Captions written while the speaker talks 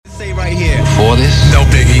Stay right here. Before this, no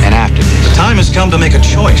biggie. And after this. The time has come to make a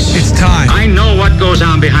choice. It's time. I know what goes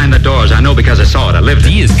on behind the doors. I know because I saw it. I lived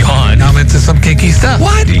it. D is gone. I'm into some kinky stuff.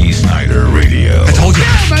 What? D. Snider Radio. I told you.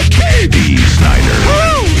 D. Snider.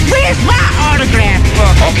 Woo! Where's my autograph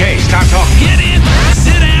book? Okay, stop talking. Get in,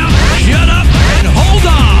 sit down, shut up, and hold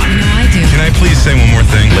on. I do. Can I please say one more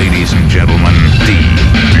thing? Ladies and gentlemen, D.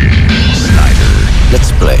 Snider.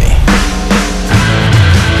 Let's play.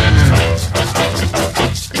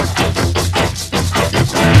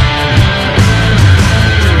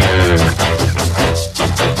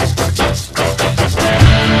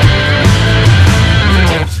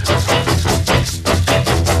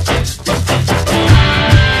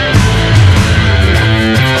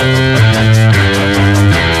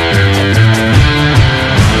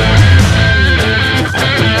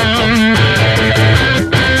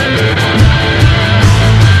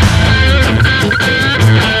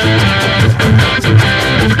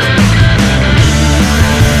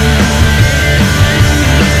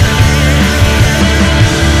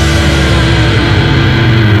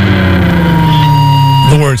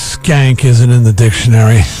 Skank isn't in the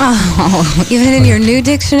dictionary. Oh, even in your new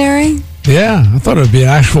dictionary? Yeah, I thought it would be an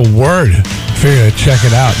actual word. Figured I'd check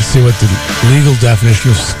it out and see what the legal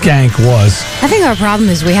definition of skank was. I think our problem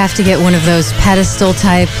is we have to get one of those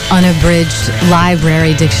pedestal-type, unabridged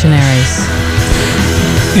library dictionaries.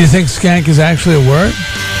 Do you think skank is actually a word?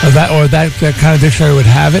 Or that kind of dictionary would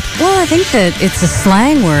have it? Well, I think that it's a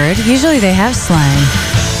slang word. Usually they have slang.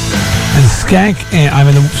 And skank,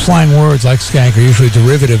 the slang words like skank are usually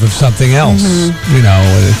derivative of something else. Mm-hmm. You know,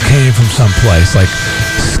 it came from someplace, like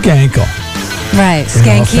skankle. Right.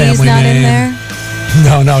 Skanky's not name. In there?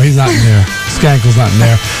 No, he's not in there. Skankle's not in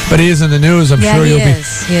there. But he is in the news. I'm sure you'll be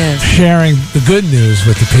sharing the good news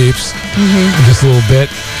with the peeps in just a little bit.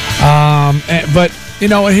 But, you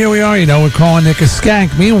know what, here we are. You know, we're calling Nick a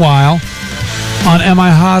skank. Meanwhile, on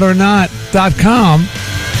amihot.com,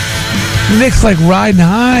 Nick's like riding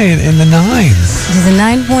high in the nines. He's a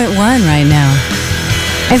 9.1 right now.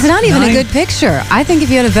 It's not even a good picture. I think if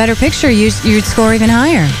you had a better picture, you'd score even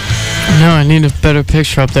higher. No, I need a better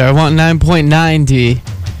picture up there. I want 9.9, D.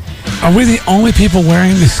 Are we the only people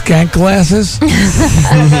wearing the skank glasses? But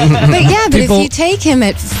if you take him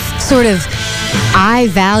at sort of eye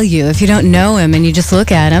value, if you don't know him and you just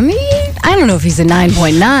look at him, I don't know if he's a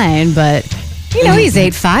 9.9, but, you know, he's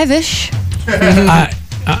 8.5-ish.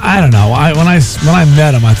 I don't know. When I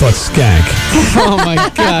met him, I thought skank. Oh my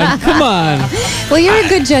God! Come on. Well, you're a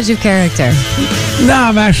good judge of character. No,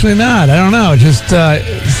 I'm actually not. I don't know. Just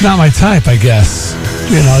it's not my type, I guess.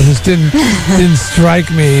 You know, it just didn't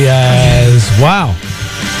strike me as wow.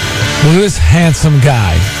 Look at this handsome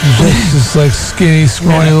guy. He's just like skinny,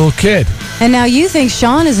 scrawny little kid. And now you think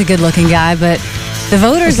Sean is a good-looking guy, but the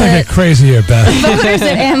voters get crazy here, Beth. The voters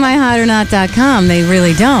at amihot.com, they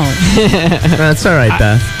really don't. That's all right,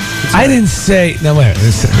 Beth. I didn't say... No, wait.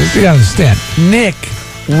 You gotta understand. Nick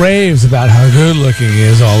raves about how good-looking he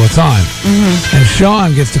is all the time. Mm-hmm. And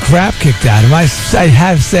Sean gets the crap kicked out of him. I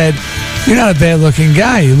have said, you're not a bad-looking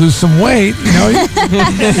guy. You lose some weight, you know.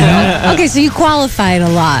 Okay, so you qualified a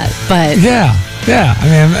lot, but... Yeah. I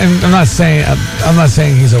mean, I'm not saying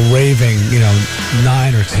he's a raving,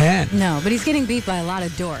 9 or 10. No, but he's getting beat by a lot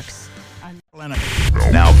of dorks.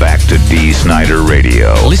 Now back to D. Snider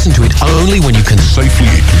Radio. Listen to it only when you can safely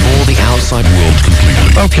ignore the outside world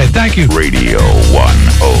completely. Okay, thank you. Radio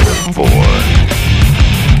 104.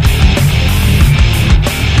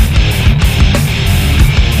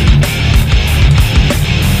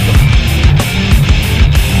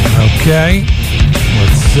 Okay,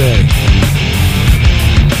 let's see.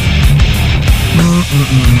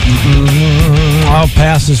 All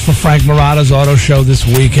passes for Frank Murata's auto show this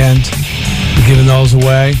weekend. We're giving those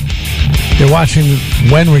away. You're watching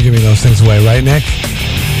when we're giving those things away, right, Nick?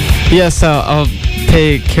 Yes, I'll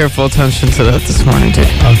pay careful attention to that this morning, too.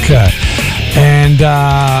 Okay. And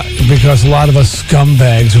because a lot of us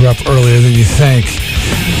scumbags are up earlier than you think.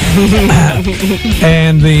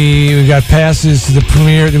 And we got passes to the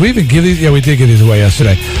premiere. Did we even give these? Yeah, we did give these away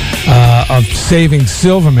yesterday. Of Saving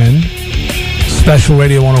Silverman, special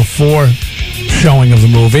Radio 104 showing of the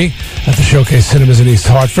movie at the Showcase Cinemas in East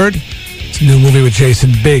Hartford. It's a new movie with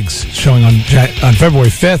Jason Biggs showing on February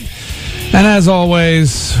 5th. And as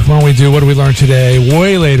always, when we do What Do We Learn Today,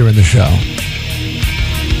 way later in the show,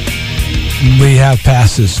 we have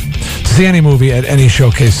passes to see any movie at any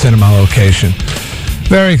Showcase Cinema location.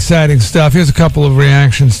 Very exciting stuff. Here's a couple of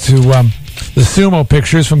reactions to the sumo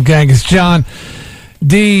pictures from Genghis John.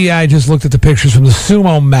 D, I just looked at the pictures from the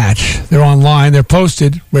sumo match. They're online. They're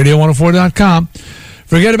posted, radio104.com.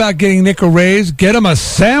 Forget about getting Nick a raise. Get him a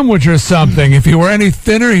sandwich or something. If he were any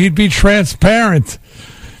thinner, he'd be transparent.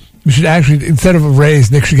 We should actually, instead of a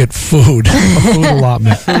raise, Nick should get food. A food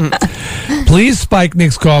allotment. Please spike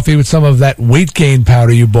Nick's coffee with some of that weight gain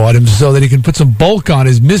powder you bought him so that he can put some bulk on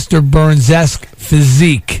his Mr. Burns-esque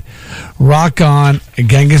physique. Rock on,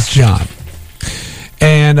 Genghis John.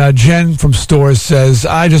 And Jen from Stores says,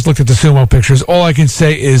 I just looked at the sumo pictures. All I can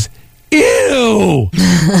say is, ew!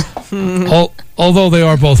 Although they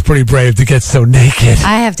are both pretty brave to get so naked.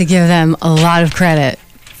 I have to give them a lot of credit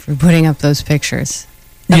for putting up those pictures.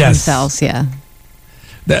 Themselves, yeah.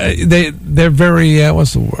 They're very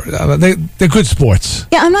what's the word? They're good sports.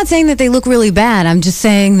 Yeah, I'm not saying that they look really bad. I'm just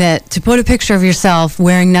saying that to put a picture of yourself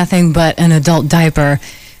wearing nothing but an adult diaper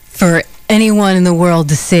for anyone in the world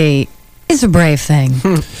to see is a brave thing.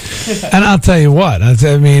 And I'll tell you what.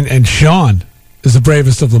 And Sean is the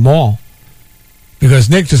bravest of them all. Because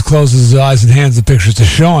Nick just closes his eyes and hands the pictures to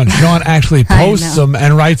Sean. Sean actually posts them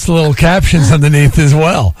and writes the little captions underneath as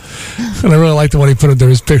well. And I really like the one he put under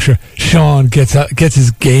his picture. Sean gets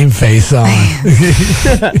his game face on.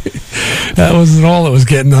 That wasn't all that was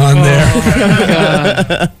getting on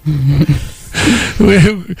there.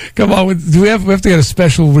 Come on, we have to get a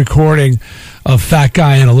special recording of Fat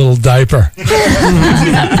Guy in a Little Diaper.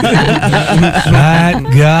 Fat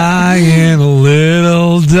guy in a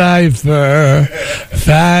little diaper.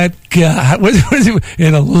 Fat guy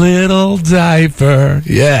in a little diaper.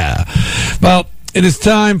 Yeah. Well, it is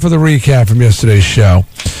time for the recap from yesterday's show.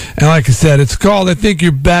 And like I said, it's called I Think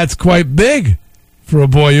Your Bat's Quite Big for a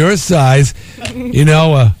boy your size. You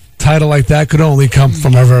know, a title like that could only come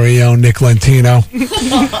from our very own Nick Lentino.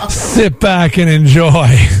 Sit back and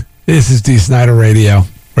enjoy. This is D. Snider Radio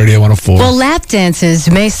 104. Well, lap dances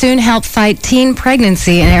may soon help fight teen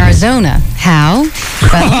pregnancy in Arizona. How?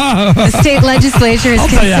 Well, the state legislature is I'll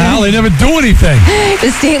tell you how. They never do anything.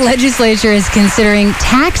 The state legislature is considering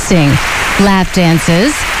taxing lap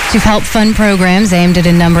dances to help fund programs aimed at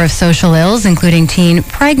a number of social ills, including teen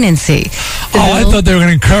pregnancy. I thought they were going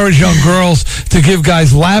to encourage young girls to give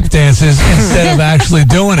guys lap dances instead of actually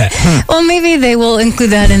doing it. Well, maybe they will include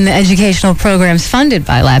that in the educational programs funded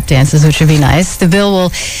by lap dances, which would be nice. The bill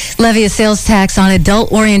will levy a sales tax on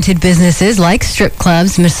adult-oriented businesses like strip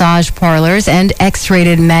clubs, massage parlors, and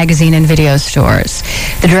X-rated magazine and video stores.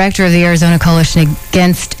 The director of the Arizona Coalition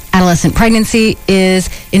Against Adolescent Pregnancy is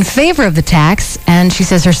in favor of the tax, and she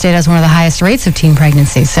says her state has one of the highest rates of teen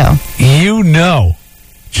pregnancy. So, you know,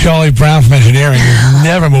 Charlie Brown from engineering is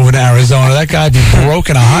never moving to Arizona. That guy'd be broke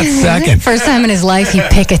in a hot second. First time in his life he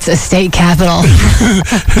pickets a state capital.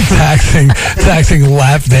 taxing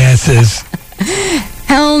lap dances.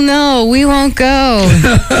 Hell no, we won't go.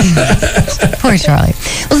 Poor Charlie.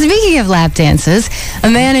 Well, speaking of lap dances, a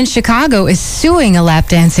man in Chicago is suing a lap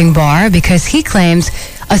dancing bar because he claims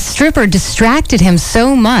a stripper distracted him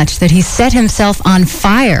so much that he set himself on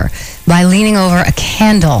fire by leaning over a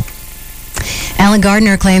candle. Alan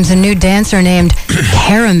Gardner claims a new dancer named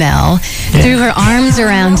Caramel threw her arms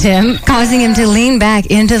around him, causing him to lean back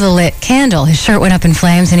into the lit candle. His shirt went up in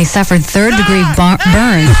flames, and he suffered third-degree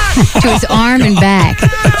burns to his arm and back.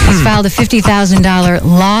 He's filed a $50,000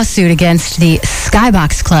 lawsuit against the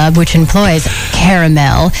Skybox Club, which employs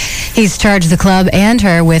Caramel. He's charged the club and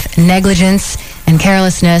her with negligence and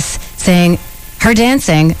carelessness, saying her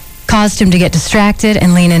dancing caused him to get distracted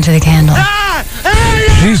and lean into the candle.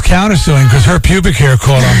 She's countersuing because her pubic hair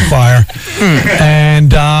caught on fire,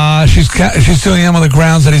 and she's suing him on the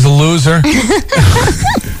grounds that he's a loser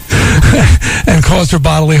and caused her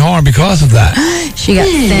bodily harm because of that. She got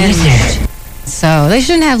singed. So they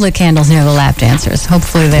shouldn't have lit candles near the lap dancers.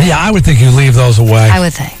 Hopefully they... Yeah, I would think you leave those away. I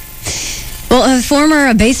would think. Well, a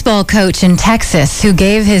former baseball coach in Texas who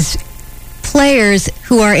gave his players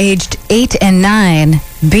who are aged 8 and 9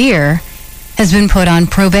 beer has been put on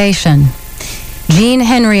probation. Gene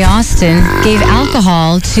Henry Austin gave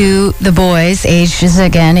alcohol to the boys, ages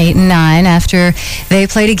again 8 and 9, after they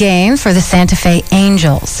played a game for the Santa Fe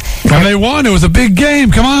Angels. And they won. It was a big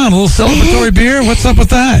game. Come on, a little celebratory beer. What's up with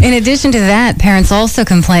that? In addition to that, parents also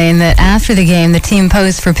complained that after the game, the team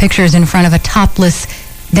posed for pictures in front of a topless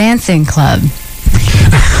dancing club.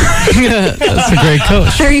 That's a great coach.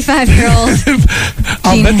 35-year-old.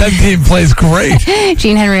 I'll bet that team plays great.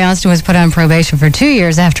 Gene Henry Austin was put on probation for 2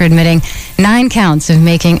 years after admitting 9 counts of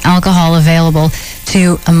making alcohol available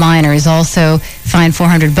to a minor. He's also fined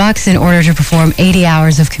 $400 in order to perform 80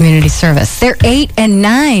 hours of community service. They're 8 and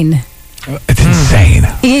 9. It's insane.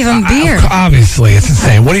 He gave him beer. Obviously, it's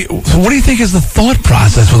insane. What do you think is the thought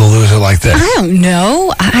process with a loser like this? I don't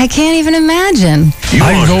know. I can't even imagine.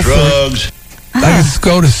 I can go drugs. I can just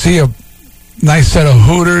go to see a nice set of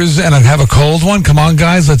Hooters and I'd have a cold one. Come on,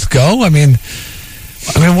 guys, let's go. I mean,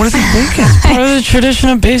 what is he thinking? Part of the tradition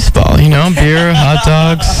of baseball, beer, hot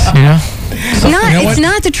dogs, It's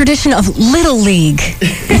not the tradition of Little League.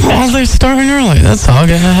 Well, they're starting early. That's all.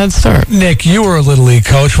 Getting a head start. Nick, you were a Little League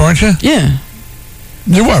coach, weren't you? Yeah.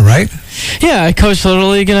 You were, right? Yeah, I coached Little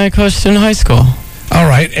League and I coached in high school. All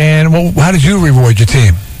right, and how did you reward your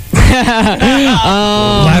team?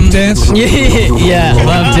 Lap dance? Yeah,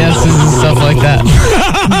 lap dances and stuff like that.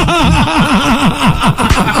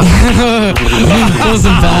 It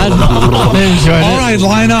wasn't bad. I enjoyed it. All right,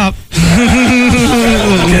 line up.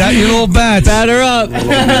 Get out your little bats. Batter up. Vile.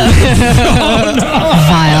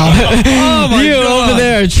 Oh, my You God. over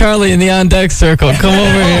there, Charlie, in the on-deck circle. Come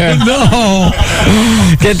over here. No.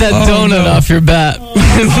 Get that donut off your bat.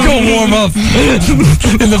 Let's go warm up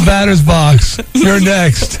in the batter's box. You're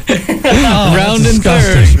next. Oh, Round and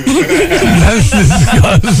disgusting. That's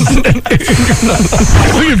disgusting.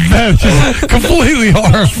 Look at Bev, she's completely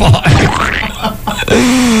horrified.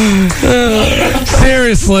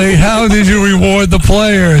 Seriously, how did you reward the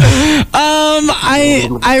players?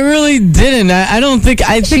 I really didn't. I don't think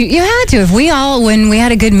I think. You had to. When we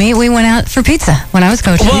had a good meet, we went out for pizza when I was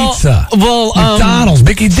coaching. Pizza. Well, McDonald's,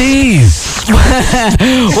 Mickey D's.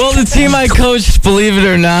 Well, the team I coached, believe it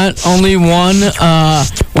or not, only won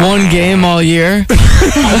one game all year. but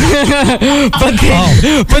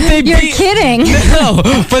they You're beat, kidding. No,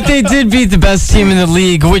 but they did beat the best team in the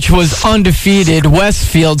league, which was undefeated,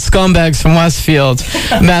 Westfield, scumbags from Westfield,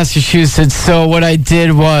 Massachusetts. So what I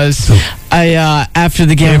did was, after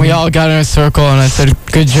the game, we all got in a circle, and I said,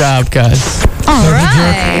 "Good job, guys." All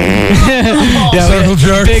right. Yeah, Circle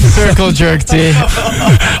jerk. Big circle jerk, T.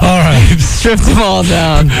 All right. Stripped them all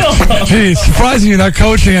down. Gee, it's surprising you're not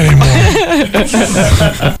coaching anymore.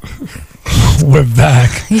 We're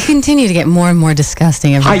back. You continue to get more and more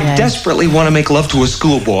disgusting every day. I desperately want to make love to a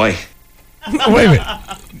schoolboy. Wait a minute.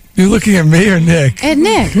 You looking at me or Nick? At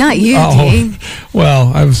Nick, not you, D.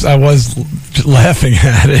 Well, I was laughing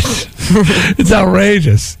at it. It's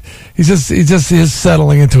outrageous. He just is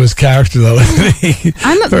settling into his character, though, isn't he?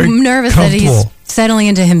 I'm nervous that he's settling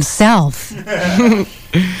into himself.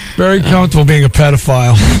 Very comfortable being a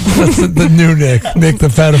pedophile. That's the new Nick the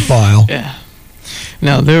pedophile. Yeah.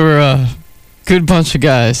 No, they were a good bunch of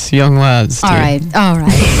guys, young lads. Too. All right.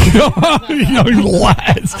 Young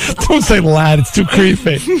lads. Don't say lad, it's too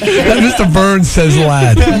creepy. That Mr. Burns says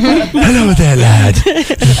lad. Hello there, lad.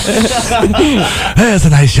 There's a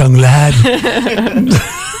nice young lad.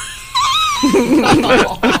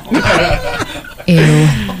 Ew.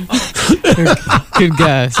 Good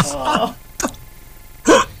guys.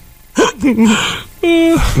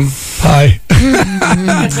 Hi.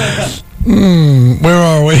 Where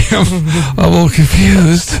are we? I'm a little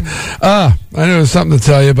confused. I knew there was something to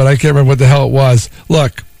tell you, but I can't remember what the hell it was.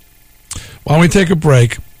 Look, why don't we take a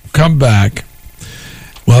break, come back.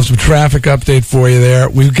 We'll have some traffic update for you there.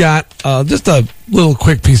 We've got just a little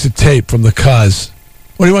quick piece of tape from the Cuz.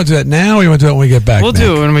 What do you want to do that now, or you want to do it when we get back? We'll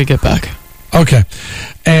do it when we get back. Okay.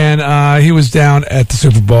 And he was down at the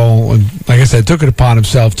Super Bowl, and like I said, took it upon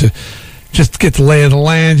himself to just get the lay of the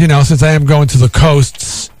land, since I am going to the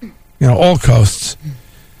coasts, all coasts.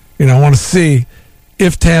 I want to see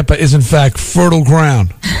if Tampa is, in fact, fertile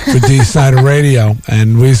ground for D. Snider Radio,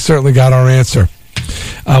 and we certainly got our answer.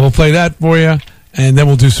 We'll play that for you, and then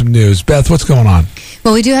we'll do some news. Beth, what's going on?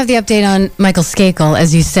 Well, we do have the update on Michael Skakel,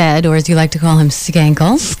 as you said, or as you like to call him,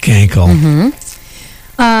 Skankle. Skankle. Mm-hmm.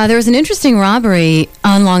 There was an interesting robbery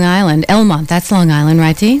on Long Island. Elmont, that's Long Island,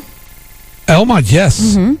 right, T? Elmont,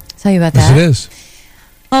 yes. Mm-hmm. Tell you about that. Yes, it is.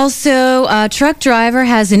 Also, a truck driver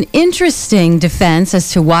has an interesting defense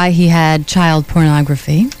as to why he had child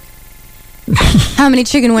pornography. How many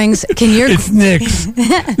chicken wings can your... It's Nick's.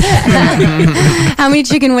 How many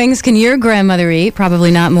chicken wings can your grandmother eat?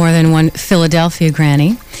 Probably not more than one Philadelphia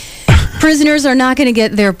granny. Prisoners are not going to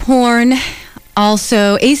get their porn.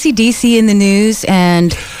 Also, AC/DC in the news,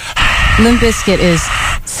 and Limp Bizkit is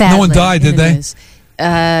sadly No one died, did they? News.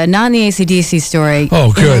 Not in the AC/DC story.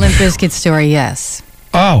 Oh, good. In the Limp Bizkit story, yes.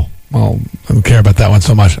 Oh, well, I don't care about that one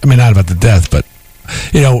so much. I mean, not about the death, but,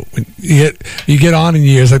 when you get on in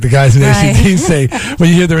years, like the guys in Right. ACT say, when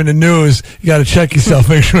you hear they're in the news, you got to check yourself,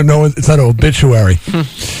 make sure it's not an obituary.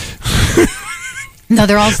 No,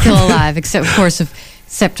 they're all still alive, except of course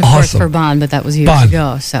for Bond, but that was years Bond.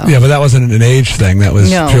 ago. So Yeah, but that wasn't an age thing. That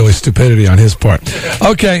was No. purely stupidity on his part.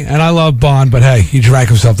 Okay, and I love Bond, but hey, he drank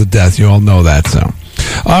himself to death. You all know that, so.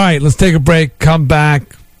 All right, let's take a break, come back.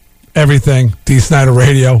 Everything. D. Snider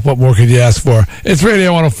Radio. What more could you ask for? It's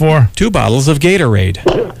Radio 104. 2 bottles of Gatorade.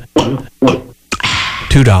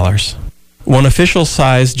 $2. One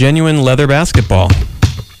official-size genuine leather basketball,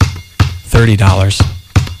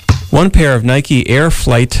 $30. One pair of Nike Air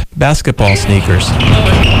Flight basketball sneakers,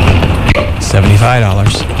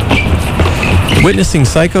 $75. Witnessing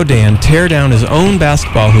Psycho Dan tear down his own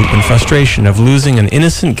basketball hoop in frustration of losing an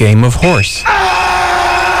innocent game of horse.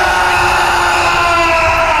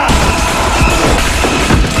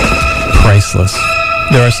 Priceless.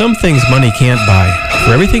 There are some things money can't buy.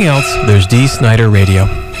 For everything else, there's D. Snider Radio.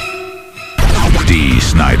 D.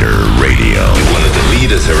 Snider Radio. One of the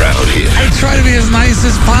leaders around here. I try to be as nice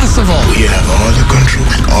as possible. We have all the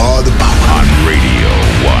control and all the power. On Radio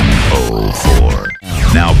 104.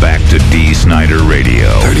 Now back to D. Snider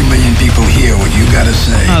Radio. 30 million people hear what you gotta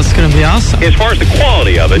say. Oh, it's going to be awesome. As far as the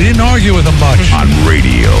quality of it, We didn't argue with him much. On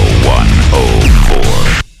Radio 104.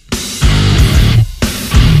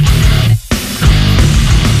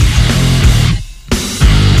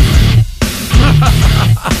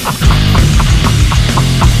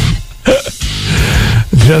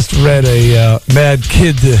 Just read a Mad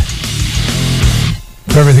Kid.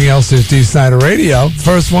 For everything else, there's D. Snider Radio.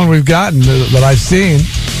 First one we've gotten that I've seen.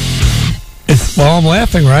 I'm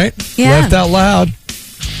laughing, right? Yeah. Laughed out loud.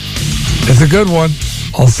 It's a good one.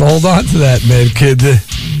 Also, hold on to that, Mad Kid.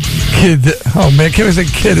 Oh, man, can't we say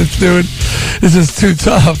kid? Dude, this is too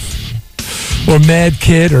tough. Or Mad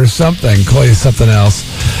Kid or something. Call you something else.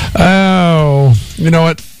 Oh, you know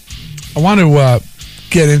what? I want to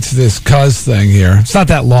get into this Cuz thing here. It's not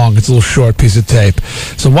that long. It's a little short piece of tape.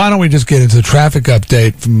 So why don't we just get into the traffic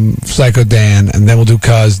update from Psycho Dan, and then we'll do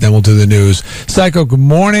Cuz, then we'll do the news. Psycho, good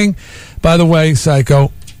morning. By the way,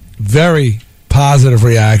 Psycho, very positive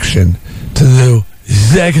reaction to the new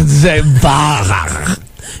Second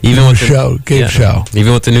Even with the game show.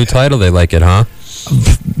 Even with the new title, they like it, huh?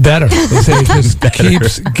 Better. They say it just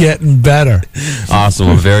keeps getting better. Awesome.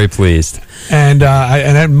 I'm very pleased. And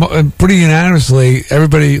pretty unanimously,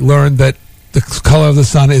 everybody learned that the color of the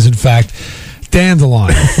sun is, in fact,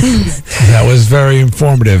 dandelion. That was very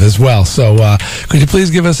informative as well. So could you please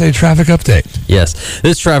give us a traffic update? Yes.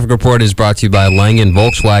 This traffic report is brought to you by Langen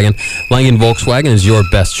Volkswagen. Langen Volkswagen is your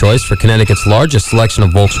best choice for Connecticut's largest selection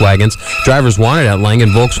of Volkswagens. Drivers wanted at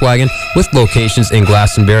Langen Volkswagen, with locations in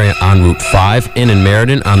Glastonbury on Route 5 and in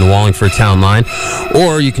Meriden on the Wallingford Town Line.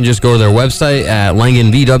 Or you can just go to their website at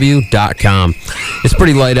langenvw.com. It's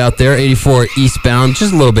pretty light out there. 84 eastbound,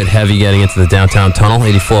 just a little bit heavy getting into the downtown tunnel.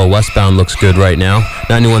 84 westbound looks good right now.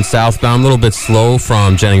 91 southbound, a little bit slow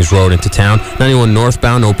from Jennings Road into town. 91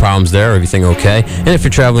 northbound, no problems there. Everything okay. And if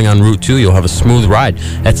you're traveling on Route 2, you'll have a smooth ride.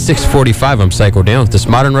 At 6:45, I'm Psycho Dan with this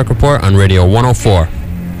Modern Rec Report on Radio 104. All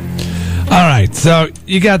right, so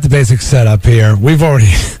you got the basic setup here. We've already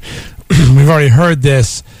heard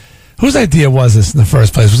this. Whose idea was this in the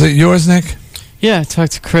first place? Was it yours, Nick? Yeah, I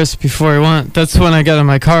talked to Chris before he went. That's when I got in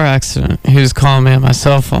my car accident. He was calling me on my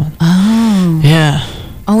cell phone. Oh. Yeah.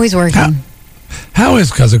 Always working. How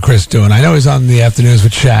is Cousin Chris doing? I know he's on the afternoons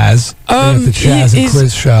with Chaz. The Chaz and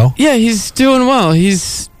Chris show. Yeah, he's doing well.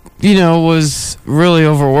 He's, was really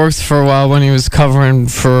overworked for a while when he was covering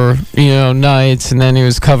for, nights, and then he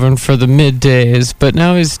was covering for the middays. But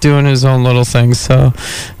now he's doing his own little thing, so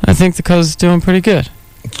I think the cousin's doing pretty good.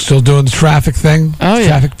 Still doing the traffic thing? Oh, yeah.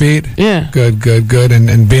 Traffic beat? Yeah. Good.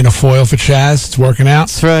 And being a foil for Chaz, it's working out?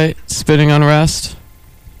 That's right. Spinning unrest.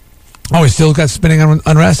 Oh, he still got spinning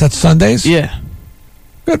unrest? That's Sundays? Yeah.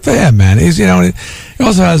 Good for him, man. He's, he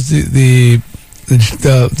also has the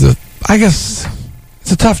I guess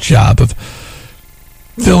it's a tough job of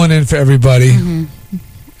filling in for everybody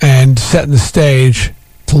and setting the stage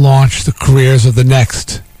to launch the careers of the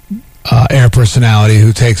next air personality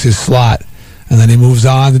who takes his slot, and then he moves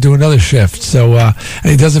on to do another shift. So, and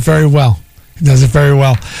he does it very well.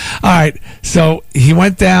 All right, so he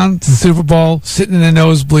went down to the Super Bowl, sitting in the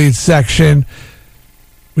nosebleed section.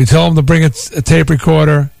 We told him to bring a tape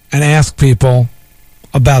recorder and ask people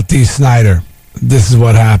about D. Snider. This is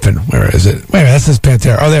what happened. Where is it? Wait a minute, that's his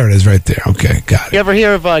Pantera. Oh, there it is right there. Okay, got it. You ever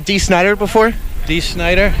hear of D. Snider before? D.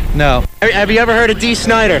 Snider? No. Have you ever heard of D.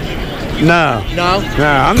 Snider? No. No? No,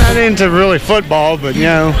 I'm not into really football, but,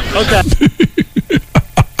 Okay.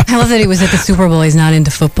 I love that he was at the Super Bowl. He's not into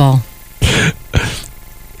football.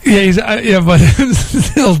 Yeah, but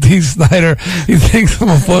still D. Snider, he thinks I'm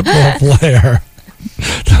a football player.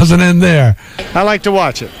 Doesn't end there. I like to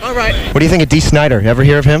watch it. All right. What do you think of D. Snider? Ever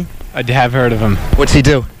hear of him? I have heard of him. What's he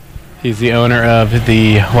do? He's the owner of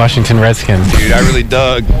the Washington Redskins. Dude, I really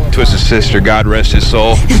dug Twisted Sister, God rest his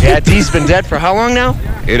soul. Yeah, D's been dead for how long now?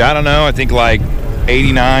 Dude, I don't know. I think like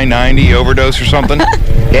 89, 90 overdose or something.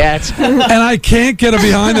 Yeah, it's... And I can't get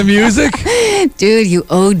behind the music? Dude, you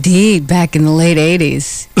OD'd back in the late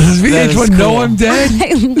 80s. Does VH1 know I'm dead?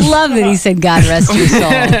 I love that he said, God rest your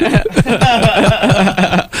soul.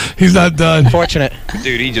 He's not done. Fortunate.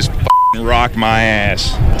 Dude, he just rocked my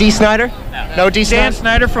ass. D. Snider? No D. Dan Snider?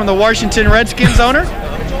 Snider from the Washington Redskins owner?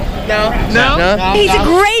 No? He's a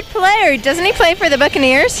great player. Doesn't he play for the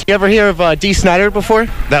Buccaneers? You ever hear of D. Snider before?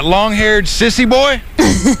 That long-haired sissy boy?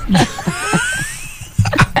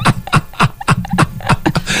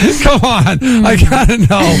 Come on. I gotta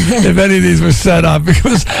know if any of these were set up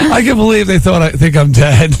because I can believe they think I'm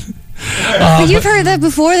dead. But you've heard that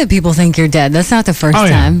before, that people think you're dead. That's not the first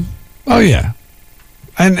time. Oh yeah.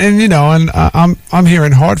 And you know, and I'm here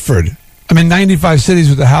in Hartford. I'm in 95 cities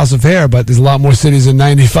with the House of Hair, but there's a lot more cities than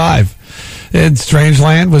 95. And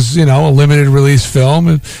Strangeland was, you know, a limited release film,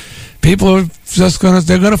 and people are just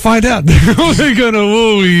they're gonna find out. They're gonna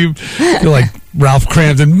you're like Ralph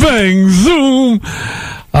Cramden, bang, zoom.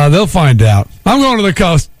 They'll find out. I'm going to the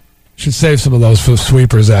coast. Should save some of those for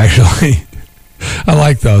sweepers, actually. I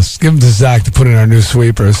like those. Give them to Zach to put in our new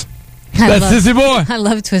sweepers. That's Sissy Boy. I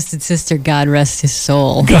love Twisted Sister. God rest his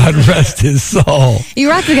soul. God rest his soul. You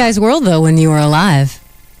rocked the guy's world, though, when you were alive.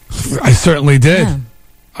 I certainly did. Yeah.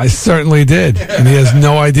 I certainly did. And he has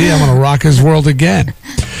no idea I'm going to rock his world again.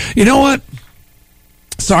 You know what?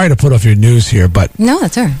 Sorry to put off your news here, but... No,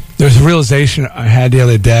 that's all right. There's a realization I had the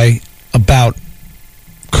other day about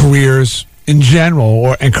careers in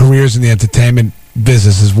general and careers in the entertainment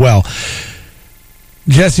business as well.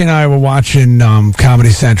 Jesse and I were watching Comedy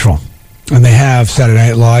Central. And they have Saturday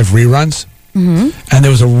Night Live reruns. Mm-hmm. And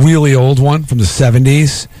there was a really old one from the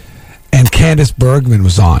 70s. And Candace Bergman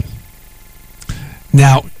was on.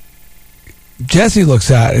 Now, Jesse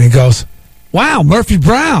looks at it and he goes, wow, Murphy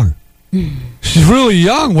Brown. She's really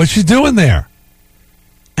young. What's she doing there?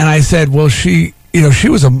 And I said, well, she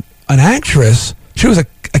was an actress. She was an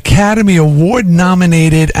Academy Award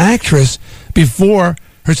nominated actress before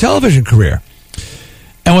her television career.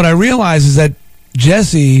 And what I realized is that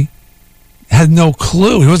Jesse had no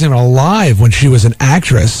clue. He wasn't even alive when she was an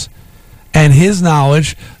actress. And his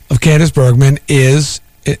knowledge of Candace Bergman is...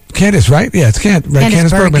 Candace, right? Yeah, it's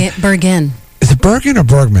Candace Bergman. Bergen. Is it Bergen or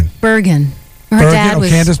Bergman? Bergen. Her Bergen dad was...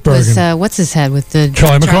 Candace Bergen. what's his head with the...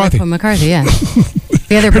 Charlie McCarthy. McCarthy, yeah.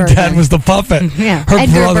 The other Her Bergen. dad was the puppet. Yeah. Her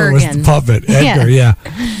Edgar brother Bergen. was the puppet. Edgar, yeah.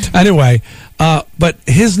 Anyway... but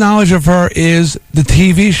his knowledge of her is the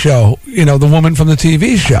TV show, you know, the woman from the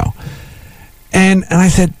TV show. And I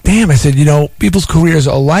said, damn, you know, people's careers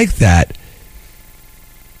are like that.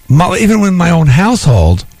 Even in my own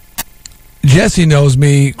household, Jesse knows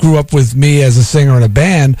me, grew up with me as a singer in a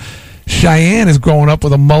band. Cheyenne is growing up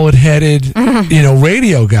with a mullet-headed, you know,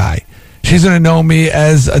 radio guy. She's going to know me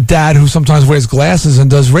as a dad who sometimes wears glasses and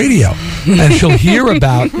does radio. And she'll hear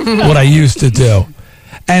about what I used to do.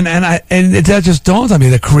 And that just dawned on me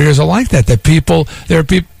that careers are like that. That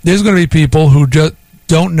there's going to be people who just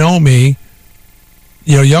don't know me.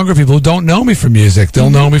 You know, younger people who don't know me for music. They'll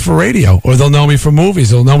know me for radio, or they'll know me for movies.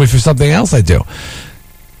 They'll know me for something else I do.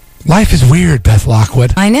 Life is weird, Beth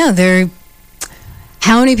Lockwood. I know.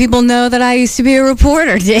 How many people know that I used to be a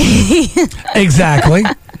reporter, Dave? Exactly.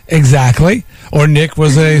 Or Nick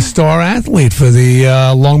was a star athlete for the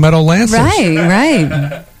Longmeadow Lancers.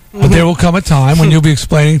 Right. But there will come a time when you'll be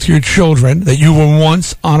explaining to your children that you were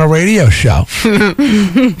once on a radio show.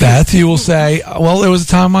 Beth, you will say, well, there was a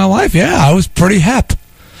time in my life, yeah, I was pretty hep.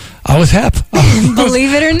 I was hep.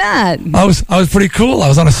 Believe it or not. I was pretty cool. I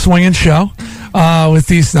was on a swinging show with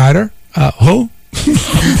Dee Snider. Who?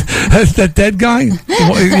 That's that dead guy?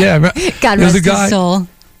 Yeah. God rest his soul.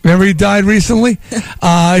 Remember he died recently?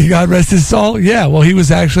 God rest his soul. Yeah, well, he was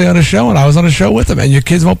actually on a show, and I was on a show with him, and your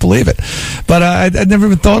kids won't believe it. But I'd never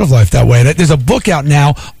even thought of life that way. There's a book out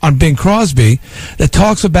now on Bing Crosby that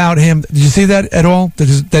talks about him. Did you see that at all?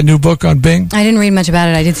 That new book on Bing? I didn't read much about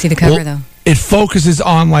it. I did see the cover, though. It focuses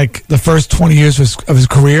on, like, the first 20 years of his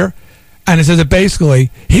career, and it says that basically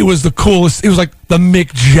he was the coolest. He was like the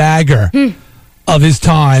Mick Jagger of his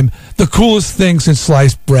time, the coolest thing since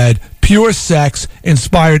sliced bread. Pure sex,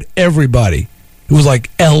 inspired everybody. It was like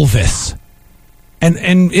Elvis,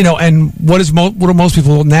 and you know, and what do most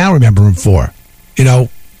people now remember him for? You know,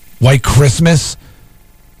 White Christmas.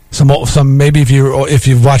 Some maybe if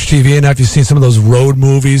you've watched TV enough, you've seen some of those road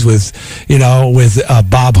movies with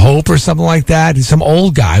Bob Hope or something like that. He's some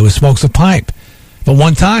old guy who smokes a pipe. But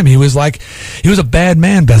one time he was a bad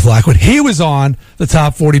man, Beth Lockwood. He was on the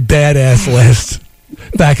top 40 badass list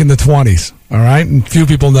back in the 20s. All right, and few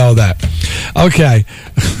people know that. Okay.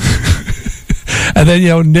 And then, you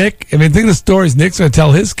know, Nick, I mean, think of the stories Nick's going to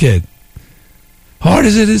tell his kid. hard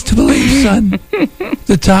as it is to believe, son,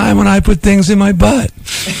 the time when I put things in my butt.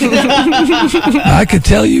 I could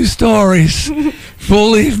tell you stories.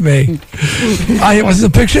 Believe me. Here's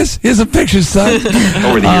some pictures. Here's some pictures, son.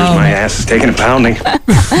 Over the years, my ass has taken a pounding.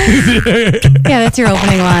 Yeah, that's your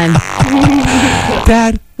opening line.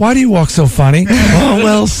 Dad, why do you walk so funny? Oh,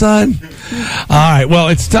 well, son. All right, well,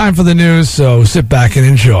 it's time for the news, so sit back and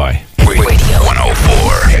enjoy. Radio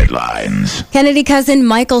 104 headlines. Kennedy cousin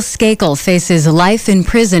Michael Skakel faces life in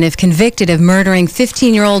prison if convicted of murdering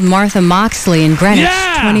 15-year-old Martha Moxley in Greenwich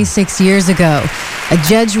 26 years ago. A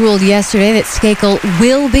judge ruled yesterday that Skakel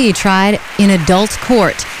will be tried in adult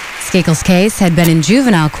court. Skakel's case had been in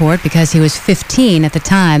juvenile court because he was 15 at the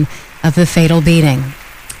time of the fatal beating.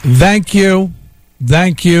 Thank you.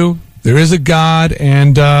 Thank you. There is a God,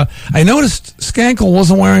 and I noticed Skakel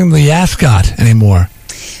wasn't wearing the ascot anymore.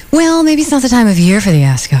 Well, maybe it's not the time of year for the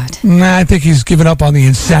ascot. Nah, I think he's given up on the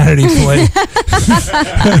insanity play.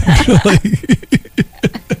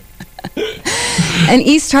 An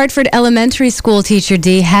East Hartford elementary school teacher,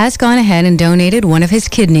 D, has gone ahead and donated one of his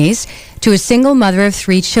kidneys to a single mother of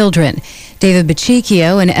 3 children. David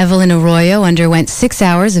Bacicchio and Evelyn Arroyo underwent 6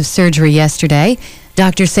 hours of surgery yesterday.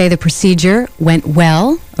 Doctors say the procedure went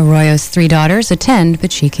well. Arroyo's 3 daughters attend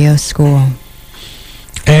Bacicchio's school.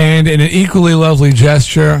 And in an equally lovely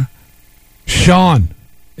gesture, Sean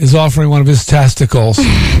is offering one of his testicles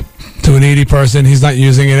to a needy person. He's not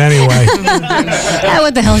using it anyway.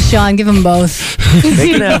 What the hell, Sean? Give them both.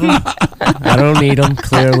 They can have them. I don't need them,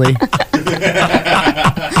 clearly.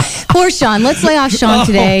 Poor Sean. Let's lay off Sean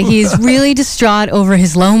today. He's really distraught over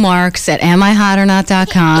his low marks at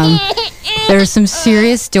amihotornot.com. There are some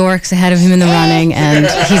serious dorks ahead of him in the running, and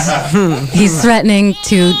he's threatening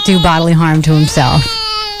to do bodily harm to himself.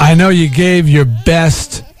 I know you gave your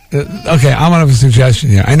best. Okay, I'm going to have a suggestion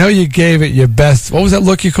here. I know you gave it your best. What was that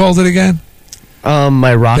look you called it again?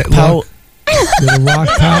 My rock pout. The rock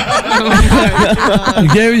pout? You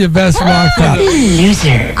gave it your best rock pout.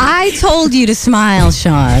 Loser. I told you to smile,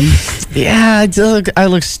 Sean. Yeah, I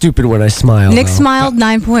look stupid when I smile. Nick smiled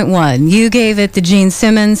 9.1. You gave it the Gene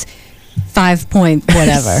Simmons 5 point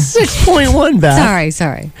whatever. 6.1 back.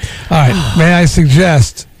 Sorry. All right, may I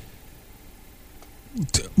suggest...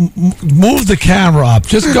 move the camera up.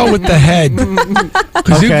 Just go with the head,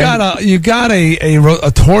 because you got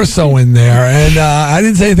a torso in there, and I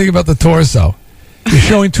didn't say anything about the torso. You're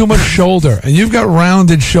showing too much shoulder, and you've got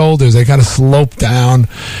rounded shoulders. They kind of slope down,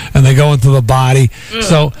 and they go into the body.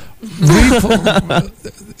 So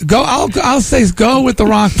go. I'll say go with the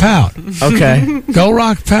rock pout. Okay. Go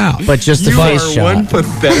rock pout. But just the face shot. One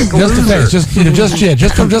pathetic Just the loser. face.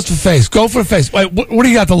 Just the face. Go for the face. Wait, what do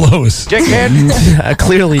you got to lose? Dickhead.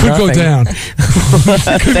 Clearly Could nothing. go down.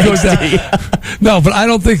 Could go down. No, but I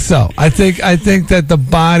don't think so. I think that the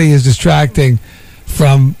body is distracting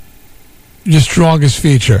from your strongest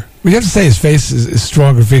feature. We have to say his face is a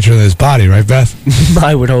stronger feature than his body, right, Beth?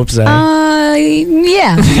 I would hope so.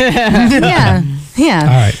 Yeah. Yeah. All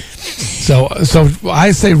right. So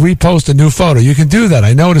I say repost a new photo. You can do that.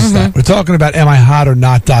 I noticed that. We're talking about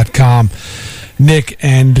amihotornot.com. Nick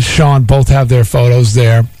and Sean both have their photos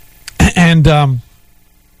there. And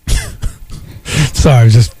sorry, I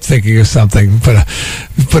was just thinking of something.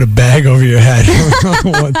 Put a bag over your head.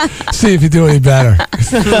 See if you do any better.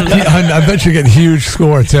 I bet you get a huge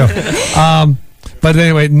score too. But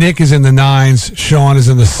anyway, Nick is in the 9s. Sean is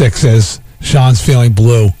in the 6s. Sean's feeling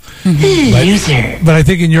blue. But I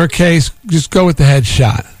think in your case, just go with the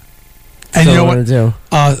headshot. And you know what?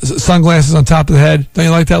 Sunglasses on top of the head. Don't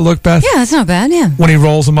you like that look, Beth? Yeah, that's not bad, yeah. When he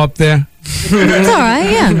rolls them up there. It's all right,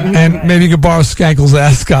 yeah. And maybe you could borrow Skankel's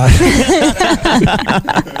ascot.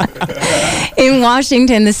 In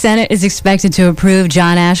Washington, the Senate is expected to approve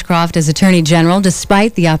John Ashcroft as Attorney General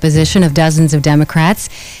despite the opposition of dozens of Democrats.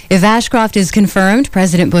 If Ashcroft is confirmed,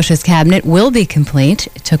 President Bush's cabinet will be complete.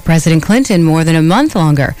 It took President Clinton more than a month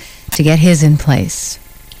longer to get his in place.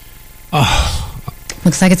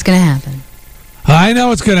 Looks like it's going to happen. I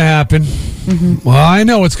know it's going to happen. Well, I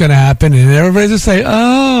know it's going to happen. And everybody's going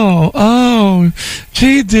to say,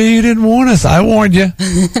 gee, D, you didn't warn us. I warned you.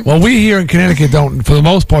 Well, we here in Connecticut for the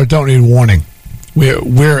most part, don't need warning.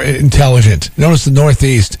 We're intelligent. Notice the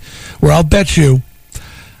Northeast, where I'll bet you,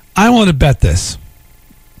 I want to bet this.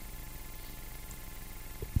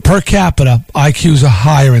 Per capita, IQs are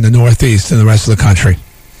higher in the Northeast than the rest of the country.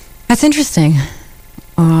 That's interesting.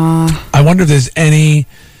 I wonder if there's any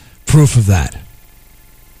proof of that.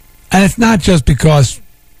 And it's not just because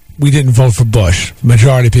we didn't vote for Bush, the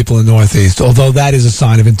majority of people in the Northeast, although that is a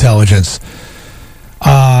sign of intelligence.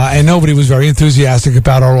 And nobody was very enthusiastic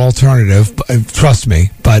about our alternative, trust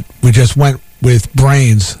me, but we just went with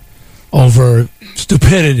brains over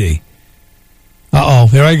stupidity. Uh-oh,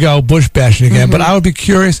 there I go, bush bashing again. But I would be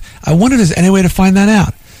curious. I wonder if there's any way to find that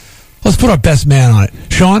out. Let's put our best man on it.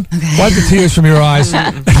 Sean, wipe the tears from your eyes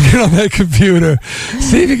and get on that computer.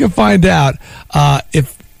 See if you can find out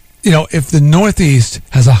if the Northeast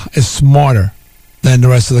is smarter than the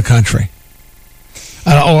rest of the country.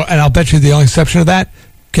 And I'll bet you the only exception to that,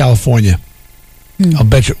 California. I'll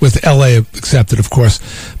bet you, with L.A. accepted, of course,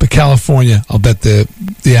 but California, I'll bet the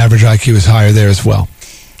average IQ is higher there as well.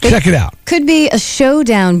 Check it out. Could be a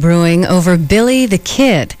showdown brewing over Billy the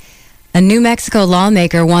Kid. A New Mexico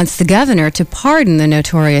lawmaker wants the governor to pardon the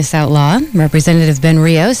notorious outlaw. Representative Ben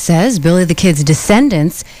Rios says Billy the Kid's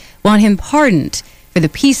descendants want him pardoned for the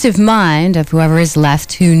peace of mind of whoever is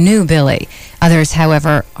left who knew Billy. Others,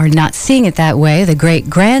 however, are not seeing it that way. The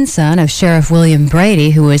great-grandson of Sheriff William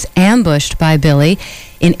Brady, who was ambushed by Billy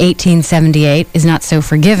in 1878, is not so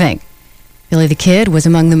forgiving. Billy the Kid was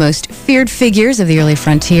among the most feared figures of the early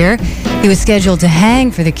frontier. He was scheduled to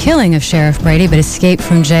hang for the killing of Sheriff Brady, but escaped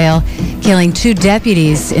from jail, killing 2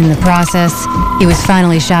 deputies in the process. He was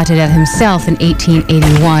finally shot to death himself in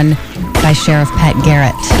 1881 by Sheriff Pat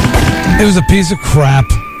Garrett. It was a piece of crap,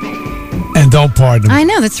 and don't pardon him. I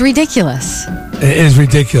know, that's ridiculous. It is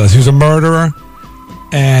ridiculous. He was a murderer,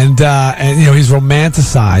 and he's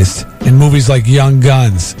romanticized in movies like Young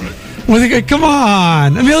Guns. Come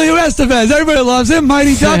on, Emilio Estevez. Everybody loves him.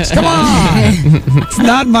 Mighty Ducks. Come on. It's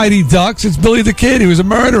not Mighty Ducks. It's Billy the Kid. He was a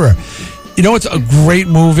murderer. You know, it's a great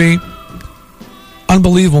movie.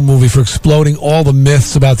 Unbelievable movie for exploding all the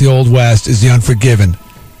myths about the Old West is The Unforgiven.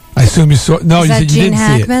 I assume you saw. No, you didn't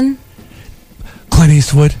Hackman? See it. Clint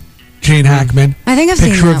Eastwood, Gene Hackman. I think I've seen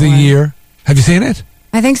that Picture of the one. Year. Have you seen it?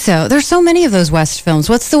 I think so. There's so many of those West films.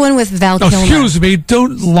 What's the one with Val Kilmer? Excuse me.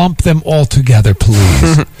 Don't lump them all together,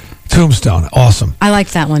 please. Tombstone, awesome. I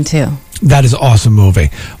liked that one too. That is an awesome movie.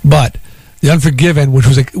 But The Unforgiven, which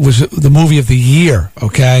was the movie of the year,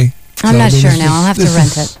 okay? I'm not sure now. I'll have to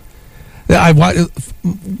rent it.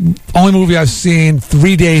 Only movie I've seen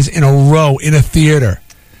 3 days in a row in a theater.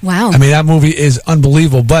 Wow. I mean, that movie is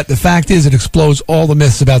unbelievable. But the fact is, it explodes all the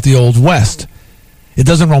myths about the Old West. It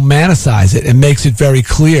doesn't romanticize it. It makes it very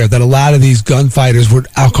clear that a lot of these gunfighters were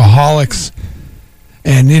alcoholics.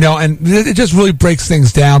 And, and it just really breaks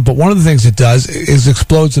things down. But one of the things it does is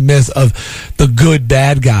explodes the myth of the good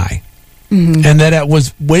bad guy. Mm-hmm. And that it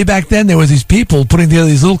was way back then, there was these people putting together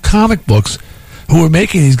these little comic books who were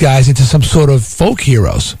making these guys into some sort of folk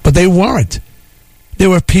heroes. But they weren't. They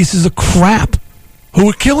were pieces of crap who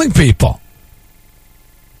were killing people.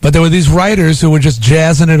 But there were these writers who were just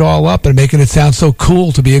jazzing it all up and making it sound so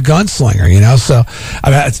cool to be a gunslinger, So,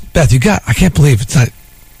 Beth, I can't believe it's not...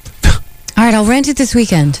 All right, I'll rent it this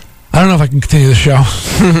weekend. I don't know if I can continue the show.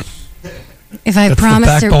 If I That's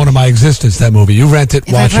promise the backbone of my existence, that movie. You rent it,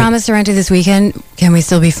 watch it. If I promise to rent it this weekend, can we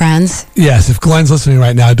still be friends? Yes, if Glenn's listening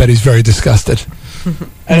right now, I bet he's very disgusted. And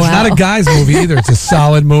it's not a guy's movie either. It's a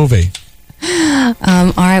solid movie. All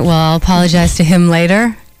right, well, I'll apologize to him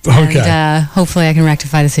later. Okay. And hopefully I can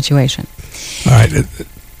rectify the situation. All right.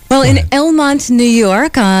 Well, in Elmont, New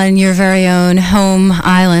York, on your very own home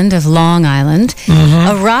island of Long Island,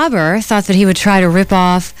 a robber thought that he would try to rip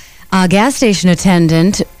off a gas station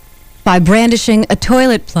attendant by brandishing a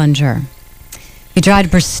toilet plunger. He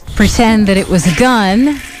tried to pretend that it was a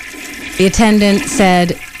gun. The attendant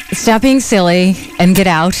said, "Stop being silly and get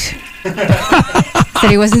out." Said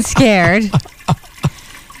he wasn't scared.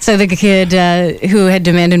 So the kid who had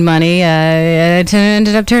demanded money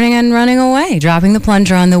ended up turning and running away, dropping the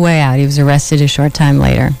plunger on the way out. He was arrested a short time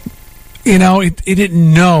later. He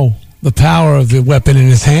didn't know the power of the weapon in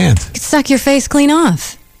his hand. You could suck your face clean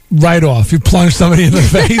off. Right off. You plunge somebody in the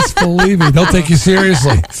face, believe me, they'll take you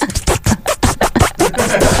seriously.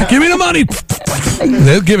 Give me the money.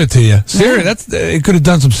 They'll give it to you. Serious. It could have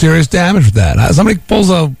done some serious damage with that. Somebody pulls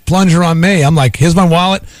a plunger on me, I'm like, here's my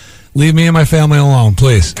wallet. Leave me and my family alone,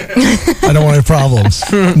 please. I don't want any problems.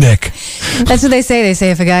 Nick. That's what they say. They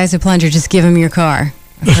say if a guy has a plunger, just give him your car.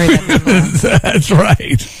 I've heard that before. That's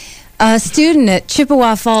right. A student at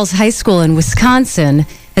Chippewa Falls High School in Wisconsin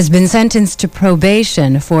has been sentenced to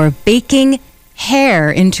probation for baking hair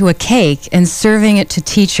into a cake and serving it to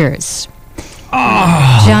teachers.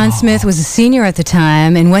 Oh. John Smith was a senior at the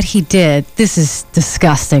time, and what he did, this is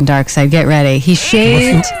disgusting, Darkside, get ready. He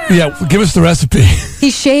shaved... give us the recipe.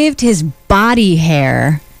 He shaved his body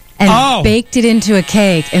hair and baked it into a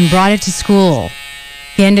cake and brought it to school.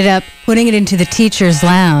 He ended up putting it into the teacher's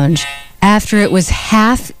lounge. After it was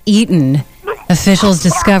half eaten, officials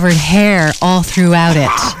discovered hair all throughout it.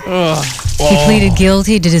 He pleaded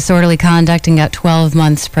guilty to disorderly conduct and got 12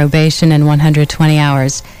 months probation and 120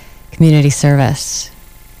 hours community service.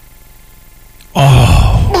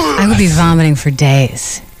 Oh. I would be vomiting for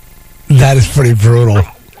days. That is pretty brutal.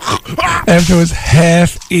 After it was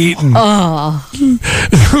half eaten. Oh.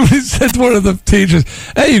 Somebody said to one of the teachers,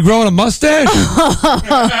 "Hey, you growing a mustache?"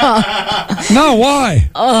 No, why?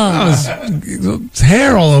 It's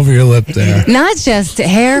hair all over your lip there. Not just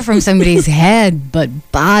hair from somebody's head,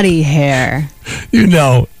 but body hair. You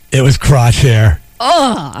know, it was crotch hair.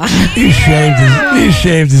 Oh. He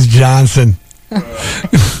shaved his Johnson.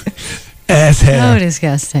 Ass hair. So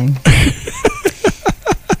disgusting.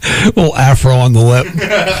 Little afro on the lip.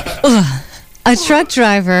 A truck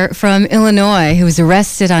driver from Illinois who was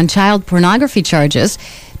arrested on child pornography charges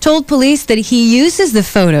told police that he uses the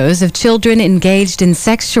photos of children engaged in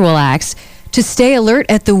sexual acts to stay alert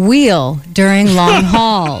at the wheel during long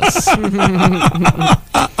hauls.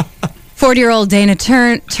 40-year-old Dana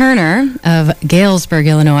Turner of Galesburg,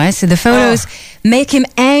 Illinois, said the photos make him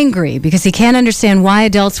angry because he can't understand why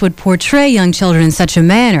adults would portray young children in such a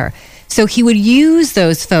manner. So he would use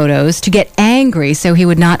those photos to get angry so he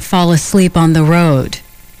would not fall asleep on the road.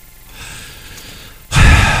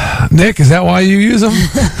 Nick, is that why you use them?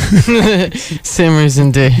 Same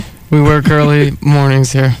reason, D. We work early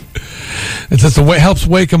mornings here. It's just helps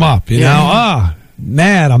wake him up, you know?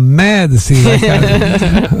 I'm mad to see that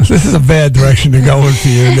guy. This is a bad direction to go in for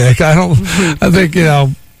you, Nick. I think,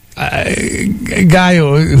 a guy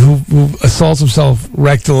who assaults himself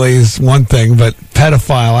rectally is one thing, but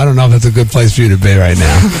pedophile, I don't know if that's a good place for you to be right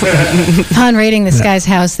now. Upon raiding this guy's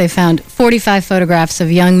house, they found 45 photographs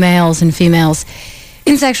of young males and females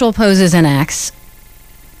in sexual poses and acts.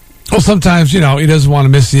 Well, sometimes, he doesn't want to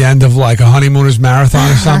miss the end of like a honeymooner's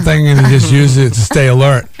marathon or something, and he just uses it to stay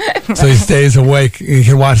alert. So he stays awake and he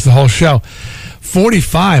can watch the whole show.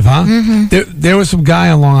 45, huh? Mm-hmm. There was some guy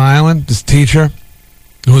on Long Island, this teacher,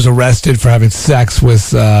 who was arrested for having sex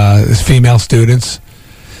with his female students.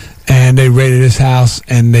 And they raided his house,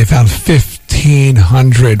 and they found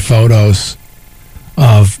 1,500 photos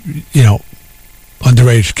of,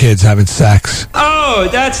 underage kids having sex. Oh,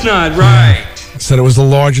 that's not right. Said it was the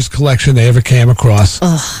largest collection they ever came across.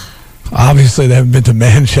 Ugh. Obviously, they haven't been to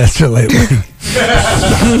Manchester lately.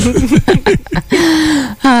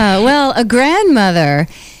 Well, a grandmother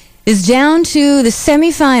is down to the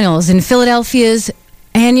semifinals in Philadelphia's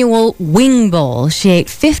annual Wing Bowl. She ate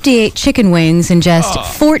 58 chicken wings in just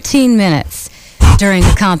 14 minutes during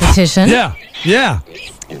the competition. Yeah.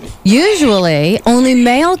 Usually, only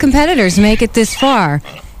male competitors make it this far.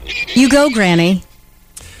 You go, Granny.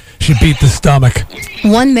 She beat the stomach.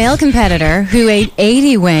 One male competitor who ate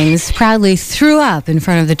 80 wings proudly threw up in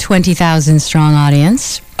front of the 20,000-strong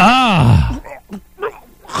audience.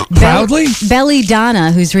 Proudly? Belly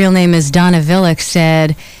Donna, whose real name is Donna Villick,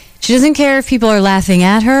 said she doesn't care if people are laughing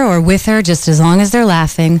at her or with her, just as long as they're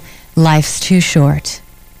laughing. Life's too short.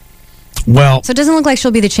 Well, so it doesn't look like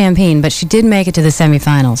she'll be the champion, but she did make it to the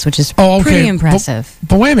semifinals, which is pretty impressive.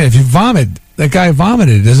 But wait a minute, if you vomit, that guy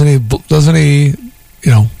vomited, doesn't he,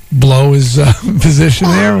 blow his position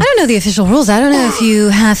there? I don't know the official rules. I don't know if you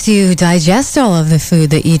have to digest all of the food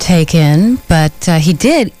that you take in, but he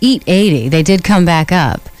did eat 80. They did come back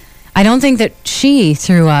up. I don't think that she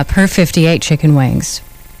threw up her 58 chicken wings.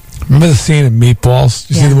 Remember the scene in Meatballs?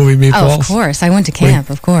 You see the movie Meatballs? Oh, of course. I went to camp,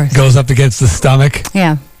 of course. Goes up against the stomach.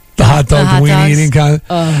 Yeah. The hot dog, the weenie eating kind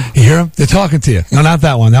of. You hear them? They're talking to you. No, not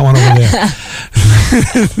that one. That one over there.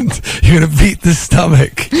 You're going to beat the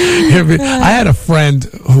stomach. I had a friend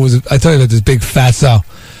who was, I tell you about this big fatso.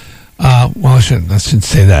 I shouldn't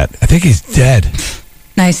say that. I think he's dead.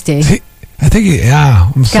 Nice, D. I think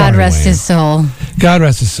I'm sorry, God rest Wayne. his soul. God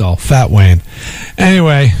rest his soul. Fat Wayne.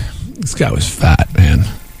 Anyway, this guy was fat, man.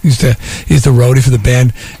 He's the roadie for the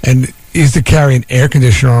band, and he used to carry an air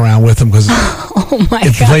conditioner around with him because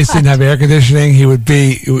if the place didn't have air conditioning,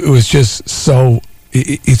 it was just so,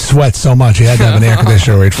 he'd sweat so much. He had to have an air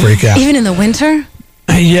conditioner or he'd freak out. Even in the winter?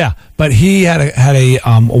 Yeah, but he had a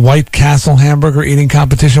White Castle hamburger eating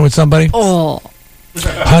competition with somebody.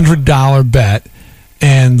 $100 bet,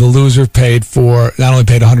 and the loser not only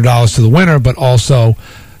paid $100 to the winner, but also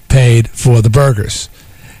paid for the burgers.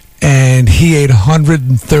 And he ate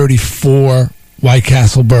 134 White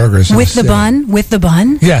Castle burgers. With the bun? With the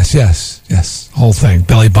bun? Yes. Whole thing.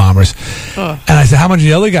 Belly bombers. And I said, how much did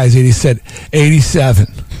the other guys eat? He said, 87.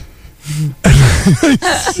 And I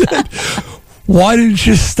said, why didn't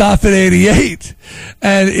you stop at 88?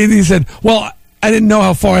 And he said, well, I didn't know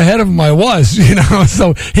how far ahead of him I was,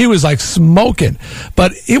 so he was like smoking.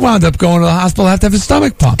 But he wound up going to the hospital to have his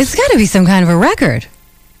stomach pumped. It's got to be some kind of a record.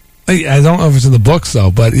 I don't know if it's in the books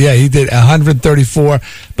though, but yeah, he did 134.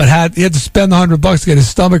 But he had to spend $100 to get his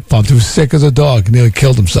stomach pumped. He was sick as a dog. Nearly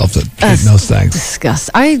killed himself eating those things.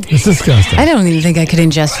 Disgusting. It's disgusting. I don't even think I could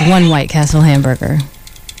ingest one White Castle hamburger.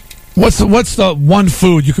 What's the one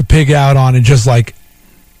food you could pig out on and just like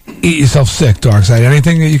eat yourself sick, Darkside?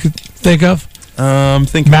 Anything that you could think of?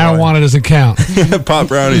 Think marijuana doesn't count. Pop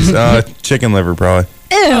brownies, chicken liver probably.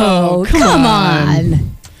 Ew, come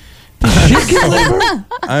on. Chicken liver?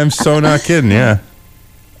 I'm so not kidding. Yeah,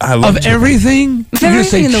 I love of everything. Of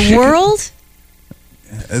everything in the world.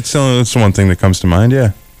 It's the one thing that comes to mind.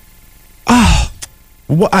 Yeah. Oh,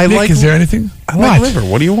 Nick, is there anything? I like liver.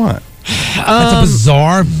 What do you want? That's a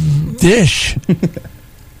bizarre dish.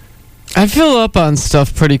 I fill up on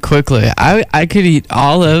stuff pretty quickly. I could eat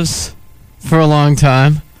olives for a long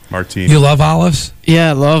time. Martini. You love olives? Yeah,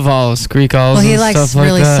 I love olives, Greek olives. Well, he and likes stuff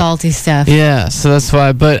really like that. salty stuff. Yeah, so that's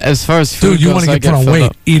why. But as far as food Dude, you goes, want to I get put on filled weight?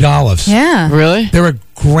 up. Eat olives. Yeah. Really? They're a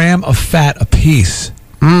gram of fat a piece.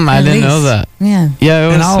 I didn't know that. Yeah.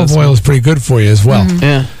 Yeah, and olive oil is pretty good for you as well. Mm-hmm.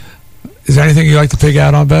 Yeah. Is there anything you like to pig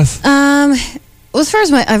out on, Beth? Well, as far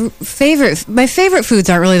as my favorite foods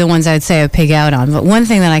aren't really the ones I would say I pig out on, but one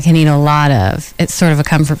thing that I can eat a lot of, it's sort of a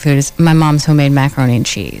comfort food, is my mom's homemade macaroni and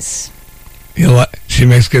cheese. You know what? She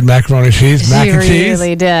makes good macaroni and cheese. Mac and cheese? She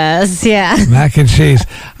really does, yeah. Mac and cheese.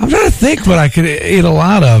 I'm trying to think what I could eat a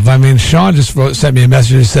lot of. I mean, Sean just sent me a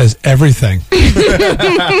message that says everything.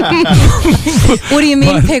 What do you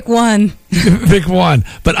mean, pick one? Pick one.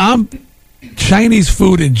 But I'm Chinese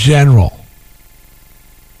food in general.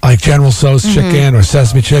 Like General Tso's chicken or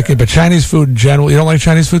sesame chicken. But Chinese food in general. You don't like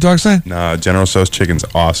Chinese food, Darkside? No, General Tso's chicken's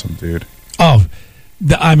awesome, dude. Oh,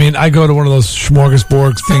 I mean, I go to one of those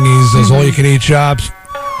smorgasbord thingies, those all-you-can-eat shops.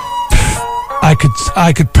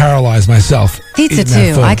 I could paralyze myself. Pizza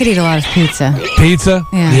too. I could eat a lot of pizza. Pizza?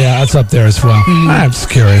 Yeah, that's up there as well. I'm just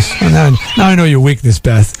curious. Now I know your weakness,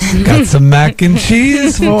 Beth. Got some mac and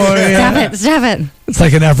cheese for you. Stop it. It's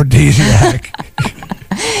like an aphrodisiac.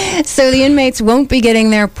 So the inmates won't be getting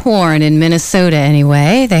their porn in Minnesota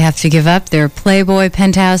anyway. They have to give up their Playboy,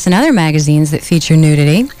 Penthouse, and other magazines that feature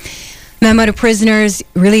nudity. Memo to prisoners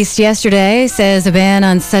released yesterday says a ban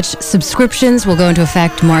on such subscriptions will go into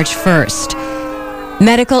effect March 1st.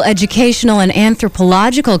 Medical, educational, and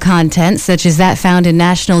anthropological content, such as that found in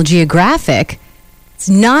National Geographic, is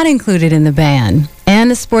not included in the ban.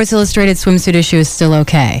 And the Sports Illustrated swimsuit issue is still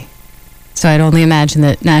okay. So I'd only imagine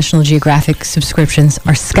that National Geographic subscriptions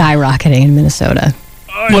are skyrocketing in Minnesota.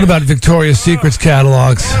 What about Victoria's Secret's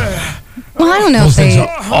catalogs? Well, I don't know Those if things they. are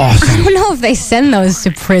awesome. I don't know if they send those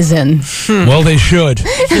to prison. Well, they should.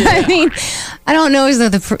 I mean, I don't know as though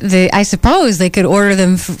I suppose they could order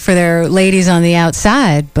them for their ladies on the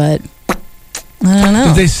outside, but I don't know.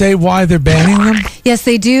 Did they say why they're banning them? Yes,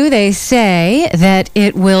 they do. They say that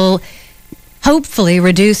it will hopefully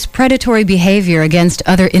reduce predatory behavior against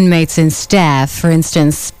other inmates and staff. For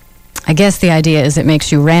instance, I guess the idea is it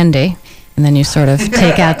makes you randy, and then you sort of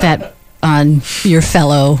take out that on your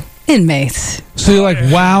fellow inmates. So you're like,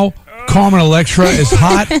 wow, Carmen Electra is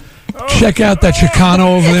hot. Check out that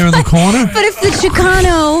Chicano over there in the corner. But if the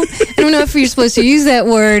Chicano, I don't know if you're supposed to use that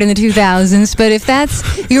word in the 2000s, but if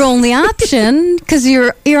that's your only option, because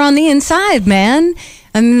you're on the inside, man,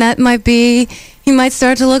 I mean, that might be, he might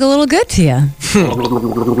start to look a little good to you.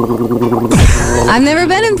 I've never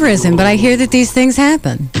been in prison, but I hear that these things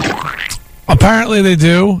happen. Apparently they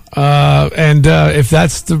do, and if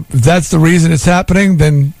that's the reason it's happening,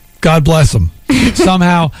 then God bless them.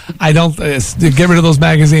 Somehow, I don't get rid of those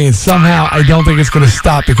magazines. Somehow, I don't think it's going to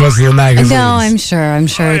stop because of the magazines. No, I'm sure.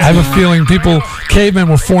 It's I have a feeling cavemen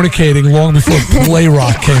were fornicating long before Play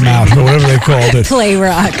Rock came out, or whatever they called it. Play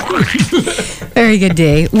Rock. Very good,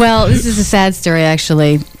 D. Well, this is a sad story,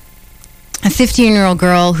 actually. A 15-year-old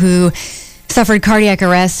girl who suffered cardiac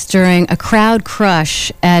arrest during a crowd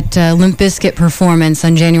crush at a Limp Bizkit performance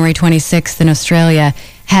on January 26th in Australia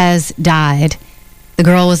has died. The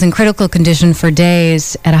girl was in critical condition for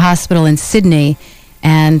days at a hospital in Sydney,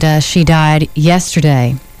 and she died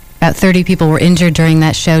yesterday. About 30 people were injured during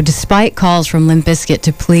that show, despite calls from Limp Bizkit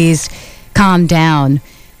to please calm down.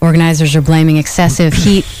 Organizers are blaming excessive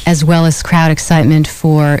heat as well as crowd excitement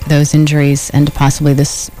for those injuries and possibly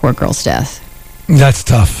this poor girl's death. That's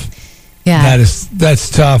tough. Yeah. That's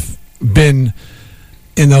tough. Been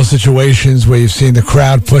in those situations where you've seen the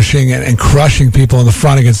crowd pushing and crushing people in the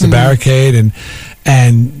front against the barricade,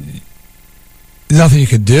 and nothing you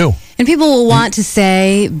could do. And people will want to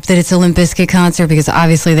say that it's a Limp Bizkit concert because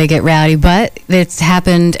obviously they get rowdy, but it's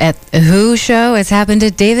happened at a Who show. It's happened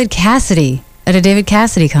at a David Cassidy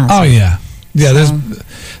concert. Oh yeah. Yeah,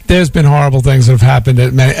 there's been horrible things that have happened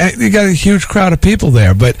at many. You got a huge crowd of people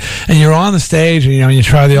there, and you're on the stage, and you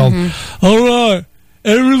try the old, all right,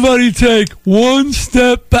 everybody take one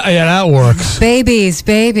step back. Yeah, that works. Babies.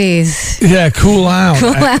 Yeah, cool out.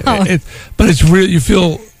 But it's real. You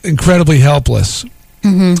feel incredibly helpless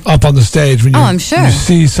up on the stage when I'm sure. you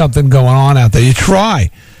see something going on out there. You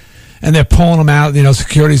try, and they're pulling them out.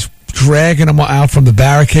 Security's dragging them out from the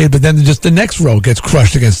barricade, but then just the next row gets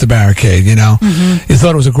crushed against the barricade. You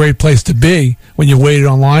thought it was a great place to be when you waited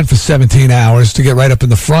online for 17 hours to get right up in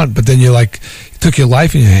the front, but then you took your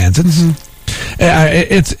life in your hands.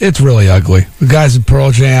 It's really ugly. The guys in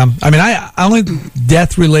Pearl Jam. I mean, I only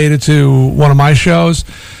death related to one of my shows.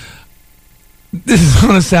 This is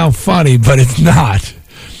going to sound funny, but it's not.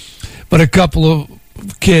 But a couple of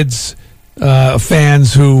kids,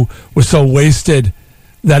 fans who were so wasted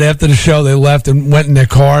that after the show they left and went in their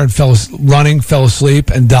car and fell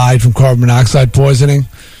asleep, and died from carbon monoxide poisoning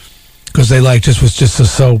because they was just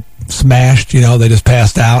so smashed. They just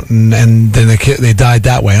passed out, and then they died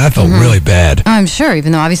that way. And I felt really bad. I'm sure,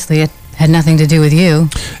 even though obviously it had nothing to do with you.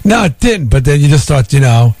 No, it didn't. But then you just start,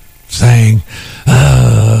 saying,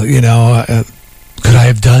 could I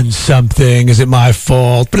have done something? Is it my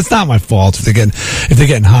fault? But it's not my fault if they're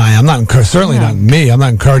getting high. I'm not certainly not me. I'm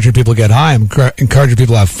not encouraging people to get high. I'm encouraging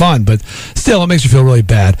people to have fun. But still, it makes you feel really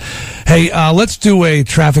bad. Hey, let's do a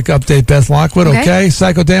traffic update, Beth Lockwood. Okay,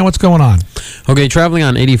 Psycho Dan, what's going on? Okay, traveling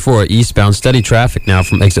on 84 eastbound, steady traffic now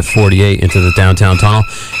from exit 48 into the downtown tunnel.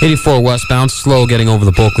 84 westbound, slow getting over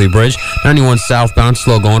the Bulkley Bridge. 91 southbound,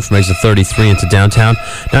 slow going from exit 33 into downtown.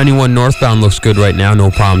 91 northbound looks good right now,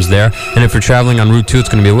 no problems there. And if you're traveling on Route 2, it's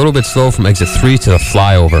going to be a little bit slow from exit 3 to the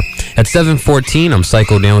flyover. At 7:14, I'm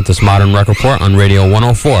Psycho Dan with this Modern Rec Report on Radio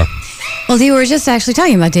 104. Well, we were just actually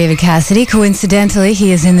talking about David Cassidy. Coincidentally,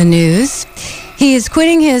 he is in the news. He is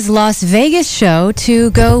quitting his Las Vegas show to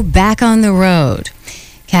go back on the road.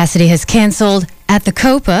 Cassidy has canceled At the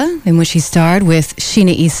Copa, in which he starred with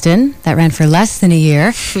Sheena Easton. That ran for less than a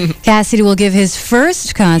year. Cassidy will give his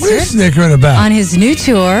first concert What are you snickering about? on his new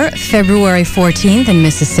tour, February 14th in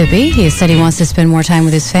Mississippi. He has said he wants to spend more time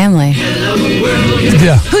with his family.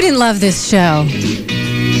 Yeah. Who didn't love this show?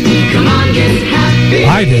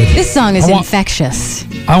 I did. This song is infectious.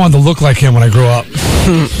 I wanted to look like him when I grew up.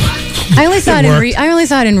 I only saw it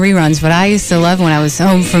in reruns, but I used to love when I was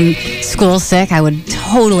home from school sick. I would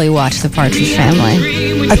totally watch The Partridge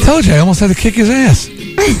Family. I told you, I almost had to kick his ass.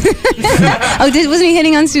 Wasn't he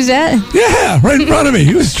hitting on Suzette? Yeah, right in front of me.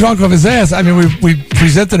 He was drunk off his ass. I mean, we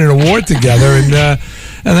presented an award together,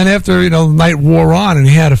 and then after, the night wore on and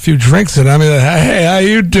he had a few drinks and hey, how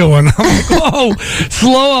you doing? I'm like, whoa,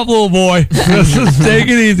 slow up, little boy. Just take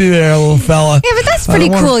it easy there, little fella. Yeah, but that's pretty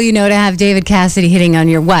cool, to have David Cassidy hitting on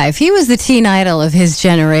your wife. He was the teen idol of his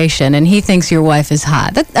generation, and he thinks your wife is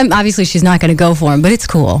hot. Obviously, she's not going to go for him, but it's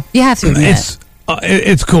cool. You have to admit.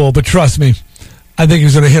 It's cool, but trust me, I think he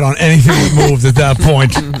was going to hit on anything that moved at that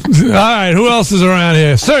point. All right, who else is around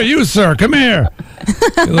here? Sir, come here.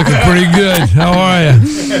 You're looking pretty good. How are you?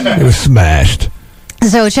 He was smashed.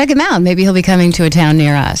 So check him out. Maybe he'll be coming to a town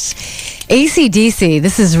near us. AC/DC,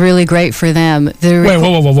 this is really great for them. Wait,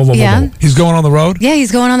 whoa. Yeah? He's going on the road? Yeah,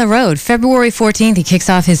 he's going on the road. February 14th, he kicks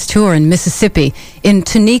off his tour in Mississippi, in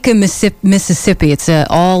Tunica, Mississippi. It's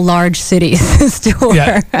all large cities, this tour.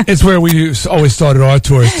 Yeah, it's where we always started our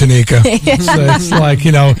tours, Tunica. Yeah. So it's like,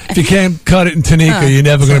 if you can't cut it in Tunica, you're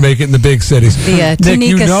never going to make it in the big cities. The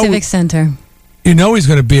Tunica Civic Center. He's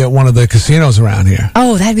going to be at one of the casinos around here.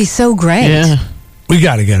 Oh, that'd be so great. Yeah. We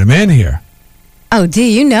got to get him in here. Oh,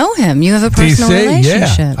 D, you know him. You have a personal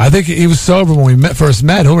relationship. Yeah. I think he was sober when we first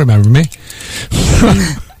met. He'll remember me.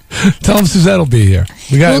 Tell him Suzette will be here.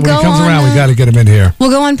 When he comes around, we got to get him in here. We'll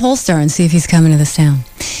go on Polestar and see if he's coming to this town.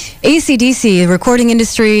 AC/DC, the Recording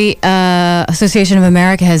Industry Association of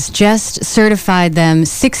America, has just certified them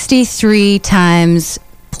 63 times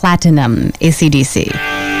platinum. AC/DC.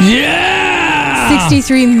 Yeah!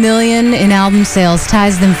 63 million in album sales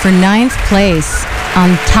ties them for 9th place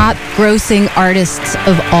on top grossing artists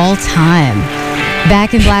of all time.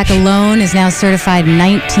 Back in Black alone is now certified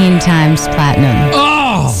 19 times platinum.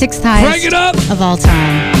 Oh! 6th highest of all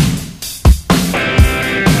time.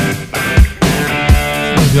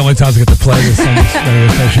 One of the only times I get to play this on this radio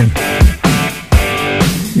station.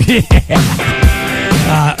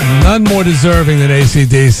 Yeah. None more deserving than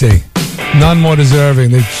AC/DC. None more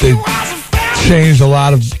deserving. They changed a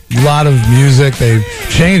lot of music. They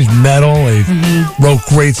changed metal. They wrote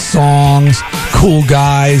great songs. Cool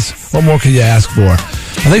guys. What more could you ask for?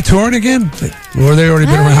 Are they touring again? Or have they already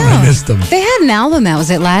been around and I missed them? They had an album out.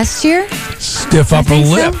 Was it last year? Stiff Upper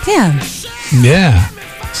Lip. So? Yeah. Yeah.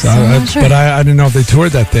 So, but I didn't know if they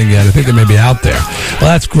toured that thing yet. I think they may be out there. Well,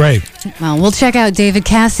 that's great. Well, we'll check out David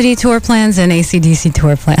Cassidy tour plans and AC/DC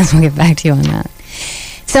tour plans. We'll get back to you on that.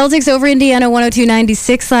 Celtics over Indiana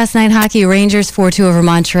 102-96 last night. Hockey, Rangers 4-2 over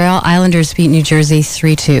Montreal. Islanders beat New Jersey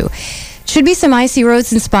 3-2. Should be some icy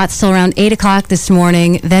roads and spots till around 8 o'clock this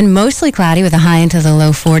morning. Then mostly cloudy with a high into the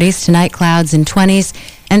low 40s. Tonight, clouds in 20s.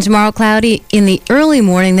 And tomorrow, cloudy in the early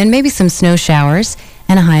morning. Then maybe some snow showers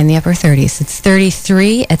and a high in the upper 30s. It's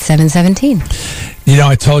 33 at 7:17. You know,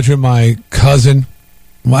 I told you my cousin,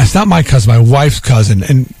 well, it's not my cousin, my wife's cousin,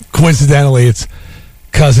 and coincidentally, it's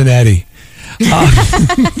Cousin Eddie. They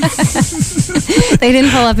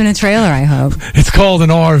didn't pull up in a trailer, I hope. It's called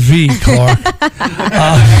an RV, Clark.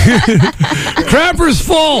 Crapper's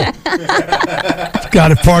full.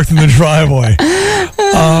 Got it parked in the driveway.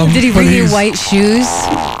 Did he bring you white shoes?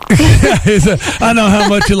 I know how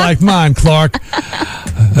much you like mine, Clark.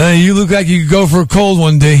 You look like you could go for a cold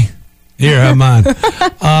one, D. Here, have mine.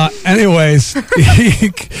 Anyways,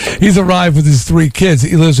 he's arrived with his 3 kids.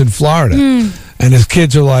 He lives in Florida. And his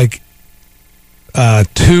kids are like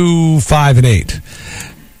 2, 5, and 8.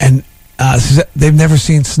 And they've never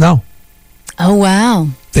seen snow. Oh, wow.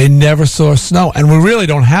 They never saw snow. And we really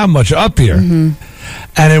don't have much up here.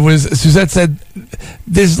 And it was, Suzette said,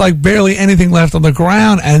 there's like barely anything left on the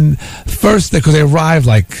ground. And first, because they arrived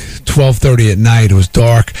like 12:30 at night, it was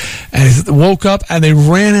dark. And they woke up and they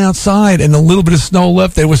ran outside, and a little bit of snow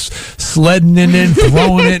left. They were sledding it in,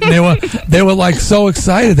 throwing it, and they were like so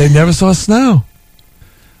excited. They never saw snow.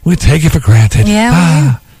 We take it for granted.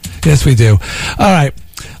 Yeah. Yes, we do. All right,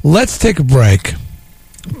 let's take a break.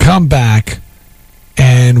 Come back.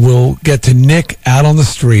 And we'll get to Nick out on the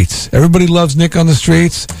streets. Everybody loves Nick on the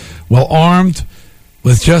streets. Well, armed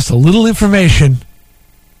with just a little information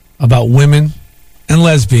about women and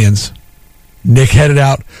lesbians, Nick headed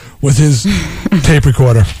out with his tape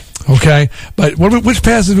recorder. Okay? But which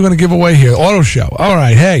passes are we going to give away here? Auto show. All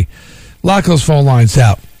right. Hey, lock those phone lines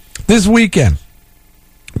out. This weekend,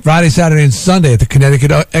 Friday, Saturday, and Sunday at the Connecticut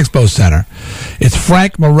Expo Center, it's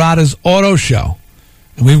Frank Murata's Auto Show.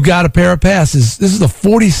 And we've got a pair of passes. This is the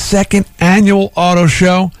 42nd annual auto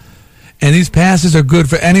show, and these passes are good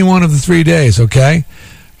for any one of the 3 days, okay?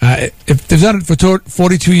 If they've done it for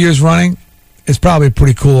 42 years running, it's probably a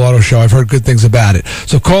pretty cool auto show. I've heard good things about it.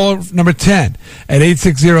 So call number 10 at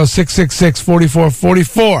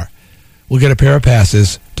 860-666-4444. We'll get a pair of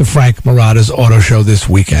passes to Frank Murata's auto show this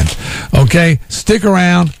weekend. Okay? Stick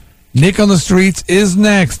around. Nick on the Streets is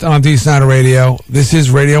next on D. Snider Radio. This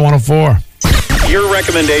is Radio 104. Your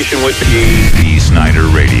recommendation would be D. Snider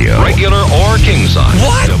Radio. Regular or king size.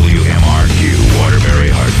 What? WMRQ, Waterbury,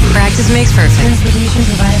 Hartford. Practice makes perfect. Transportation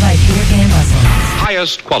provided by Peter Pan Bustle.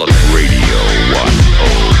 Highest quality. Radio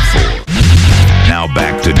 104. Now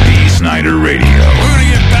back to D. Snider Radio. We're going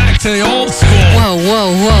to get back to the old school. Whoa,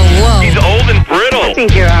 whoa, whoa, whoa. He's old and brittle. I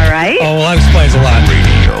think you're all right. Oh, well, that explains a lot.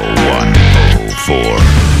 Radio 104.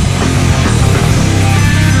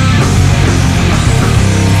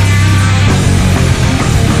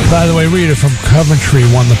 By the way, Rita from Coventry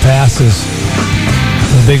won the passes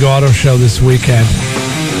for the big auto show this weekend.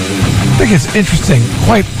 I think it's interesting,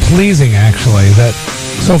 quite pleasing actually, that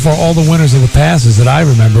so far all the winners of the passes that I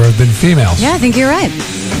remember have been females. Yeah, I think you're right.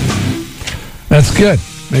 That's good.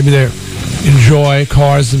 Maybe they enjoy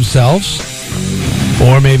cars themselves,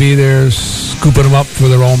 or maybe they're scooping them up for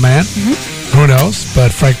their own man. Who knows?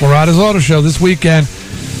 But Frank Murata's auto show this weekend.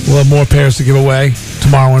 We'll have more pairs to give away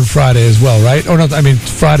tomorrow and Friday as well, right? Oh, no, I mean,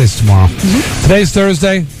 Friday's tomorrow. Today's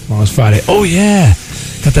Thursday. Tomorrow's Friday. Oh, yeah.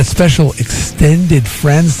 Got that special extended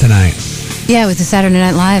Friends tonight. Yeah, with the Saturday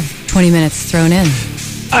Night Live 20 minutes thrown in.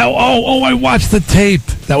 I watched the tape.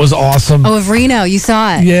 That was awesome. Oh, of Reno. You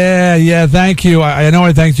saw it. Yeah. Thank you. I know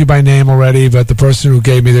I thanked you by name already, but the person who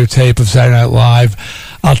gave me their tape of Saturday Night Live,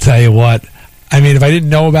 I'll tell you what. I mean, if I didn't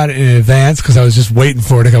know about it in advance, because I was just waiting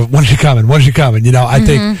for it to go, when's she coming? You know, I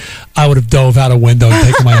think I would have dove out a window and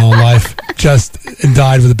taken my own life, and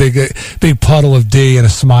died with a big puddle of D and a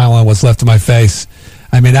smile on what's left of my face.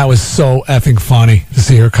 I mean, that was so effing funny to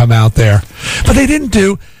see her come out there. But they didn't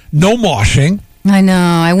do no moshing. I know.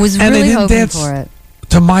 I was really hoping dance for it.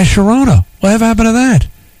 To My Sharona. Whatever happened to that?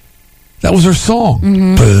 That was her song. I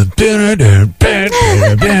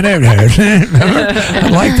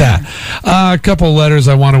like that. A couple of letters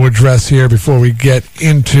I want to address here before we get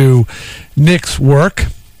into Nick's work.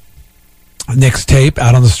 Nick's tape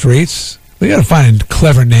out on the streets. We got to find a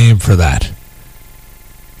clever name for that.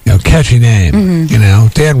 You know, catchy name. You know,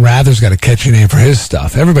 Dan Rather's got a catchy name for his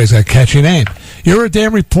stuff. Everybody's got a catchy name. You're a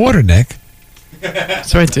damn reporter, Nick.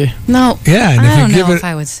 That's right, D. No. Yeah, and I if you don't give know it, if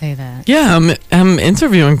I would say that. Yeah, I'm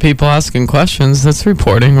interviewing people, asking questions. That's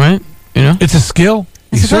reporting, right? You know, it's a skill.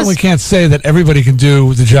 You certainly can't say that everybody can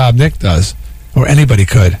do the job Nick does, or anybody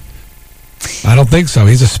could. I don't think so.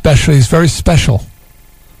 He's very special.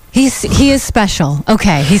 He is special.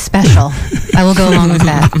 Okay, he's special. I will go along with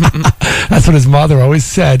that. That's what his mother always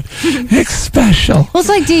said. Nick's special. Well, it's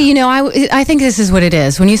like, D, you know, I think this is what it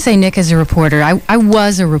is. When you say Nick is a reporter, I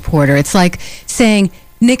was a reporter. It's like saying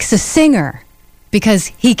Nick's a singer because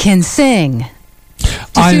he can sing.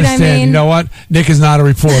 I understand. I mean? You know what? Nick is not a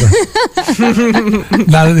reporter.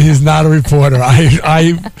 He's not a reporter.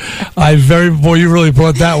 Boy, you really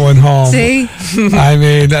brought that one home. See? I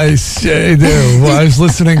mean, I do. Well, I was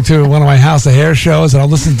listening to one of my House of Hair shows, and I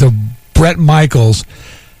listened to Bret Michaels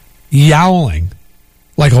yowling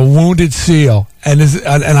like a wounded seal. And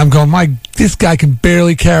I'm going, this guy can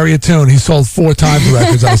barely carry a tune. He sold 4 times the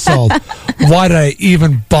records I sold. Why did I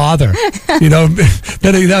even bother? You know,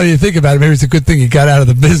 then you think about it, maybe it's a good thing he got out of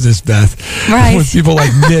the business, Beth. Right. With people like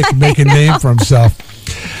Nick make a name for himself.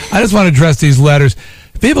 I just want to address these letters.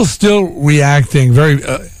 People still reacting very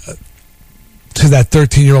to that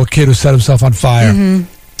 13-year-old kid who set himself on fire. Mm-hmm.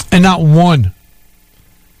 And not one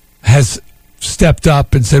has stepped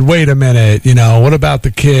up and said, wait a minute, you know, what about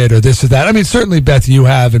the kid or this or that? I mean, certainly, Beth, you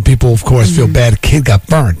have, and people, of course, feel bad. Kid got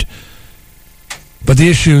burnt. But the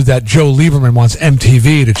issue that Joe Lieberman wants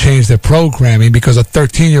MTV to change their programming because a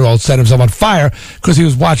 13-year-old set himself on fire because he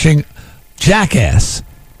was watching Jackass.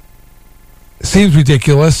 Seems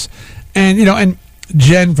ridiculous. And, you know, and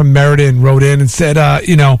Jen from Meriden wrote in and said,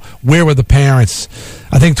 you know, where were the parents?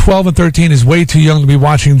 I think 12 and 13 is way too young to be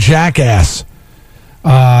watching Jackass.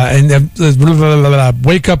 And blah, blah, blah, blah.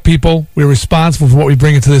 Wake up, people. We're responsible for what we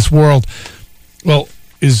bring into this world. Well,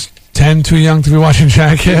 is 10 too young to be watching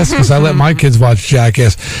Jackass? Because I let my kids watch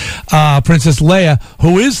Jackass. Princess Leia,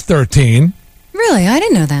 who is 13. Really? I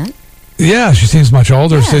didn't know that. Yeah, she seems much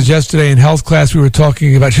older. Yeah. Says yesterday in health class we were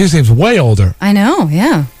talking about, she seems way older. I know,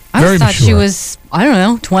 yeah. I Very thought mature. she was, I don't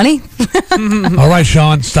know, 20. All right,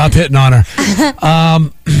 Sean, stop hitting on her.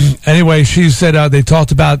 Anyway, she said they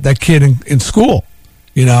talked about that kid in school.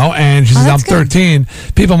 You know, and she says, I'm 13.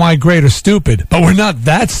 Good. People my grade are stupid, but we're not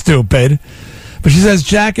that stupid. But she says,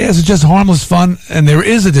 Jackass is just harmless fun, and there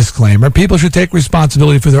is a disclaimer. People should take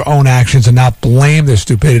responsibility for their own actions and not blame their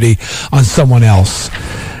stupidity on someone else.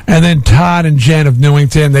 And then Todd and Jen of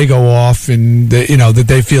Newington, they go off, and that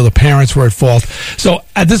they feel the parents were at fault. So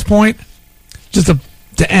at this point, just to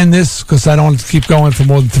end this, because I don't want to keep going for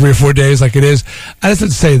more than 3 or 4 days like it is, I just have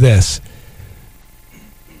to say this.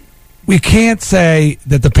 We can't say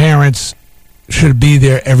that the parents should be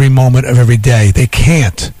there every moment of every day. They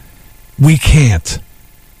can't. We can't.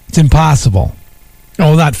 It's impossible.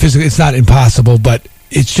 No, not physically. It's not impossible, but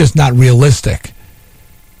it's just not realistic.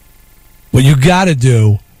 What you got to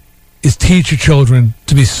do is teach your children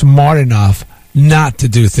to be smart enough not to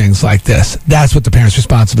do things like this. That's what the parents'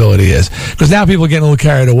 responsibility is. Because now people are getting a little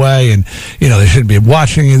carried away, and they shouldn't be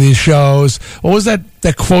watching any of these shows. What was that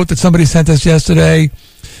quote that somebody sent us yesterday?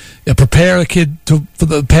 Prepare a kid for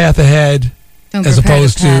the path ahead, Don't as prepare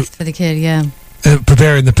opposed the path for the kid. Yeah,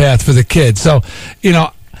 preparing the path for the kid. So,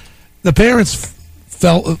 the parents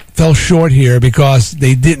fell short here because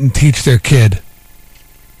they didn't teach their kid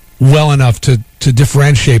well enough to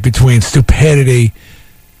differentiate between stupidity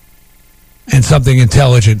and something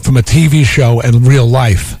intelligent from a TV show and real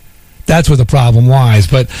life. That's where the problem lies.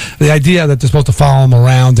 But the idea that they're supposed to follow them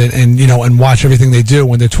around and watch everything they do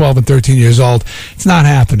when they're 12 and 13 years old, it's not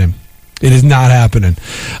happening. It is not happening.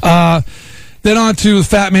 Then on to the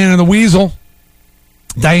Fat Man and the Weasel.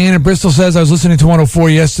 Diane in Bristol says, I was listening to 104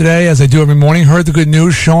 yesterday, as I do every morning. Heard the good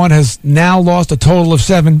news. Sean has now lost a total of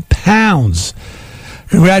 7 pounds.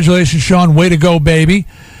 Congratulations, Sean. Way to go, baby.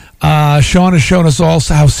 Sean has shown us all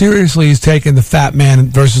how seriously he's taken the Fat Man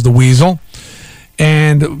versus the Weasel.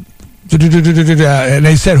 And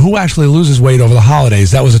they said, who actually loses weight over the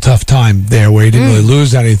holidays? That was a tough time there where he didn't really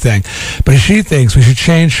lose anything. But she thinks we should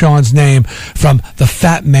change Sean's name from the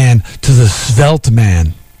Fat Man to the Svelte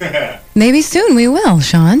Man. Maybe soon we will,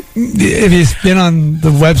 Sean. Have you been on the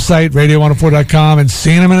website, radio104.com, and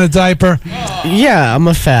seen him in a diaper? Yeah, I'm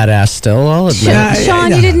a fat ass still, I'll admit.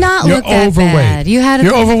 Sean, you did not look that overweight. bad.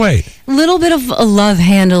 You're overweight. Little bit of a love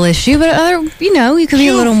handle issue, but you could be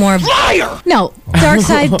a little more. Liar! No, Dark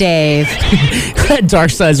Side Dave. Dark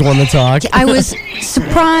Side's one to talk. I was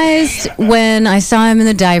surprised when I saw him in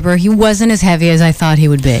the diaper. He wasn't as heavy as I thought he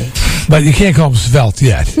would be. But you can't call him svelte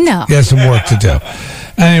yet. No. He has some work to do.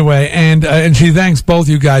 Anyway, and she thanks both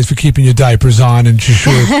you guys for keeping your diapers on, and she's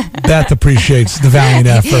sure Beth appreciates the valiant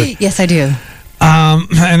effort. Yes, I do.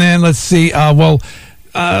 And then let's see.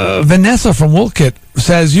 Vanessa from Wolcott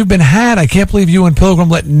says, you've been had. I can't believe you and Pilgrim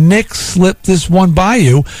let Nick slip this one by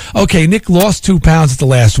you. Okay, Nick lost 2 pounds at the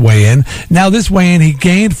last weigh-in. Now this weigh-in, he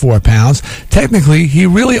gained 4 pounds. Technically, he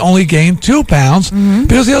really only gained 2 pounds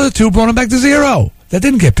because the other 2 brought him back to 0. That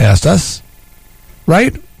didn't get past us,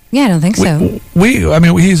 right? Yeah, I don't think so.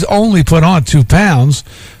 He's only put on 2 pounds,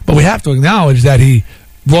 but we have to acknowledge that he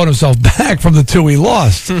brought himself back from the 2 he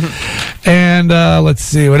lost. And let's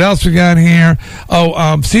see what else we got here.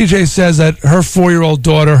 CJ says that her 4-year-old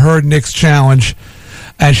daughter heard Nick's challenge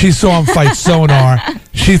and she saw him fight Sonar.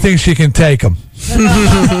 She thinks she can take him.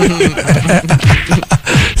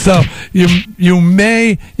 So you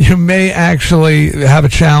may actually have a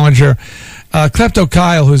challenger. Klepto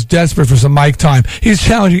Kyle, who's desperate for some mic time, he's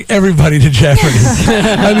challenging everybody to Jeopardy.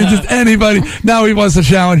 I mean, just anybody. Now he wants to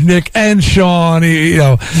challenge Nick and Sean.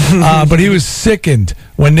 But he was sickened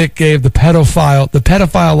when Nick gave the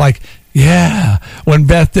pedophile like, yeah, when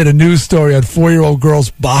Beth did a news story on 4-year-old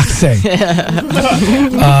girls boxing. And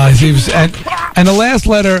the last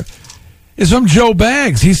letter is from Joe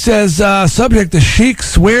Baggs. He says, subject, the Sheik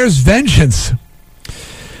swears vengeance.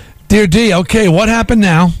 Dear D, okay, what happened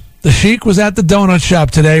now? The Sheik was at the donut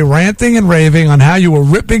shop today ranting and raving on how you were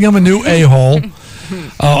ripping him a new a-hole.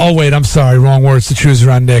 Wait, I'm sorry. Wrong words to choose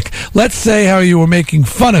around Nick. Let's say how you were making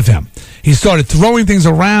fun of him. He started throwing things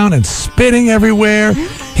around and spitting everywhere.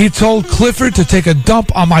 He told Clifford to take a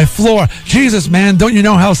dump on my floor. Jesus, man, don't you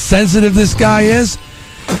know how sensitive this guy is?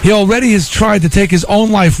 He already has tried to take his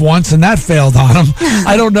own life once, and that failed on him.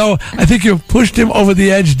 I don't know. I think you pushed him over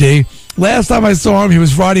the edge, D. Last time I saw him, he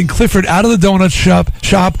was riding Clifford out of the donut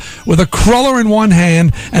shop with a cruller in one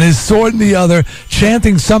hand and his sword in the other,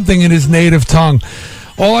 chanting something in his native tongue.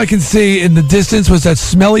 All I can see in the distance was that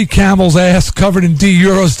smelly camel's ass covered in D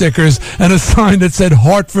Euro stickers and a sign that said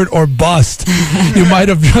Hartford or bust. You might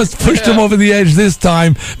have just pushed him over the edge this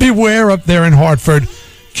time. Beware up there in Hartford.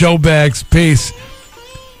 Joe Baggs, peace.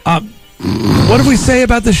 What did we say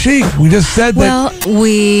about the Sheik? We just said that. Well,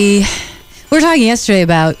 we were talking yesterday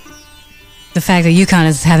about the fact that UConn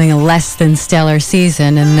is having a less than stellar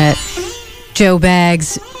season and that Joe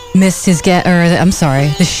Baggs missed his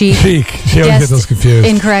the Sheik. She always gets those confused.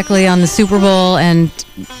 Incorrectly on the Super Bowl and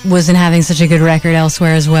wasn't having such a good record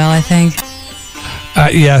elsewhere as well, I think.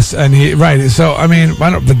 Yes, and so, I mean,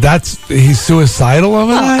 but he's suicidal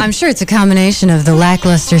over that? I'm sure it's a combination of the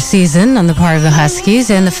lackluster season on the part of the Huskies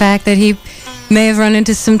and the fact that he may have run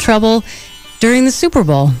into some trouble during the Super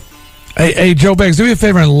Bowl. Hey, Joe Baggs, do me a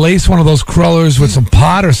favor and lace one of those crullers with some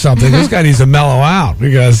pot or something. This guy needs to mellow out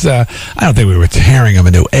because I don't think we were tearing him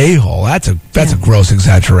a new a-hole. That's a gross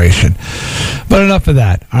exaggeration. But enough of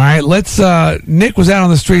that. All right, let's. Nick was out on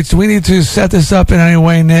the streets. Do we need to set this up in any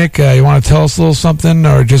way, Nick? You want to tell us a little something,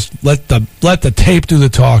 or just let the tape do the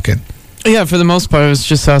talking? Yeah, for the most part, I was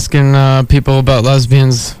just asking people about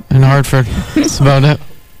lesbians in Hartford. That's about it.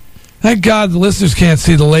 Thank God the listeners can't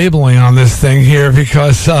see the labeling on this thing here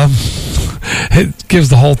because it gives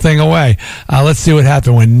the whole thing away. Let's see what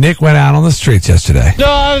happened when Nick went out on the streets yesterday. No,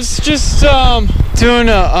 I was just doing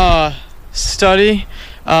a study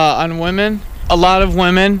on women. A lot of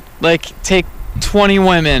women, take 20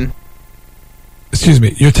 women. Excuse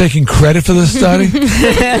me, you're taking credit for this study?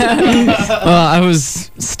 I was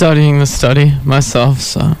studying the study myself,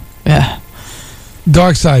 so, yeah.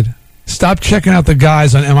 Dark Side. Stop checking out the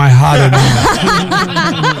guys on Am I Hot or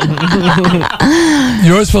Not?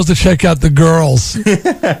 You're supposed to check out the girls.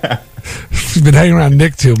 She's been hanging around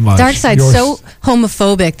Nick too much. Darkside's so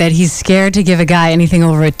homophobic that he's scared to give a guy anything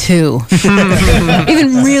over a 2.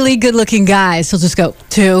 Even really good-looking guys, he'll just go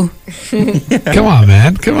 2. Come on,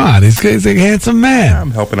 man. Come on. He's a handsome man.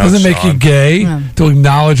 I'm helping out Doesn't make Sean. you gay to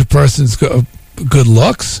acknowledge a person's good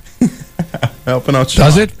looks. Helping out Sean.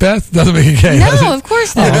 Does it, Beth? Doesn't make you gay, No, does it? of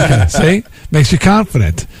course not. Oh, okay. See? Makes you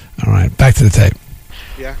confident. All right, back to the tape.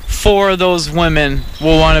 Yeah. 4 of those women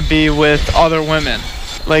will want to be with other women,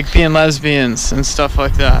 like being lesbians and stuff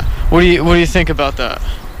like that. What do you think about that?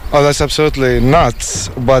 Oh, that's absolutely nuts,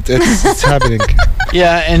 but it's happening.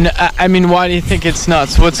 Yeah, and I mean, why do you think it's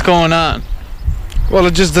nuts? What's going on? Well,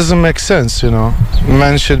 it just doesn't make sense, you know.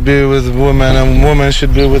 Men should be with women and women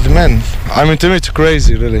should be with men. I mean, to me, it's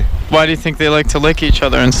crazy, really. Why do you think they like to lick each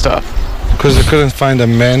other and stuff? Because they couldn't find a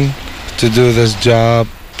man to do this job,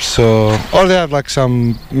 so... Or they have,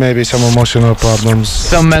 maybe some emotional problems.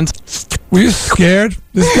 Some mental... Were you scared?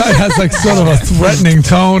 This guy has, sort of a threatening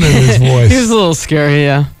tone in his voice. He was a little scary,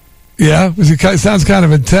 yeah. Yeah? It sounds kind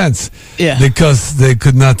of intense. Yeah. Because they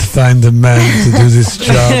could not find a man to do this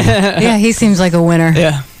job. Yeah, he seems like a winner.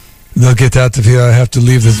 Yeah. They'll get out to feel I have to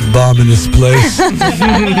leave this bomb in this place.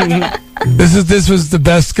 This was the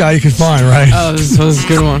best guy you could find, right? Oh, this was a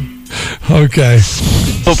good one. Okay.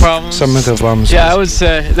 Mental problems? Some mental problems. Yeah, I would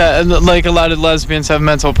say that like a lot of lesbians have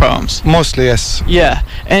mental problems. Mostly, yes. Yeah,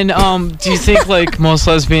 and do you think like most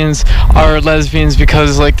lesbians are lesbians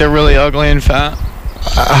because like they're really ugly and fat?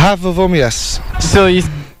 Half of them, yes. So you.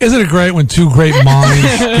 Isn't it great when two great minds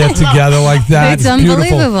get together like that? It's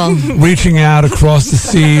unbelievable. Beautiful. Reaching out across the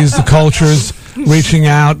seas, the cultures, reaching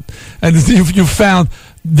out. And you found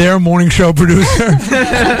their morning show producer.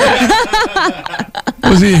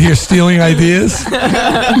 Was he here stealing ideas?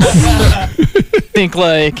 Think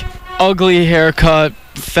like ugly haircut,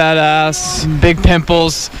 fat ass, big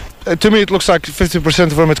pimples. To me, it looks like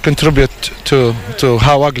 50% of them it contribute to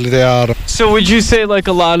how ugly they are. So would you say like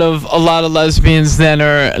a lot of lesbians then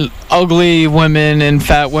are ugly women and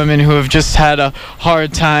fat women who have just had a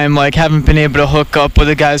hard time, like haven't been able to hook up with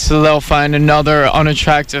a guy, so they'll find another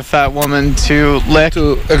unattractive fat woman to lick?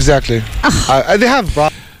 Exactly. They have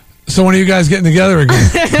problems. So when are you guys getting together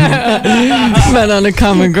again? Met on a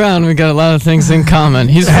common ground. We got a lot of things in common.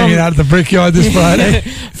 He's hanging out at the Brickyard this Friday.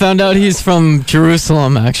 Found out he's from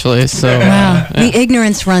Jerusalem, actually. So wow, the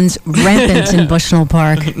ignorance runs rampant in Bushnell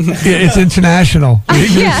Park. Yeah, it's international. The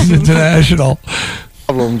ignorance is international.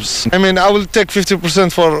 Problems. I mean, I will take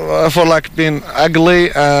 50% for like being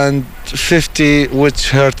ugly and 50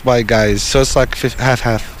 which hurt by guys. So it's like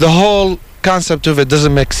half. The whole concept of it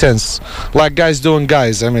doesn't make sense. Like guys doing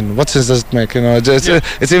guys. I mean, what sense does it make? You know,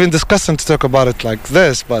 it's even disgusting to talk about it like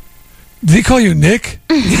this. But did he call you Nick?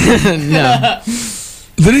 No.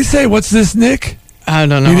 Did he say, "What's this, Nick"? I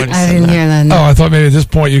don't know. I didn't hear that. No. Oh, I thought maybe at this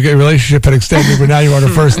point your relationship had extended, but now you're on a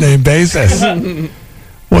first name basis.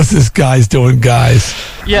 What's this guy's doing, guys?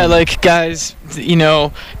 Yeah, like guys, you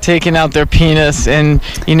know, taking out their penis and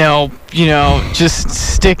you know, just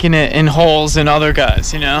sticking it in holes in other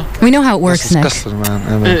guys. You know. We know how it works, Nick. Disgusting, man.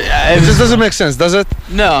 I mean, it just doesn't make sense, does it?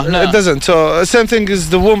 No. It doesn't. So same thing is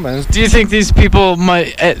the woman. Do you think these people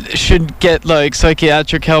should get like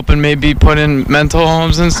psychiatric help and maybe put in mental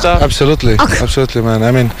homes and stuff? Absolutely, absolutely, man.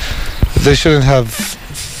 I mean, they shouldn't have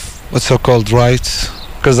what's so-called rights,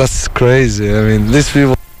 because that's crazy. I mean, these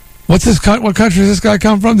people. What country does this guy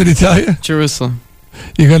come from? Did he tell you? Jerusalem.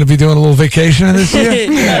 You're going to be doing a little vacation in this year?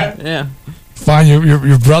 Yeah. Find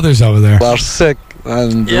your brothers over there. Are sick,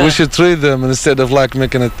 and we should treat them instead of like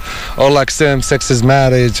making it all like same-sex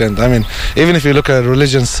marriage. And I mean, even if you look at the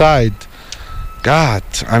religion side, God,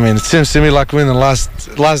 I mean, it seems to me like we're in the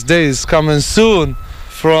last days coming soon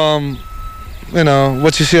from. You know,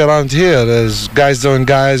 what you see around here is guys doing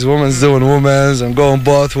guys, women's doing women's, and going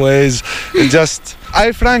both ways.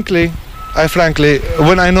 I frankly,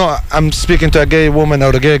 when I know I'm speaking to a gay woman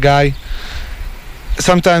or a gay guy,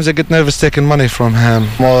 sometimes I get nervous taking money from him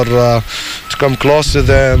or to come close to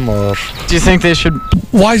them. Or do you think they should?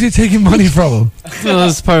 Why is he taking money from him? Well,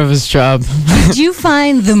 that's part of his job. Did you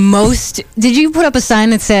find the most? Did you put up a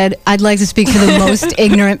sign that said, "I'd like to speak to the most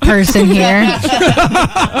ignorant person here"?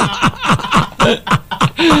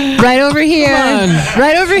 Right over here.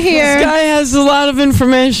 Right over here. This guy has a lot of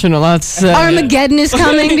information, a lot to say. Armageddon is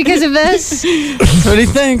coming because of this. That's what he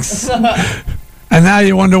thinks. And now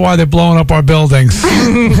you wonder why they're blowing up our buildings.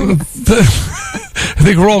 I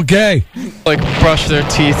think we're all gay. Like brush their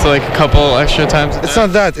teeth like a couple extra times. It's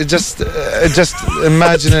not that. It just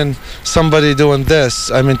imagining somebody doing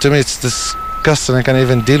this. I mean, to me, it's disgusting. I can't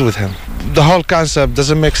even deal with him. The whole concept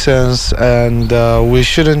doesn't make sense, and we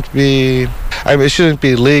shouldn't be. I mean, it shouldn't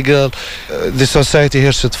be legal. The society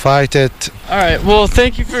here should fight it. All right. Well,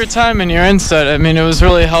 thank you for your time and your insight. I mean, it was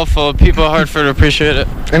really helpful. People at Hartford appreciate it.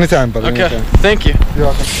 Anytime, brother. Okay. Anytime. Thank you. You're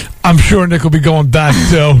welcome. I'm sure Nick will be going back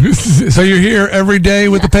too. So you're here every day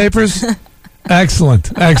with the papers?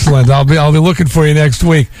 Excellent. I'll be looking for you next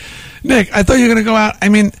week. Nick, I thought you were going to go out. I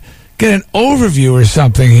mean, get an overview or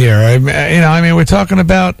something here. I mean, we're talking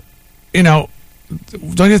about,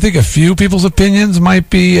 don't you think a few people's opinions might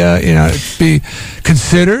be, be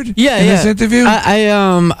considered in this interview?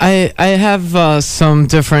 I have some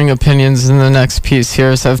differing opinions in the next piece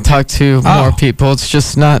here. So I've talked to more people. It's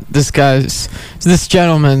just not this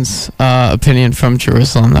gentleman's opinion from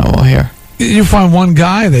Jerusalem that we'll hear. You find one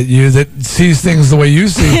guy that sees things the way you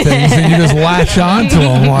see things, and you just latch on to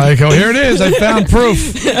him like, oh, here it is, I found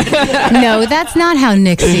proof. No, that's not how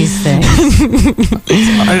Nick sees things.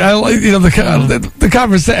 I like the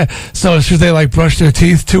conversation. So should they like brush their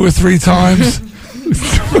teeth 2 or 3 times?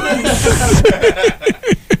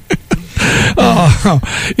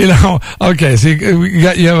 Okay. So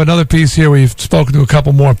you have another piece here where you've spoken to a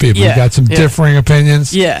couple more people. You got some differing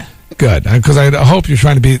opinions. Yeah. Good, because I hope you're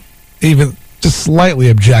trying to be even just slightly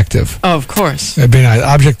objective. Oh, of course. I mean,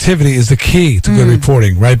 objectivity is the key to good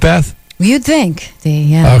reporting, right, Beth? You'd think.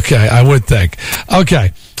 Yeah. Okay, I would think.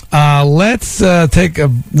 Okay, let's take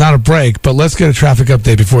not a break, but let's get a traffic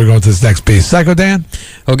update before we go into this next piece. Psycho Dan?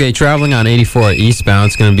 Okay, traveling on 84 eastbound,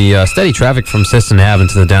 it's going to be steady traffic from Sisson Ave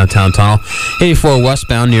into the downtown tunnel. 84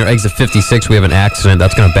 westbound near exit 56, we have an accident.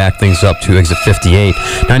 That's going to back things up to exit 58.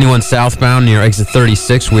 91 southbound near exit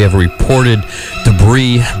 36, we have a reported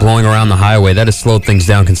debris blowing around the highway. That has slowed things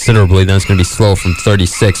down considerably. Then it's going to be slow from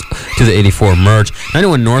 36 to the 84 merge.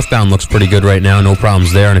 91 northbound looks pretty good right now. No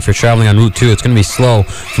problems there. And if you're traveling on Route 2, it's going to be slow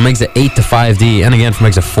from exit 8 to 5D, and again from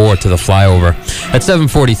exit 4 to the flyover. At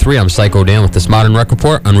 7:43, I'm Psycho Dan with this Modern Rec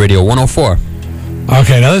Report on Radio 104.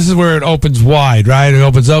 Okay, now this is where it opens wide, right? It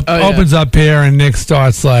opens up here, and Nick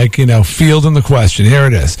starts fielding the question. Here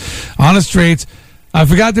it is. On the streets, I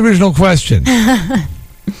forgot the original question.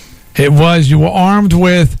 It was, you were armed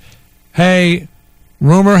with, hey,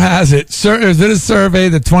 rumor has it, did a survey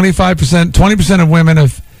that 20% of women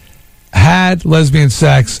have had lesbian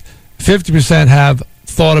sex, 50% have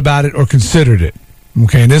thought about it or considered it.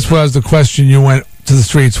 Okay, and this was the question you went to the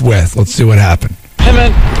streets with. Let's see what happened. Hey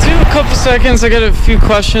man, do you have a couple seconds? I got a few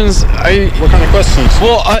questions. What kind of questions?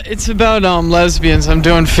 Well, it's about lesbians. I'm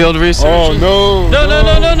doing field research. Oh no!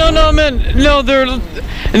 No, man. No,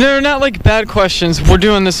 they're not like bad questions. We're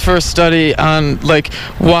doing this first study on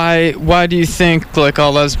why do you think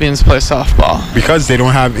all lesbians play softball? Because they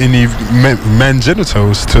don't have any men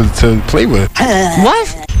genitals to play with. What?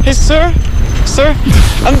 Hey, sir,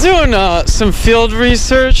 I'm doing some field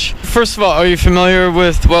research. First of all, are you familiar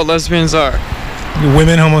with what lesbians are?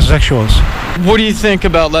 Women homosexuals. What do you think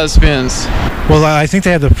about lesbians? Well, I think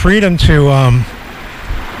they have the freedom to,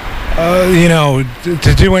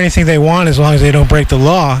 to do anything they want as long as they don't break the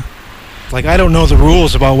law. I don't know the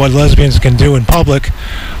rules about what lesbians can do in public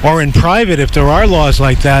or in private if there are laws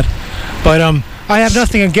like that. But I have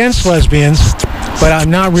nothing against lesbians, but I'm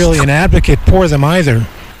not really an advocate for them either.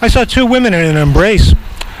 I saw two women in an embrace,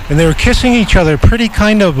 and they were kissing each other pretty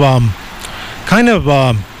kind of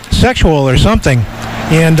sexual or something.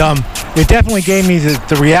 And it definitely gave me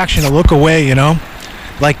the reaction to look away,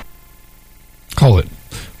 Hold it.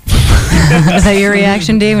 Is that your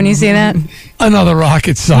reaction, Dave, when you see that? Another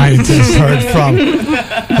rocket scientist heard from.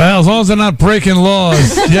 Well, as long as they're not breaking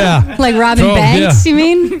laws, yeah. Like robbing banks, you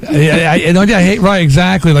mean? Yeah, I hate, right,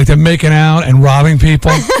 exactly. Like they're making out and robbing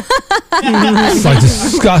people. It's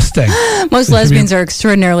disgusting. Most lesbians are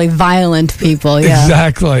extraordinarily violent people, yeah.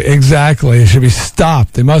 Exactly. It should be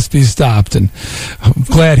stopped. They must be stopped. And I'm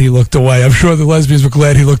glad he looked away. I'm sure the lesbians were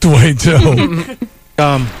glad he looked away, too.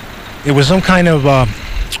 It was some kind of,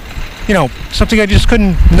 something I just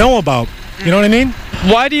couldn't know about. You know what I mean?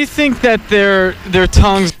 Why do you think that their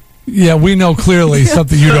tongues... Yeah, we know clearly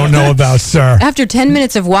something you don't know about, sir. After 10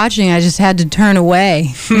 minutes of watching, I just had to turn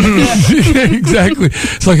away. Exactly.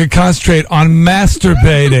 It's like a concentrate on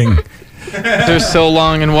masturbating. They're so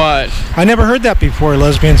long and wide. I never heard that before.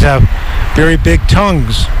 Lesbians have very big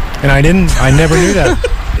tongues, and I never knew that.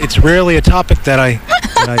 It's rarely a topic that I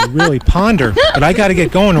really ponder, but I got to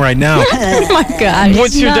get going right now. Oh my God!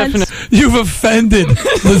 What's your definition? You've offended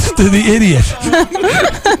the idiot.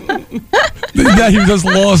 Now you just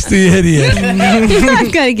lost the idiot.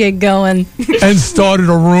 I've got to get going. And started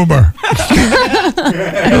a rumor.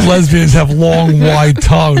 Lesbians have long, wide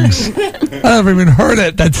tongues. I never even heard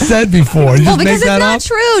that said before. You just because make that it's not up?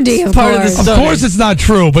 true, D. Of course it's not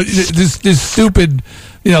true, but there's stupid,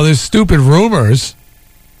 there's stupid rumors.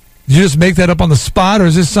 Did you just make that up on the spot, or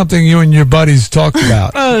is this something you and your buddies talked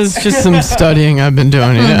about? It's just some studying I've been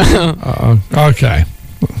doing. Okay.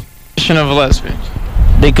 Of a lesbian.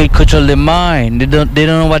 They could control their mind. They don't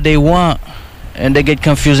know what they want, and they get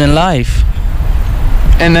confused in life.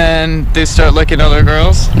 And then they start licking other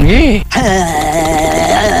girls. Yeah.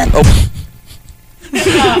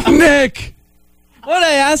 Nick. What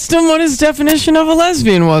I asked him what his definition of a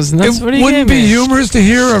lesbian was, and that's what he gave me. It wouldn't be humorous to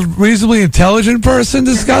hear a reasonably intelligent person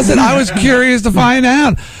discuss it. I was curious to find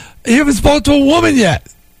out. You haven't spoke to a woman yet.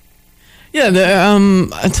 Yeah,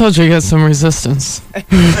 I told you I got some resistance.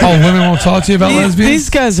 Oh, women won't talk to you about lesbians? These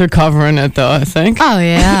guys are covering it, though, I think. Oh,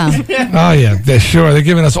 yeah. Oh, yeah, they're sure. They're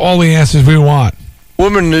giving us all the answers we want.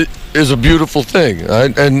 Woman is a beautiful thing,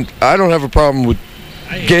 and I don't have a problem with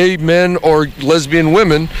gay men or lesbian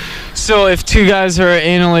women. So if two guys are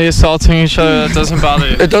anally assaulting each other, that doesn't bother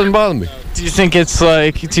you? It doesn't bother me. Do you think it's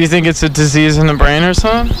a disease in the brain or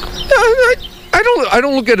something? I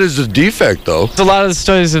don't look at it as a defect, though. A lot of the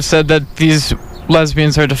studies have said that these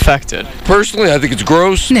lesbians are defected? Personally, I think it's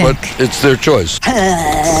gross, but it's their choice.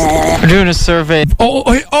 We're doing a survey.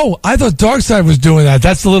 Oh, I thought Darkside was doing that.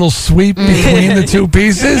 That's the little sweep between the two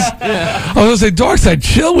pieces. I was going to say, Darkside,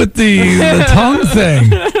 chill with the tongue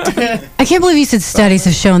thing. I can't believe you said studies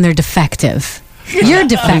have shown they're defective. You're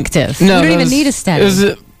defective. No, you don't even need a study. It was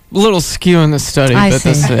a little skew in the study. I but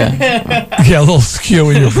see. Yeah, a little skew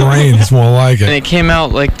in your brain is more like And it. it came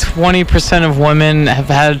out like 20% of women have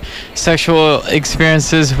had sexual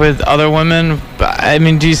experiences with other women. I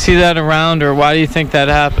mean, do you see that around, or why do you think that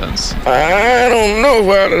happens? I don't know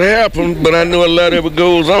why it happened, but I know a lot of it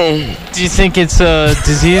goes on. Do you think it's a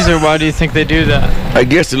disease, or why do you think they do that? I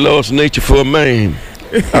guess the law's nature for a man.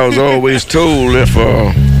 I was always told if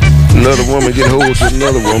another woman get hold to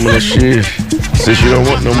another woman, that shit, since you don't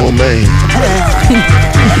want no more man.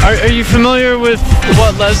 Are you familiar with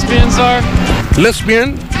what lesbians are?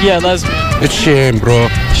 Lesbian? Yeah, lesbian. It's shame, bro.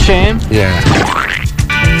 Shame? Yeah.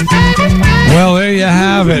 Well, there you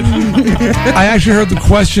have it. I actually heard the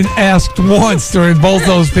question asked once during both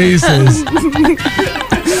those pieces.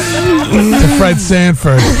 To Fred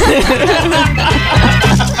Sanford.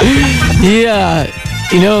 Yeah.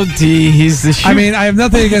 You know, D, he's the I mean, I have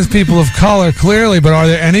nothing against people of color, clearly, but are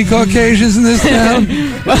there any Caucasians in this town?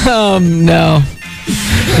 No.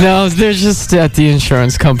 No, they're just at the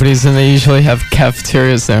insurance companies, and they usually have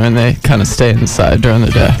cafeterias there, and they kind of stay inside during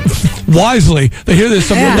the day. Wisely, they hear there's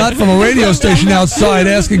some nut from a radio station outside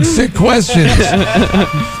asking sick questions.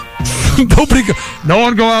 No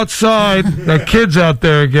one go outside. There are kids out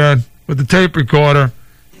there again with the tape recorder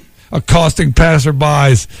accosting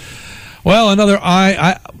passerbys. Well, another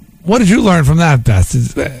what did you learn from that, Beth?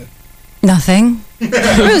 Nothing.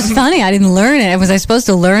 It was funny. I didn't learn it. Was I supposed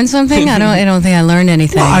to learn something? I don't think I learned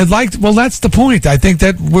anything. Well, that's the point. I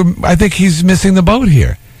think he's missing the boat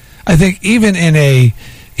here. I think even in a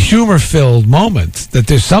humor-filled moment, that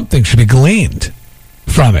there's something should be gleaned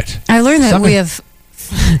from it. I learned that we have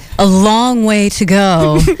a long way to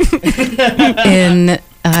go in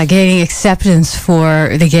gaining acceptance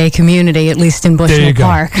for the gay community, at least in Bushnell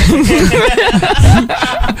Park.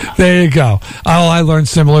 There you go. I learned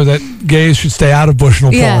similar that gays should stay out of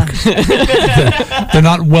Bushnell Park. They're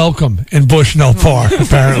not welcome in Bushnell Park,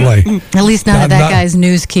 apparently. At least not at that guy's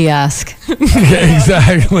news kiosk. Yeah,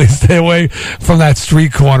 exactly. Stay away from that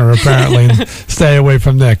street corner, apparently, and stay away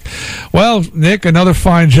from Nick. Well, Nick, another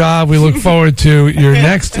fine job. We look forward to your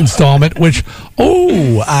next installment, which,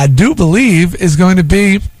 I do believe is going to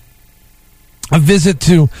be a visit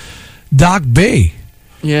to Doc B.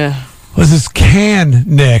 Yeah. Was this Can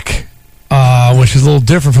Nick, which is a little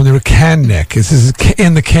different from the Can Nick. This is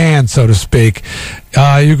in the can, so to speak.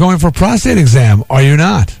 You're going for a prostate exam, are you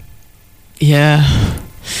not? Yeah.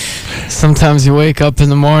 Sometimes you wake up in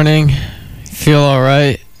the morning, feel all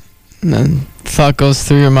right, and then thought goes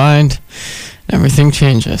through your mind. Everything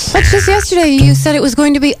changes. But just yesterday, you said it was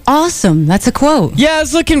going to be awesome. That's a quote. Yeah, I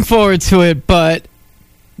was looking forward to it, but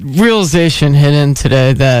realization hit in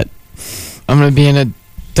today that I'm going to be in a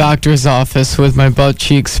doctor's office with my butt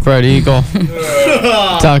cheeks spread eagle.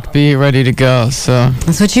 Doc B ready to go. So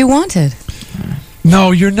that's what you wanted.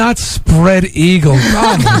 No, you're not spread eagle.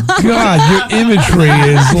 Oh my God, your imagery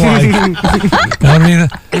is like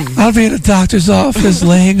I'll be in a doctor's office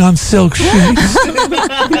laying on silk sheets.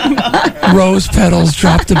 Rose petals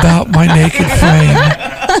dropped about my naked frame.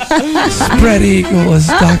 Spread eagle as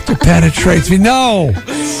doctor penetrates me. No.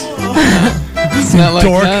 It's not like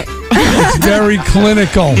dork. that. It's very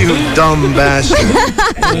clinical. You dumb bastard.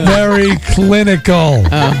 Very clinical.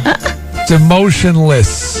 It's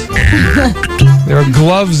emotionless. There are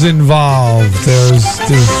gloves involved. There's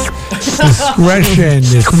discretion.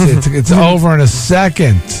 It's over in a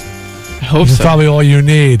second. I hope Which is so. probably all you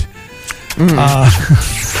need.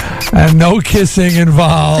 And no kissing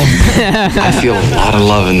involved. I feel a lot of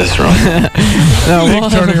love in this room.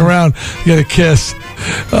 Nick turning around, get a kiss.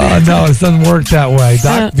 No, it doesn't work that way.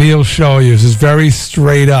 Doc B will show you. This is very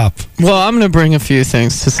straight up. Well, I'm going to bring a few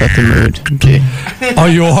things to set the mood. Okay. Oh,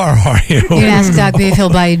 you are you? You can ask Doc B if he'll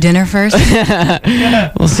buy you dinner first.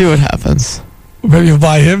 We'll see what happens. Maybe you'll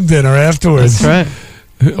buy him dinner afterwards. That's right.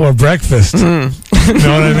 Or breakfast. You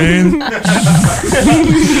know what I mean?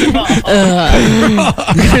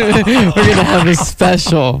 We're going to have a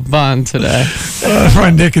special bond today.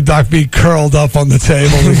 Friend Nick and Doc B curled up on the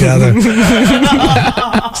table together,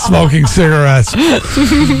 smoking cigarettes.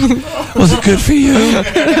 Was it good for you?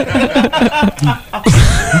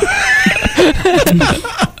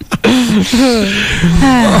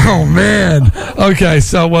 Oh, man. Okay,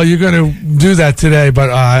 so, you're going to do that today,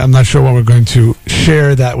 but I'm not sure when we're going to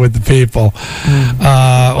share that with the people.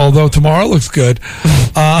 Although tomorrow looks good.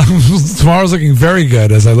 Tomorrow's looking very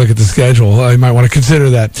good as I look at the schedule. I might want to consider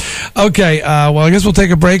that. Okay, well, I guess we'll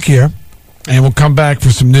take a break here, and we'll come back for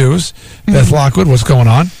some news. Beth Lockwood, what's going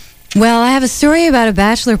on? Well, I have a story about a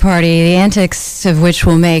bachelor party, the antics of which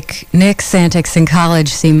will make Nick's antics in college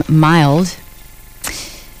seem mild.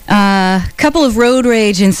 A couple of road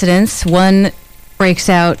rage incidents. One breaks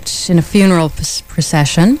out in a funeral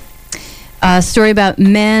procession. A story about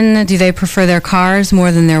men. Do they prefer their cars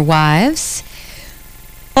more than their wives?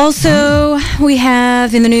 Also, we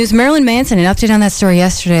have in the news Marilyn Manson, an update on that story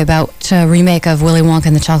yesterday about a remake of Willy Wonka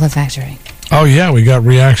and the Chocolate Factory. Oh, yeah, we got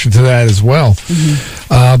reaction to that as well.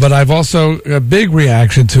 But I've also a big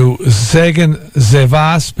reaction to Zagan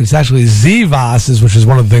Zevas. It's actually Zevas, which is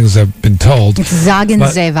one of the things I've been told. It's Zagan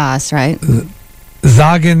Zevas, right?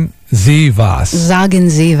 Zagan Zevas. Zagan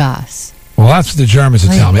Zevas. Well, that's what the Germans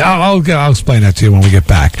are telling me. I'll explain that to you when we get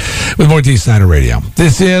back with more D. Snider Radio.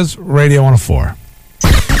 This is Radio 104.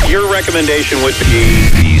 Your recommendation would be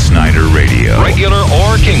D. Snider Radio. Regular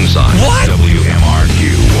or king size. What? WMRQ,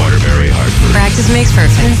 Waterbury, Hartford. Practice makes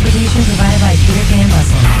perfect. Transportation provided by Peter Pan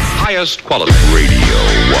Bustle. Highest quality. Radio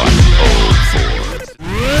 104.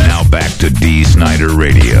 Now back to D. Snider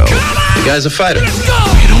Radio. The guy's a fighter. Let's go!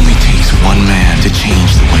 It only takes one man to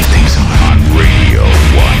change the way things are. On Radio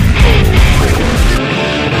 104.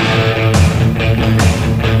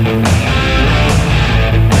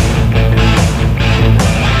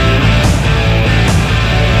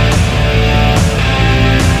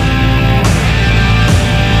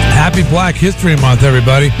 Happy Black History Month,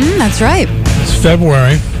 everybody. That's right. It's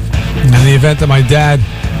February. In the event that my dad,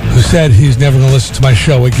 who said he's never going to listen to my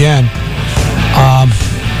show again,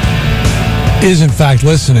 is in fact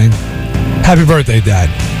listening. Happy birthday, Dad.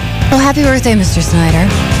 Well, happy birthday, Mr. Snider.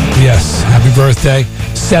 Yes, happy birthday.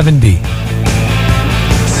 70.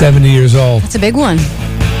 70 years old. That's a big one.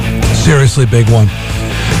 Seriously big one.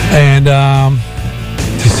 And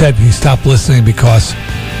he said he stopped listening because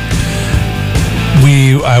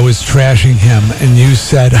I was trashing him, and you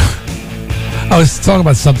said, I was talking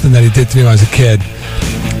about something that he did to me when I was a kid,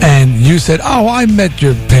 and you said, oh, I met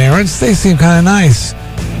your parents. They seem kind of nice.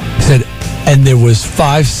 He said, and there was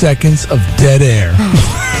 5 seconds of dead air.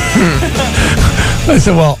 I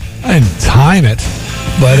said, well, I didn't time it,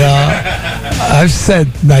 but I've said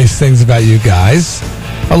nice things about you guys.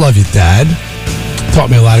 I love you, Dad.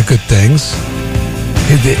 Taught me a lot of good things.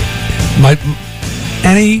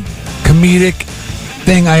 Any comedic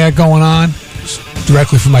thing I got going on,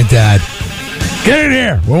 directly from my dad. Get in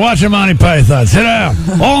here. We're watching Monty Python. Sit down.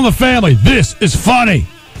 All in the family. This is funny.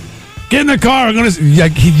 Get in the car.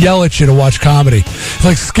 He'd yell at you to watch comedy.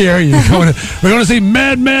 Like scare you. We're going to see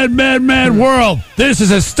Mad World. This is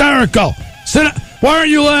hysterical. Sit down. Why aren't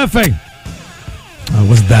you laughing? It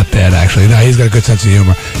wasn't that bad, actually. No, he's got a good sense of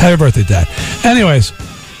humor. Happy birthday, Dad. Anyways,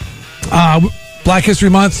 Black History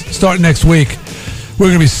Month starting next week. We're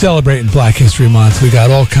going to be celebrating Black History Month. We got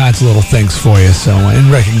all kinds of little things for you, so in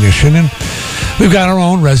recognition, and we've got our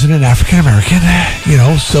own resident African American,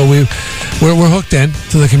 so we're hooked in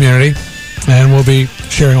to the community, and we'll be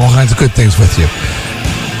sharing all kinds of good things with you.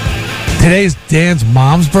 Today's Dan's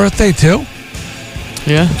mom's birthday too.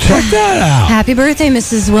 Yeah, check that out. Happy birthday,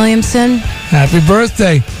 Mrs. Williamson. Happy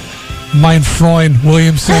birthday, mein Freund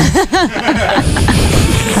Williamson.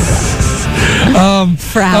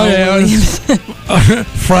 Frau Williamson.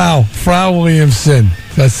 Frau Williamson.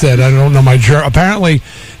 That's it. I don't know my German. Apparently,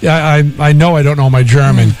 I know I don't know my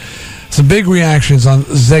German. Some big reactions on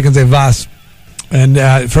Zagan Zevas.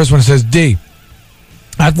 And first one says, D,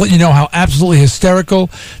 I've let you know how absolutely hysterical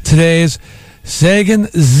today's Zagan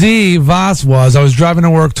Zevas was. I was driving to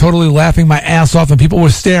work, totally laughing my ass off, and people were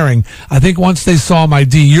staring. I think once they saw my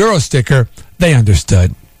D Euro sticker, they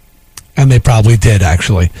understood. And they probably did,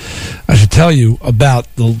 actually. I should tell you about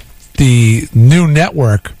the new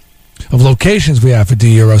network of locations we have for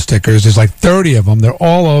D Euro stickers. There's like 30 of them. They're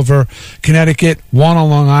all over Connecticut, one on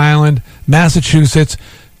Long Island, Massachusetts.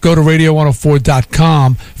 Go to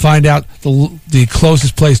radio104.com. Find out the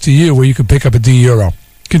closest place to you where you can pick up a D Euro.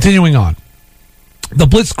 Continuing on. The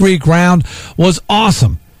Blitzkrieg round was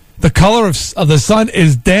awesome. The color of the sun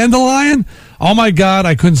is dandelion. Oh, my God,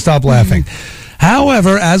 I couldn't stop laughing.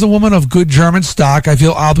 However, as a woman of good German stock, I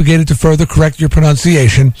feel obligated to further correct your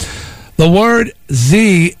pronunciation. The word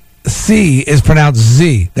Z, C, is pronounced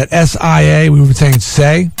Z. That S-I-A, we were saying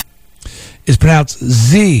say, is pronounced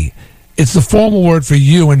Z. It's the formal word for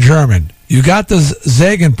you in German. You got the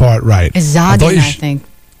Zagen part right. It's Zagen, I think.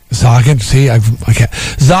 Zagen, see, I can't.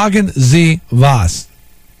 Zagen Z was.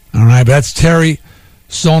 All right, but that's Terry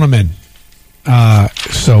Soneman.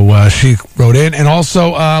 So she wrote in. And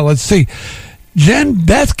also, let's see, Jen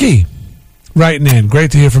Bethke writing in.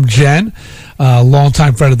 Great to hear from Jen,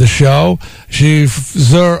 longtime friend of the show.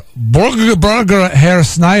 She's Burger Herr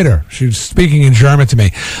Snider. She's speaking in German to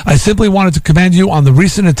me. I simply wanted to commend you on the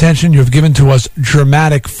recent attention you have given to us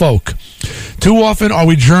Germanic folk. Too often are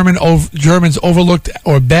we Germans overlooked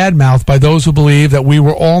or badmouthed by those who believe that we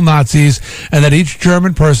were all Nazis and that each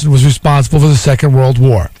German person was responsible for the Second World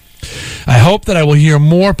War. I hope that I will hear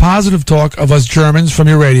more positive talk of us Germans from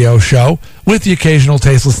your radio show, with the occasional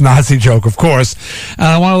tasteless Nazi joke, of course. And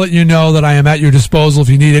I want to let you know that I am at your disposal if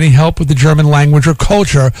you need any help with the German language or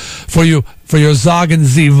culture for your Sagen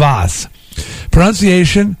Sie was.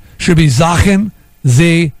 Pronunciation should be Sagen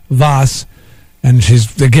Sie was. And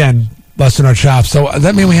she's, again, busting our chops. So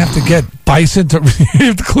that means we have to get Bison to, you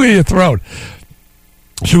have to clear your throat.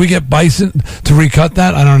 Should we get Bison to recut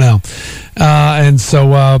that? I don't know.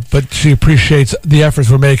 But she appreciates the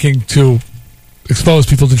efforts we're making to expose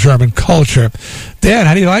people to German culture. Dan,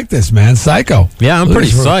 how do you like this, man? Psycho. Yeah, I'm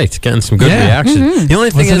pretty psyched. Getting some good reaction. Mm-hmm. The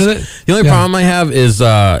only thing problem I have is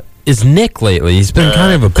Nick lately. He's been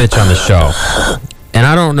kind of a bitch on the show. And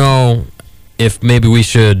I don't know if maybe we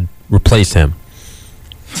should replace him.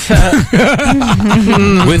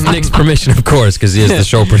 With Nick's permission, of course, because he is the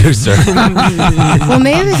show producer. Well,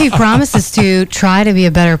 maybe if he promises to try to be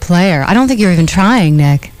a better player. I don't think you're even trying,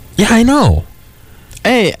 Nick. Yeah, I know.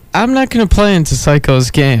 Hey, I'm not going to play into Psycho's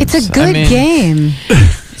game. It's a good game.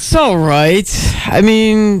 It's all right. I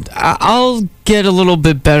mean, I'll get a little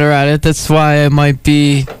bit better at it. That's why I might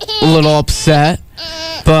be a little upset.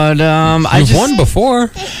 But You've won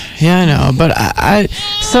before. Yeah, I know. But I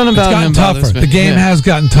something about him tougher. The game has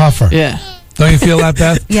gotten tougher. Yeah. Don't you feel that,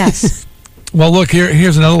 Beth? Yes. Well, look,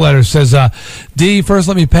 here's another letter. It says, D, first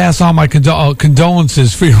let me pass on my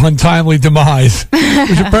condolences for your untimely demise,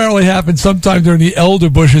 which apparently happened sometime during the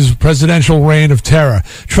elder Bush's presidential reign of terror.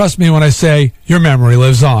 Trust me when I say your memory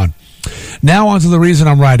lives on. Now on to the reason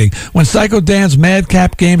I'm writing. When Psycho Dan's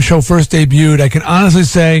Madcap game show first debuted, I can honestly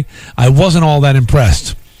say I wasn't all that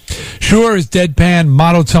impressed. Sure, his deadpan,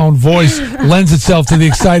 monotone voice lends itself to the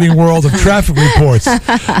exciting world of traffic reports.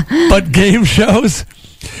 But game shows?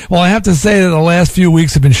 Well, I have to say that the last few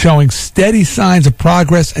weeks have been showing steady signs of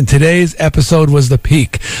progress, and today's episode was the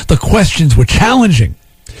peak. The questions were challenging.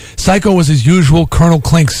 Psycho was his usual Colonel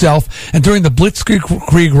Klink self, and during the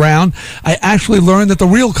Blitzkrieg round, I actually learned that the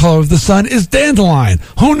real color of the sun is dandelion.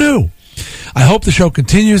 Who knew? I hope the show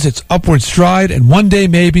continues its upward stride, and one day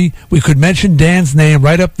maybe we could mention Dan's name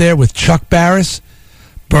right up there with Chuck Barris,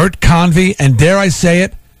 Bert Convey, and dare I say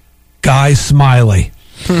it, Guy Smiley.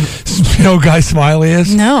 You know who Guy Smiley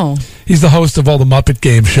is? No. He's the host of all the Muppet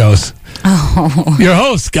game shows. Oh. Your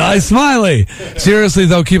host, Guy Smiley. Seriously,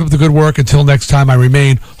 though, keep up the good work. Until next time, I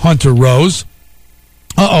remain Hunter Rose.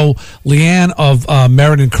 Leanne of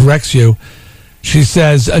Meriden corrects you. She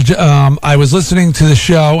says, I was listening to the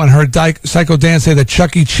show and heard Psycho Dan say that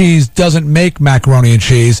Chuck E. Cheese doesn't make macaroni and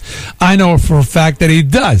cheese. I know for a fact that he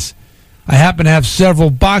does. I happen to have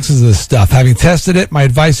several boxes of this stuff. Having tested it, my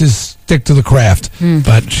advice is stick to the craft.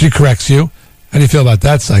 But she corrects you. How do you feel about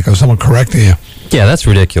that, Psycho? Someone correcting you? Yeah, that's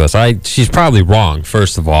ridiculous. She's probably wrong,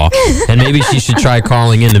 first of all. And maybe she should try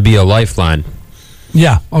calling in to be a lifeline.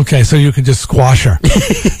 Yeah, okay, so you can just squash her.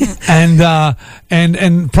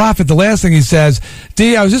 and Prophet, the last thing he says,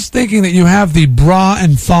 D, I was just thinking that you have the bra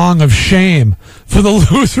and thong of shame for the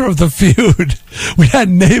loser of the feud. We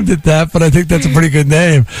hadn't named it that, but I think that's a pretty good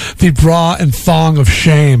name. The bra and thong of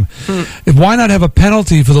shame. Why not have a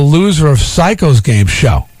penalty for the loser of Psycho's game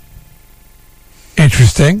show?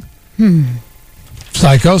 Interesting.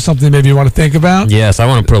 Psycho, something maybe you want to think about? Yes, I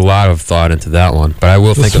want to put a lot of thought into that one, but I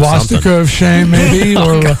will think of something. The swastika of shame, maybe?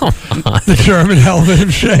 Or the German helmet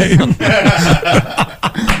of shame?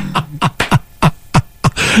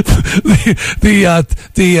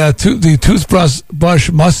 the toothbrush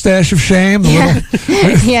mustache of shame? Yeah,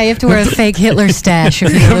 you have to wear a fake Hitler stash. You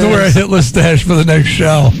have to wear a Hitler stash for the next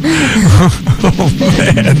show. Oh,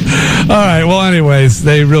 man. All right, well, anyways,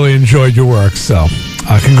 they really enjoyed your work, so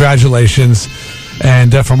congratulations.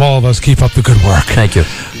 And from all of us, keep up the good work. Thank you.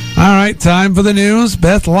 All right, time for the news,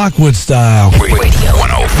 Beth Lockwood style. Radio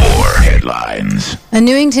 104 headlines. A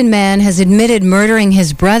Newington man has admitted murdering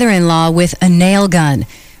his brother-in-law with a nail gun.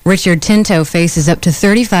 Richard Tinto faces up to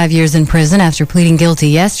 35 years in prison after pleading guilty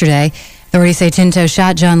yesterday. Authorities say Tinto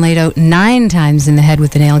shot John Lato 9 times in the head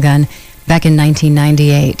with the nail gun back in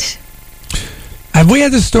 1998. Have we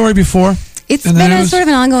had this story before? It's been a sort of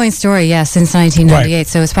an ongoing story, since 1998, right.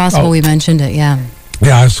 So it's possible we mentioned it, Yeah,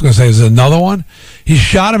 I was going to say, is there another one? He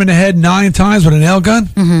shot him in the head 9 times with a nail gun?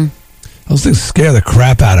 Mm-hmm. Those things scare the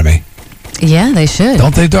crap out of me. Yeah, they should.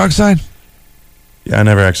 Don't they, Darkside? Yeah, I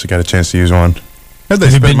never actually got a chance to use one. Heard they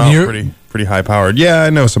Have you spit been them out near- pretty high powered. Yeah, I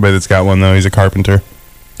know somebody that's got one though. He's a carpenter.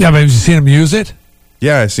 Yeah, but have you seen him use it?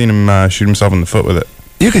 Yeah, I seen him shoot himself in the foot with it.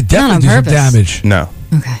 You could Not on definitely do some purpose. damage. No.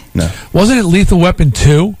 Okay. No. Wasn't it Lethal Weapon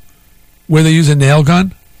 2 where they use a nail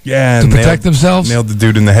gun? Yeah, To and protect themselves? Nailed the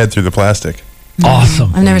dude in the head through the plastic.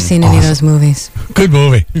 Awesome. I've never seen any of those movies. Good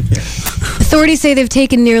movie. Authorities say they've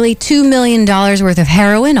taken nearly $2 million worth of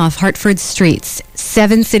heroin off Hartford's streets.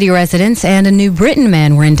 7 city residents and a New Britain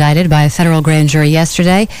man were indicted by a federal grand jury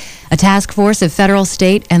yesterday. A task force of federal,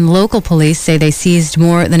 state, and local police say they seized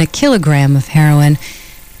more than 1 kilogram of heroin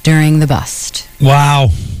during the bust. Wow.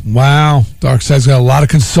 Darkside's got a lot of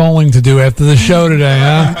consoling to do after the show today,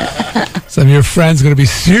 huh? Some of your friends are going to be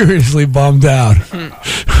seriously bummed out.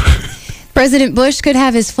 President Bush could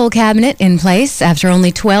have his full cabinet in place after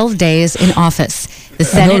only 12 days in office. The I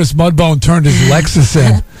Senate. noticed Mudbone turned his Lexus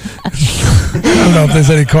in. I don't know if there's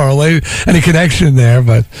any correlation, any connection there,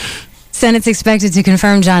 but Senate's expected to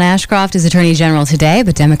confirm John Ashcroft as Attorney General today,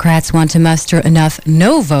 but Democrats want to muster enough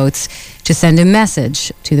no votes to send a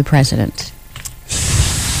message to the president.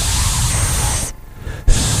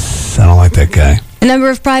 I don't like that guy. A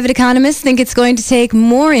number of private economists think it's going to take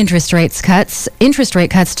more interest rate cuts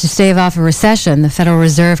to stave off a recession. The Federal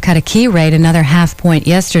Reserve cut a key rate another half point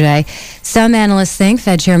yesterday. Some analysts think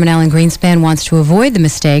Fed Chairman Alan Greenspan wants to avoid the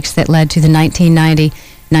mistakes that led to the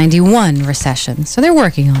 1990-91 recession. So they're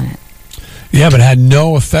working on it. Yeah, but it had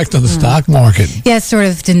no effect on the stock market. Yeah, it sort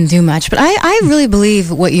of didn't do much. But I really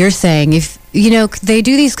believe what you're saying. If, they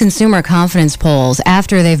do these consumer confidence polls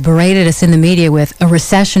after they've berated us in the media with a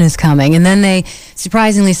recession is coming, and then they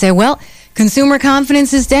surprisingly say, well, consumer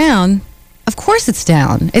confidence is down. Of course it's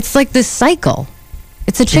down. It's like this cycle.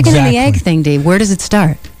 It's a chicken and the egg thing, Dave. Where does it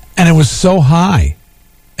start? And it was so high.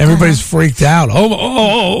 Everybody's freaked out.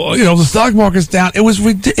 The stock market's down. It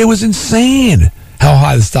was insane how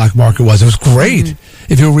high the stock market was. It was great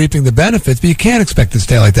if you were reaping the benefits, but you can't expect it to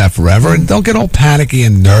stay like that forever. And don't get all panicky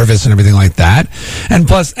and nervous and everything like that. And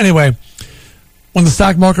plus, anyway, when the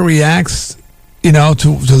stock market reacts, to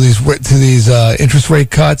these interest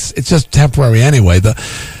rate cuts, it's just temporary anyway. The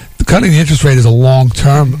cutting the interest rate is a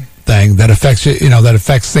long-term thing that affects that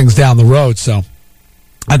affects things down the road. So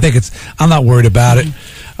I think I'm not worried about it.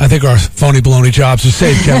 I think our phony baloney jobs are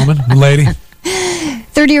safe, gentlemen and lady.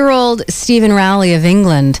 30-year-old Stephen Rowley of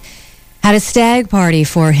England had a stag party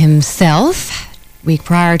for himself a week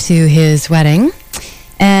prior to his wedding,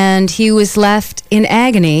 and he was left in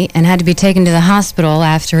agony and had to be taken to the hospital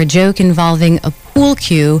after a joke involving a pool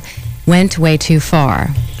cue went way too far.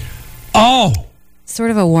 Oh!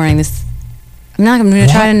 Sort of a warning. I'm going to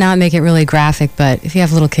try to not make it really graphic, but if you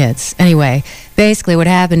have little kids. Anyway, basically what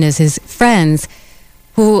happened is his friends,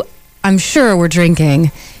 who I'm sure were drinking,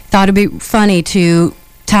 thought it'd be funny to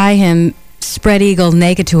tie him spread eagle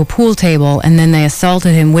naked to a pool table, and then they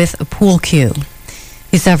assaulted him with a pool cue.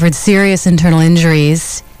 He suffered serious internal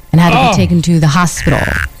injuries and had to be taken to the hospital.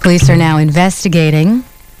 Police are now investigating.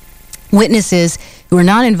 Witnesses who were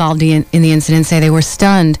not involved in the incident say they were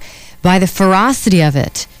stunned by the ferocity of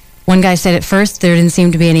it. One guy said at first there didn't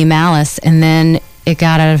seem to be any malice, and then it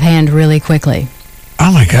got out of hand really quickly.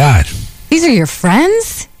 Oh, my God. These are your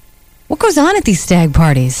friends? What goes on at these stag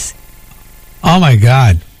parties? Oh, my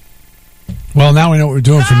God. Well, now we know what we're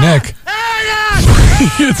doing for Nick. He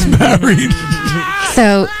gets married.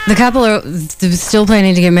 So the couple are still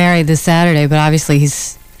planning to get married this Saturday, but obviously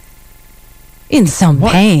he's in some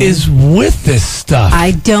pain. What is with this stuff?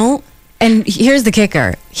 I don't. And here's the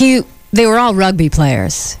kicker. They were all rugby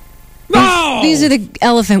players. No! These are the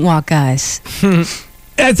elephant walk guys. I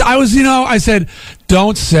said,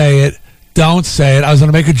 don't say it. Don't say it. I was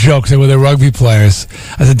going to make a joke saying, well, they're rugby players.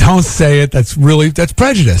 I said, don't say it. That's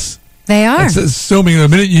prejudice. They are. That's assuming the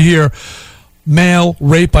minute you hear male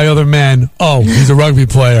raped by other men, he's a rugby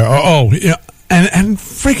player. Or, and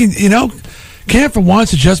freaking, can't for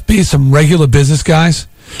once it just be some regular business guys?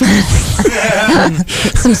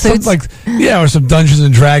 Some suits? Or some Dungeons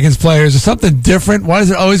and Dragons players or something different. Why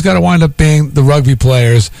does it always got to wind up being the rugby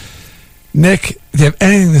players? Nick, do you have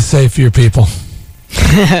anything to say for your people?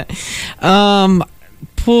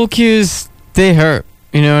 Pool cues, they hurt.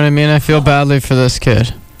 You know what I mean? I feel badly for this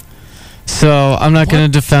kid. So I'm not going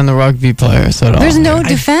to defend the rugby players at all. There's no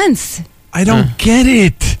defense. I don't get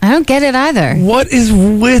it. I don't get it either. What is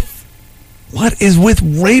with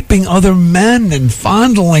raping other men and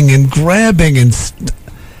fondling and grabbing and...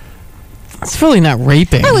 It's really not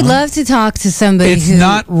raping. I would love to talk to somebody It's who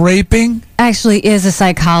not raping? actually is a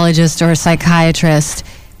psychologist or a psychiatrist,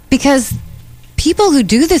 because people who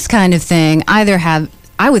do this kind of thing either have,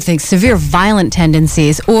 I would think, severe violent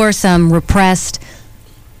tendencies or some repressed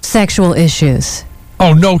sexual issues.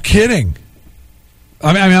 Oh, no kidding.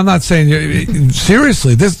 I mean, I'm not saying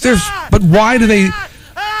seriously. But why do they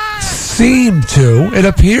seem to? It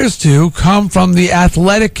appears to come from the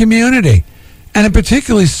athletic community, and in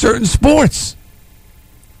particularly certain sports.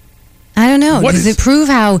 I don't know. Does it prove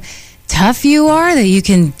how tough you are that you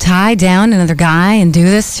can tie down another guy and do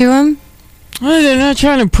this to him? Well, they're not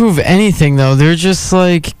trying to prove anything, though. They're just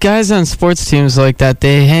like guys on sports teams like that.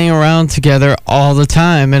 They hang around together all the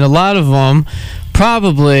time, and a lot of them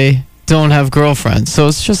probably don't have girlfriends. So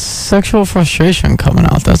it's just sexual frustration coming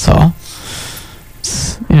out. That's all.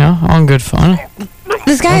 It's, all in good fun.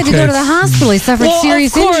 This guy had to go to the hospital. He suffered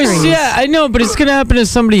serious injuries. Yeah, I know, but it's going to happen to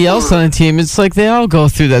somebody else on the team. It's like they all go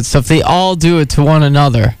through that stuff. They all do it to one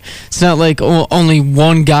another. It's not like only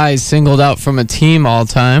one guy is singled out from a team all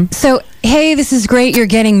the time. So, hey, this is great. You're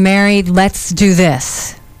getting married. Let's do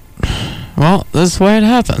this. Well, that's the way it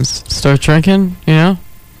happens. Start drinking,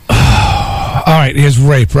 All right, here's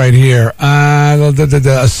rape right here.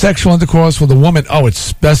 A sexual intercourse with a woman. Oh, it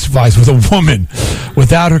specifies with a woman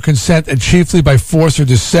without her consent and chiefly by force or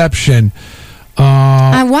deception.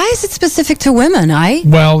 Why is it specific to women?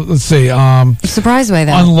 Well, let's see. I'm surprised by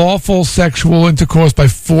that. Unlawful sexual intercourse by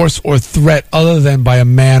force or threat other than by a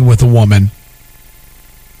man with a woman.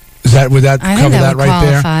 Would that cover that right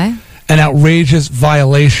qualify. There? An outrageous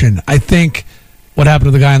violation. I think what happened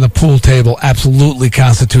to the guy on the pool table absolutely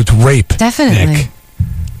constitutes rape. Definitely. Nick.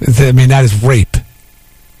 I mean, that is rape.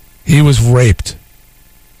 He was raped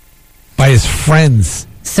by his friends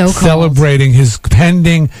celebrating his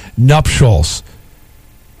pending nuptials.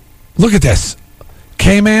 Look at this.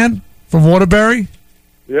 K-Man from Waterbury?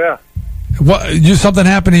 Yeah. Something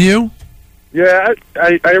happened to you? Yeah,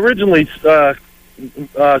 I originally said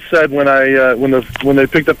when they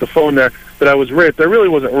picked up the phone there that I was raped. I really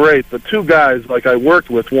wasn't raped, but two guys I worked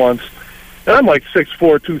with once, and I'm 6'4",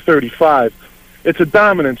 235. It's a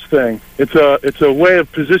dominance thing. It's a way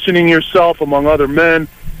of positioning yourself among other men.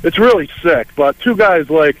 It's really sick. But two guys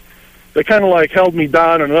they kind of held me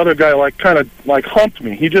down, and another guy kind of humped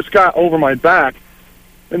me. He just got over my back,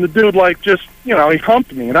 and the dude just he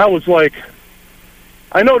humped me, and I was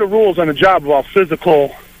I know the rules on the job about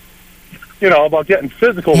physical. About getting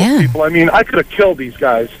physical with people. I mean, I could have killed these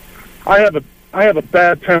guys. I have a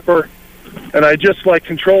bad temper, and I just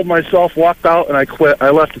controlled myself, walked out, and I quit. I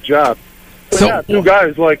left the job. So yeah, two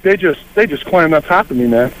guys they just climbed on top of me,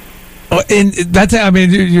 man. And that's in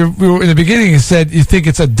the beginning you said you think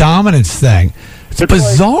it's a dominance thing. It's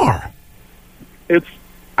bizarre.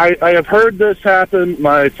 I have heard this happen.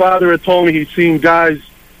 My father had told me he's seen guys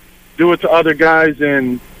do it to other guys,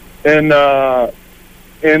 and he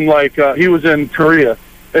was in Korea.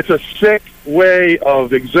 It's a sick way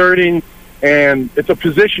of exerting, and it's a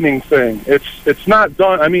positioning thing. It's not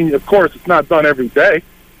done. I mean, of course, it's not done every day.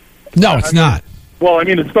 No, it's not. Well, I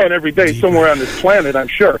mean, it's done every day somewhere on this planet, I'm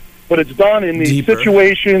sure. But it's done in these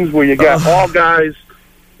situations where you got all guys.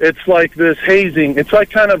 It's like this hazing. It's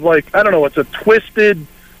kind of I don't know, it's a twisted...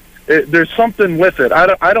 there's something with it.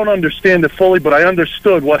 I don't understand it fully, but I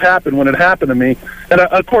understood what happened when it happened to me. And,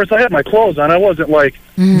 of course, I had my clothes on. I wasn't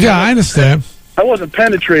Yeah, I understand. I wasn't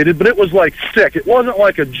penetrated, but it was, sick. It wasn't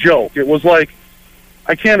a joke. It was I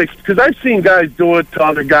can't... Because I've seen guys do it to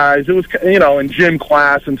other guys. It was, in gym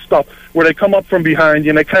class and stuff, where they come up from behind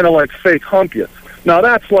you and they kind of, fake hump you. Now,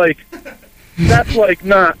 that's not...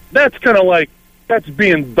 That's kind of that's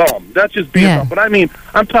being dumb. That's just being dumb. But, I mean,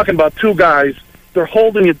 I'm talking about two guys... They're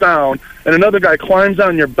holding you down, and another guy climbs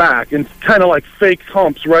on your back and kind of fake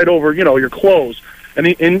humps right over, your clothes. And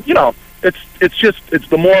it's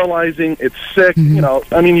demoralizing. It's sick.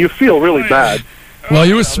 I mean, you feel really bad. Well,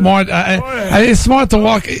 you were smart. It's smart to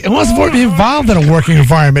walk. It wasn't to be involved in a working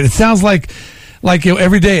environment. It sounds like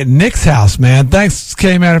every day at Nick's house, man. Thanks,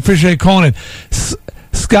 K-Man. I appreciate you calling in.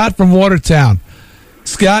 Scott from Watertown.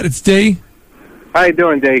 Scott, it's D. How you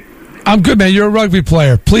doing, D? I'm good, man. You're a rugby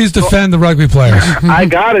player. Please defend the rugby players. I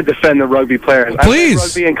got to defend the rugby players. Please. I played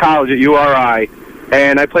rugby in college at URI,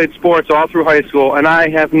 and I played sports all through high school, and I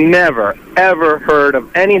have never, ever heard of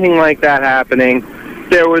anything like that happening.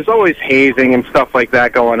 There was always hazing and stuff like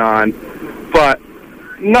that going on, but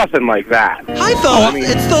nothing like that. Hi, folks.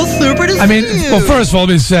 It's so super to see well, first of all,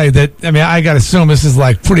 let me say that, I got to assume this is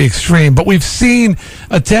pretty extreme, but we've seen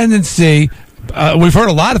a tendency... we've heard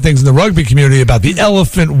a lot of things in the rugby community about the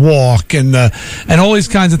elephant walk and all these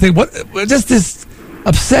kinds of things. Just this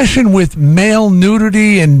obsession with male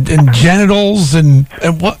nudity and genitals and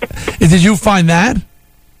what? Did you find that?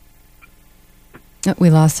 We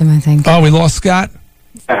lost him, I think. Oh, we lost Scott?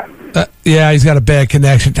 Yeah, he's got a bad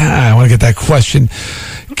connection. I want to get that question.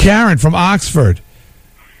 Karen from Oxford.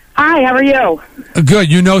 Hi, how are you? Good.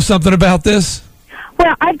 You know something about this?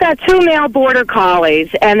 Well, I've got 2 male border collies,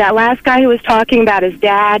 and that last guy who was talking about his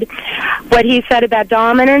dad, what he said about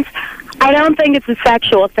dominance, I don't think it's a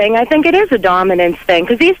sexual thing. I think it is a dominance thing,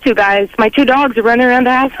 because these 2 guys, my 2 dogs, are running around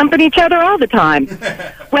the house humping each other all the time.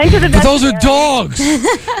 Went to the But those are dogs.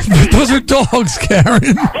 Those are dogs,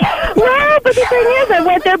 Karen. Well, but the thing is,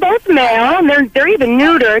 they're both male, and they're even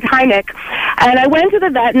neutered. Hi, Nick. And I went to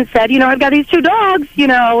the vet and said, I've got these 2 dogs.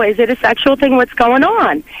 Is it a sexual thing? What's going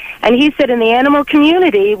on? And he said, in the animal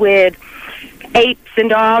community with apes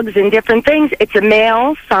and dogs and different things, it's a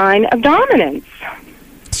male sign of dominance.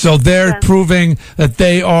 So they're proving that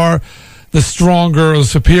they are the stronger or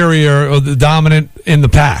superior or the dominant in the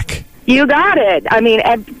pack. You got it. I mean,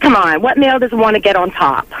 come on. What male doesn't want to get on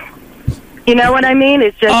top? You know what I mean?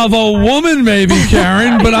 It's just of a woman, maybe,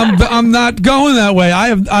 Karen, but I'm not going that way.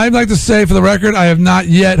 I'd like to say, for the record, I have not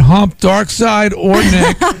yet humped Darkside or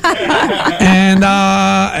Nick,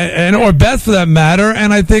 and or Beth for that matter.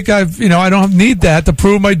 And I think I don't need that to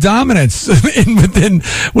prove my dominance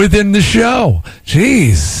within the show.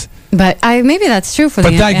 Jeez. But maybe that's true for the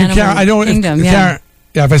thank you, animal Karen. I don't, kingdom. Karen,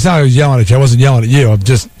 if I sound like I was yelling at you, I wasn't yelling at you.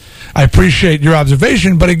 I appreciate your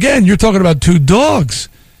observation, but again, you're talking about 2 dogs.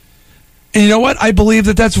 And you know what? I believe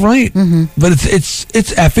that that's right. Mm-hmm. But it's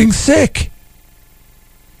effing sick.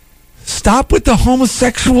 Stop with the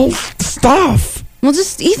homosexual stuff. Well,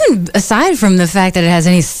 just even aside from the fact that it has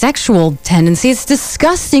any sexual tendency, it's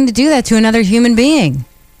disgusting to do that to another human being.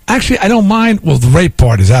 Actually, I don't mind. Well, the rape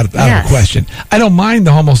part is out of the question. I don't mind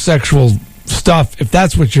the homosexual stuff if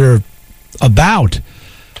that's what you're about.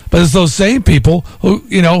 But it's those same people who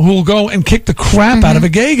will go and kick the crap out of a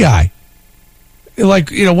gay guy. Like,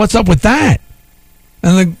 what's up with that?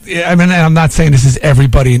 And I'm not saying this is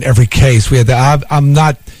everybody in every case. I'm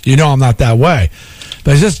not that way,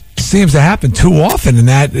 but it just seems to happen too often in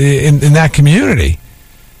that community.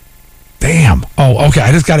 Damn. Oh, okay.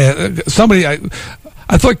 I just got to somebody. I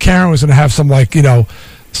thought Karen was going to have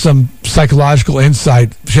some psychological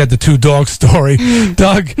insight. She had the 2 dog story.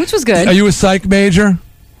 Doug, which was good. Are you a psych major?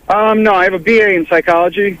 No, I have a BA in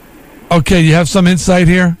psychology. Okay, you have some insight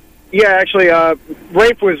here? Yeah, actually,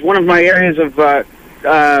 rape was one of my areas of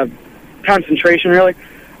concentration, really.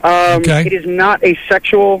 Okay. It is not a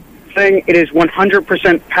sexual thing. It is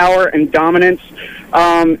 100% power and dominance.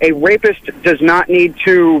 A rapist does not need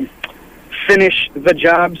to finish the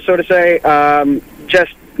job, so to say.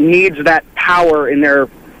 Just needs that power in their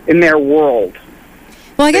world.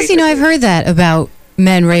 Well, I guess, I've heard that about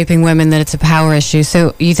men raping women, that it's a power issue.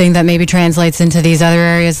 So you think that maybe translates into these other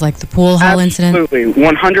areas, like the pool hall incident? Absolutely,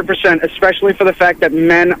 100%, especially for the fact that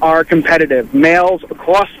men are competitive. Males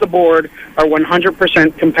across the board are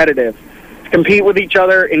 100% competitive. To compete with each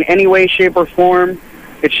other in any way, shape, or form,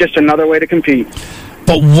 it's just another way to compete.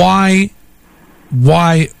 But why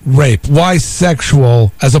rape? Why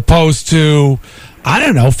sexual as opposed to, I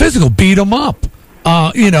don't know, physical? Beat them up.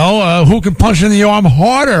 Who can punch in the arm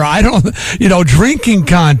harder? Drinking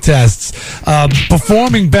contests,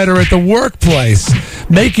 performing better at the workplace,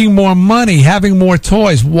 making more money, having more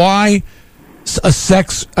toys. Why a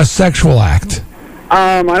sexual act?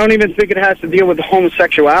 I don't even think it has to deal with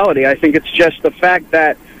homosexuality. I think it's just the fact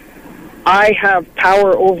that I have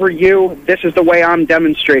power over you. This is the way I'm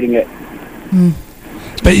demonstrating it.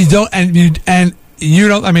 But you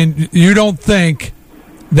don't think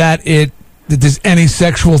that there's any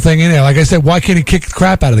sexual thing in there. Like I said, why can't he kick the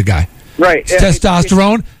crap out of the guy? Right. It's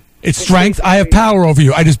testosterone. It's strength. I have power over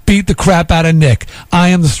you. I just beat the crap out of Nick. I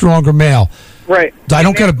am the stronger male. Right. I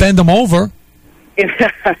don't got to bend him over.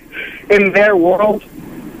 In their world,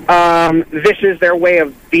 this is their way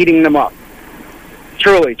of beating them up.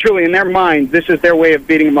 Truly, in their mind, this is their way of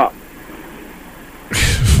beating them up.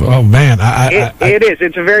 Oh, man. It is.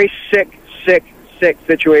 It's a very sick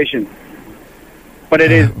situation. But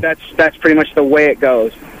it is. That's pretty much the way it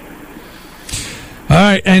goes. All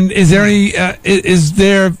right. And is there any?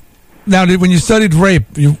 Now? When you studied rape,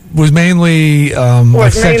 was mainly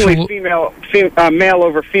mainly male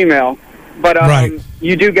over female. But right.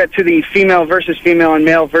 You do get to the female versus female and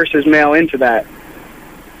male versus male into that.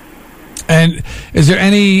 And is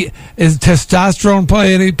testosterone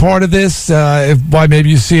play any part of this? Why maybe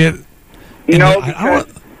you see it?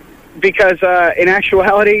 Because in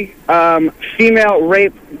actuality, female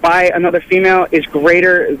rape by another female is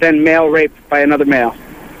greater than male rape by another male.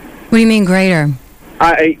 What do you mean greater?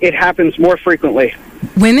 It happens more frequently.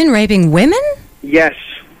 Women raping women? Yes.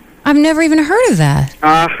 I've never even heard of that.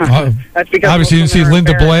 That's because obviously you didn't see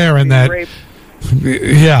Linda Blair in that.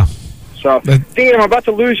 Yeah. So, Dean, I'm about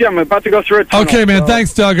to lose you. I'm about to go through it. Okay, man.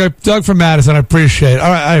 Thanks, Doug. Doug from Madison. I appreciate it.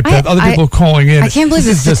 All right, Beth. Other people calling in. I can't believe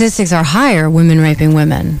the statistics are higher, women raping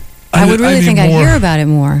women. I would really think I'd hear about it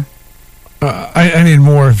more. I need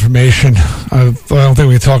more information. I don't think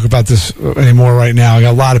we can talk about this anymore right now. I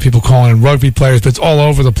got a lot of people calling in, rugby players, but it's all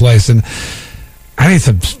over the place, and I need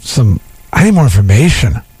I need more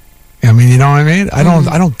information. I mean, you know what I mean? I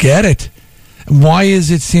don't get it. Why does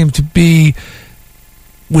it seem to be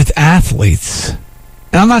with athletes?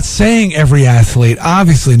 And I'm not saying every athlete,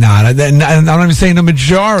 obviously not. I'm not even saying the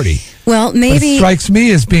majority. Well, maybe but it strikes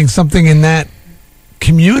me as being something in that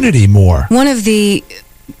community more. One of the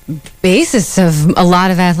basis of a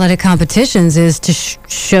lot of athletic competitions is to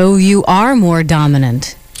show you are more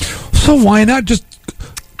dominant. So why not just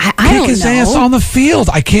kick his ass on the field?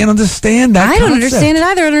 I can't understand that. I don't understand it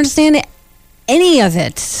either. I don't understand any of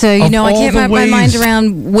it. So, I can't wrap my mind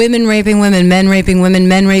around women raping women, men raping women,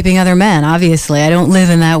 men raping other men. Obviously, I don't live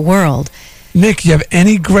in that world. Nick, do you have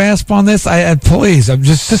any grasp on this? Please, I'm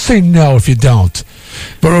just say no if you don't.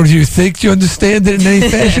 But do you think you understand it in any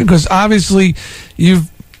fashion? Because obviously, you've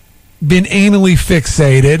been anally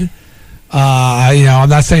fixated. I'm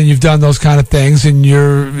not saying you've done those kind of things, and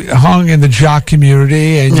you're hung in the jock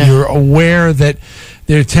community, and you're aware that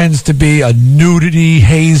there tends to be a nudity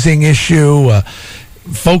hazing issue,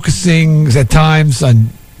 focusing at times on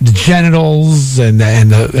the genitals and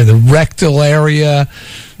the rectal area.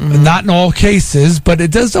 Mm-hmm. Not in all cases, but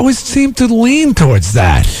it does always seem to lean towards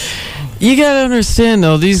that. You gotta understand,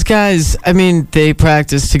 though, these guys, they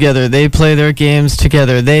practice together. They play their games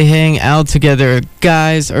together. They hang out together.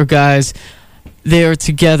 Guys are guys. They are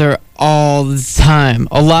together all the time.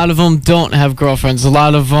 A lot of them don't have girlfriends. A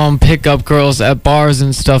lot of them pick up girls at bars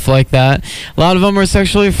and stuff like that. A lot of them are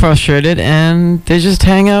sexually frustrated, and they just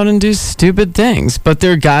hang out and do stupid things. But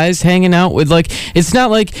they're guys hanging out with, it's not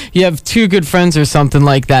like you have two good friends or something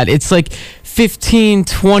like that. It's like 15,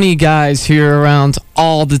 20 guys who are around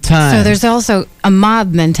all the time. So there's also a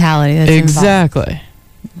mob mentality that's exactly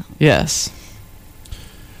involved. Yes.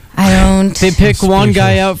 They pick one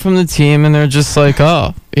guy out from the team, and they're just like,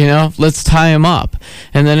 let's tie him up.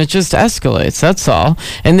 And then it just escalates, that's all.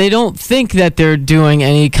 And they don't think that they're doing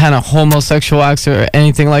any kind of homosexual acts or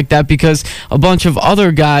anything like that, because a bunch of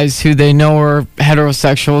other guys who they know are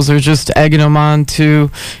heterosexuals are just egging them on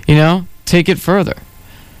to, take it further.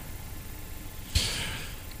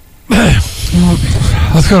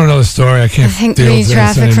 Let's go to another story. I can't deal with this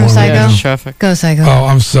traffic from Psycho. Yeah, traffic. Go, Psycho. Oh,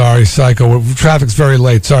 I'm sorry, Psycho. Traffic's very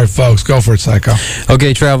late. Sorry, folks. Go for it, Psycho.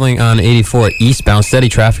 Okay, traveling on 84 eastbound. Steady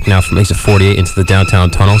traffic now from exit 48 into the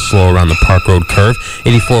downtown tunnel. Slow around the Park Road curve.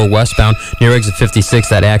 84 westbound near exit 56.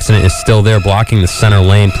 That accident is still there, blocking the center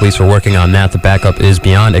lane. Police are working on that. The backup is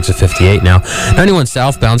beyond exit 58 now. 91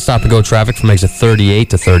 southbound. Stop and go traffic from exit 38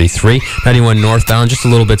 to 33. 91 northbound. Just a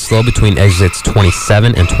little bit slow between exits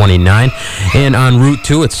 27 and 29. And on Route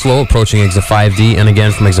 2, it's slow approaching exit 5D, and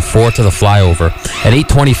again from exit 4 to the flyover. At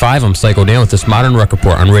 8:25, I'm Psycho Dan with this Modern Rock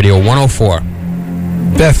Report on Radio 104.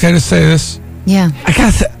 Beth, can I just say this? Yeah.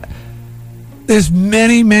 There's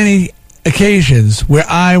many, many occasions where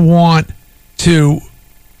I want to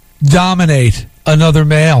dominate another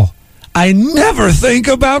male. I never think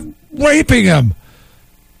about raping him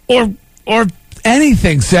or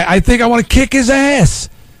anything. I think I want to kick his ass.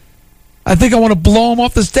 I think I want to blow him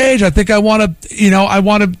off the stage. I think I want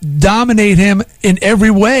to, dominate him in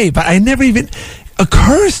every way. But it never even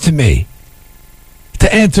occurs to me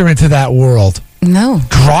to enter into that world. No.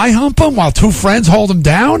 Dry hump him while two friends hold him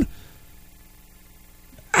down?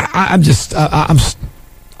 I'm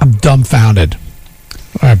dumbfounded.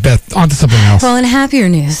 All right, Beth, on to something else. Well, in happier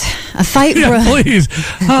news, a fight broke. Please.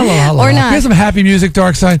 Hello. Or not. Here's some happy music,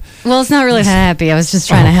 Dark Side. Well, it's not really that happy. I was just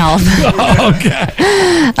trying to help.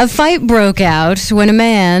 Okay. A fight broke out when a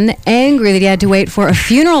man, angry that he had to wait for a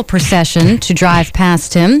funeral procession to drive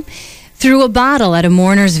past him, threw a bottle at a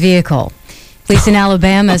mourner's vehicle. Police in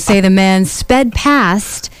Alabama say the man sped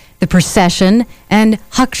past the procession and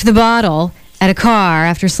hucked the bottle at a car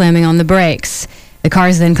after slamming on the brakes. The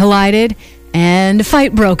cars then collided, and a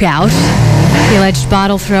fight broke out. The alleged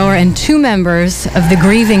bottle thrower and two members of the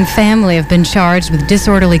grieving family have been charged with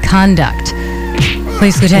disorderly conduct.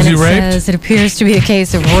 Police lieutenant says it appears to be a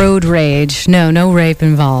case of road rage. No rape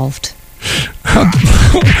involved.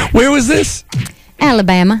 Where was this?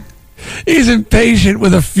 Alabama. He's impatient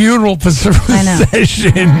with a funeral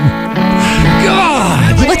procession.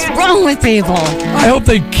 God! What's wrong with people? I hope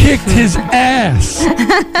they kicked his ass.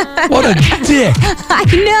 What a dick. I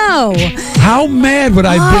know. How mad would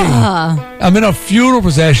I be? I'm in a funeral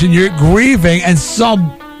procession, you're grieving, and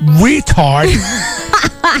some retard,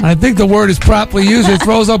 I think the word is properly used, it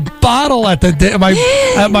throws a bottle at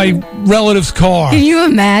my relative's car. Can you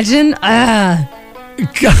imagine?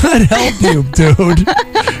 God help you, dude.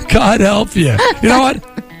 God help you. You know what?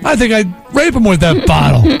 I think I'd rape him with that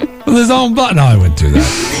bottle. With his own bottle. No, I wouldn't do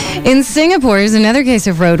that. In Singapore, there's another case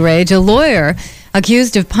of road rage. A lawyer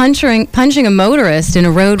accused of punching a motorist in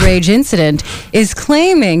a road rage incident is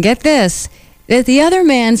claiming, get this, that the other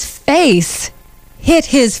man's face hit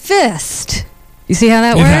his fist. You see how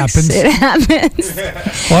that works? It happens.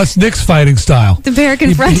 Well, that's Nick's fighting style. The pair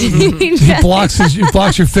confronted each He other.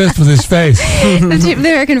 blocks your fist with his face. The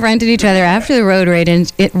pair confronted each other after the road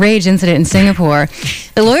rage incident in Singapore.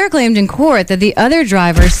 The lawyer claimed in court that the other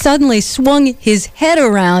driver suddenly swung his head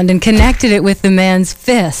around and connected it with the man's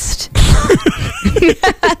fist.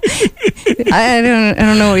 I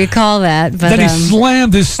don't know what you call that, but then he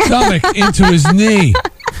slammed his stomach into his knee.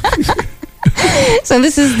 So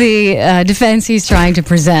this is the defense he's trying to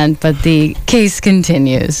present, but the case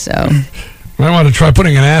continues. So I want to try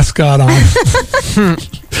putting an ascot on.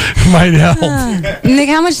 Might help. Nick,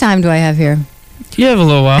 how much time do I have here? You have a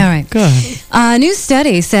little while. All right. Go ahead. A new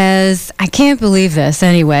study says, I can't believe this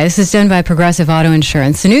anyway. This is done by Progressive Auto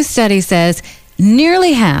Insurance. The new study says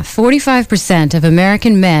nearly half, 45% of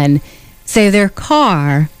American men say their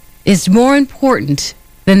car is more important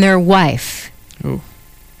than their wife. Ooh.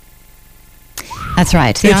 That's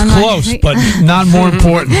right. It's close, but not more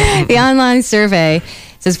important. The online survey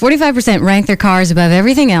says 45% rank their cars above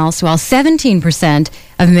everything else, while 17%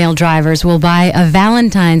 of male drivers will buy a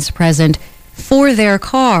Valentine's present for their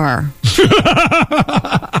car.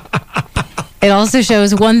 It also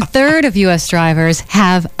shows 1/3 of U.S. drivers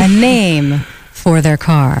have a name for their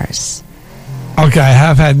cars. Okay, I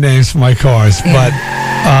have had names for my cars, but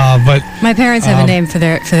My parents have a name for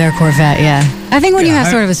their Corvette. Yeah, I think when you have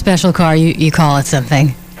sort of a special car, you call it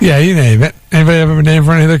something. Yeah, you name it. Anybody have a name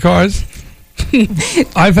for any of their cars?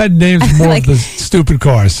 I've had names for more of the stupid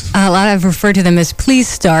cars. A lot I've referred to them as please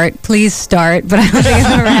start, but I don't think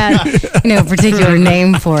I've ever had a particular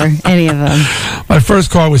name for any of them. My first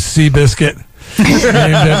car was Seabiscuit.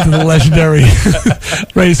 Named after the legendary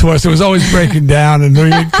racehorse. It was always breaking down, and we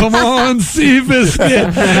would, come on,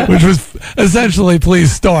 Seabiscuit, which was essentially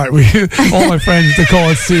please start. All my friends used to call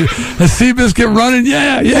it a Seabiscuit running.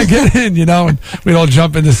 Yeah, get in, and we'd all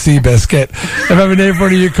jump into Seabiscuit. Have you ever named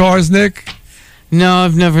one of your cars, Nick? No,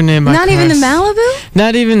 I've never named my Not cars. even the Malibu?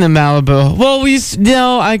 Not even the Malibu. Well,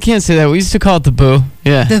 I can't say that. We used to call it the Boo.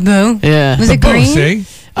 Yeah. The Boo? Yeah. Was it green? See?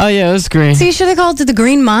 Oh, yeah, it was green. So you should have called it the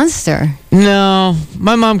Green Monster. No,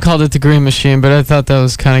 my mom called it the Green Machine, but I thought that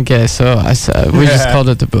was kind of gay, so we just called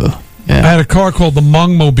it the Boo. Yeah. I had a car called the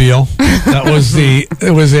Mungmobile.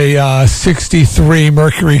 It was a 63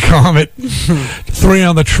 Mercury Comet. 3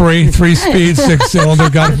 on the tree, 3-speed, 6-cylinder.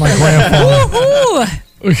 Got it from my grandfather. Woohoo!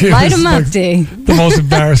 Light them up, D. The most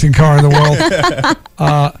embarrassing car in the world.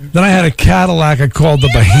 Then I had a Cadillac I called the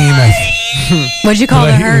Behemoth. What'd you call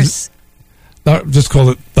the hearse? Just call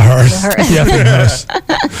it the hearse. The effing hearse.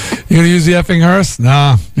 You gonna use the effing hearse?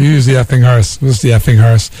 Nah, you use the effing hearse. What's the effing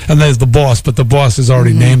hearse? And there's the boss, but the boss has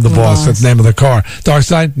already named the boss. That's the name of the car. Dark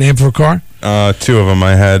Side, name for a car? 2 of them.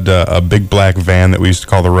 I had a big black van that we used to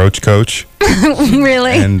call the Roach Coach.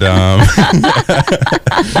 Really? And and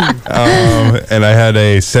I had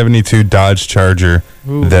a 72 Dodge Charger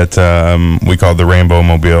that we called the Rainbow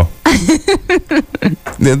Mobile.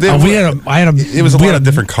 It was a lot of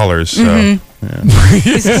different colors. So. Yeah.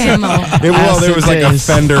 There was like a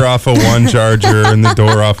fender off of one Charger and the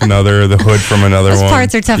door off another, the hood from another Those one.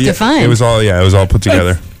 parts are tough to find. It was all put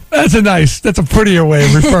together. That's a prettier way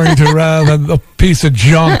of referring to rather than a piece of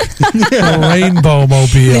junk. The Rainbow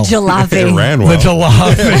Mobile. The jalopy. It ran well. The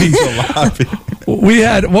jalopy. We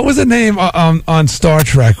had, what was the name on Star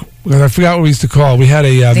Trek? I forgot what we used to call it. We had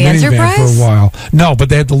a minivan for a while. No, but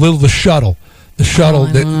they had the shuttle. The shuttle.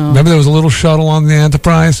 Remember there was a little shuttle on the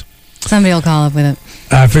Enterprise? Somebody will call up with it.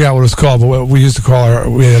 I forgot what it was called, but we used to call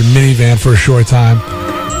we had a minivan for a short time.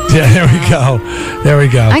 Yeah, there we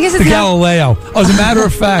go. I guess it's the Galileo. As a matter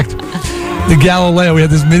of fact, the Galileo, we had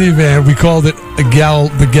this minivan. We called it the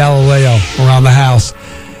Galileo around the house.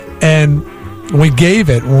 And when we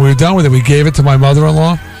were done with it, we gave it to my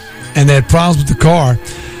mother-in-law, and they had problems with the car.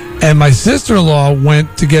 And my sister-in-law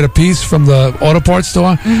went to get a piece from the auto parts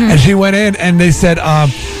store, and she went in, and they said,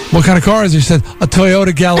 what kind of car is it? She said, a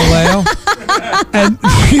Toyota Galileo. And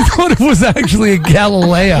she thought it was actually a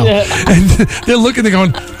Galileo. Yeah. And they're looking, they're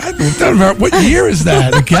going, I don't know, what year is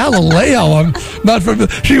that? A Galileo? I'm not from.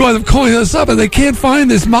 She wound up calling us up, and they can't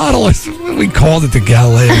find this model. I said, we called it the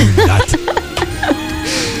Galileo. Nut.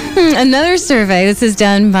 Another survey, this is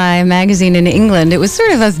done by a magazine in England. It was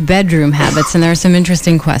sort of bedroom habits, and there are some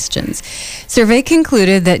interesting questions. Survey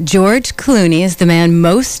concluded that George Clooney is the man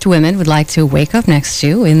most women would like to wake up next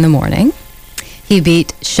to in the morning. He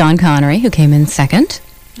beat Sean Connery, who came in second.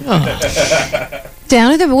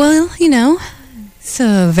 Down at the, well, he's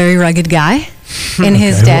a very rugged guy in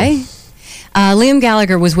his day. Liam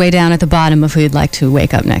Gallagher was way down at the bottom of who you'd like to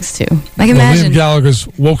wake up next to. I can imagine. Liam Gallagher's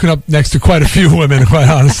woken up next to quite a few women, quite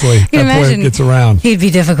honestly. That boy gets around. He'd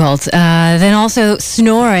be difficult. Then also,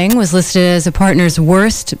 snoring was listed as a partner's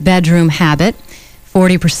worst bedroom habit.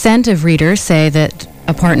 40% of readers say that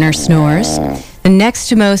a partner snores. The next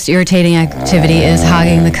to most irritating activity is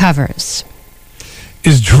hogging the covers.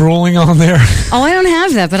 Is drooling on there? Oh, I don't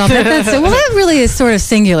have that, but I'll bet that's... Well, that really is sort of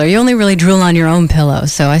singular. You only really drool on your own pillow,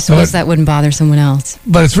 so I suppose that wouldn't bother someone else.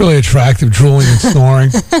 But it's really attractive, drooling and snoring.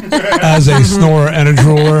 As a snorer and a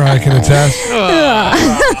drooler, I can attest.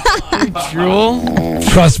 Drool?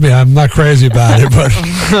 Trust me, I'm not crazy about it, but...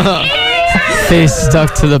 Face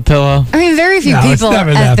stuck to the pillow. I mean, very few people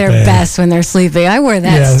at their best when they're sleeping. I wear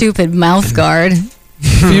that stupid mouth guard.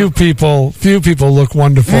 Few people look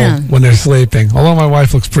wonderful when they're sleeping. Although my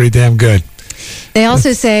wife looks pretty damn good. They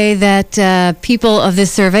also say that people of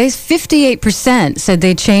this survey, 58% said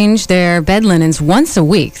they change their bed linens once a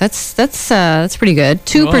week. That's pretty good.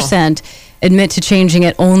 2% admit to changing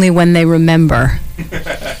it only when they remember.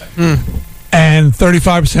 And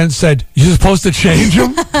 35% said you're supposed to change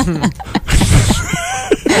them.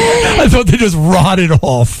 I thought they just rotted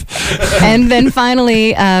off. And then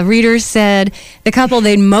finally, readers said the couple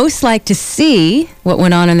they'd most like to see what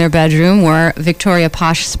went on in their bedroom were Victoria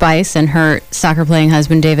Posh Spice and her soccer-playing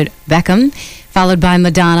husband, David Beckham, followed by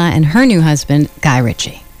Madonna and her new husband, Guy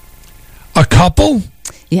Ritchie. A couple?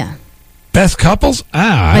 Yeah. Best couples?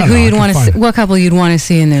 Like who you'd want to? What couple you'd want to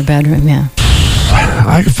see in their bedroom? Yeah.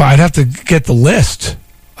 I'd have to get the list.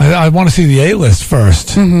 I want to see the A-list first.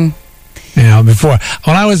 Mm-hmm. Before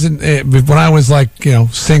when I was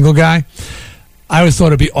single guy, I always thought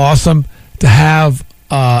it'd be awesome to have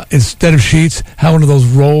instead of sheets, have one of those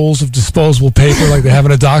rolls of disposable paper like they have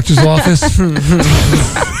in a doctor's office.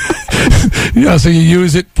 So you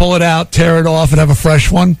use it, pull it out, tear it off, and have a fresh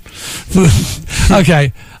one.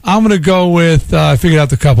 Okay, I'm gonna go with I figured out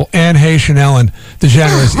the couple: Anne Heche and Ellen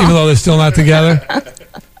DeGeneres, even though they're still not together.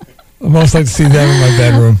 I'd most like to see them in my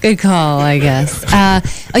bedroom. Good call, I guess.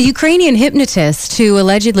 A Ukrainian hypnotist who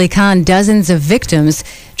allegedly conned dozens of victims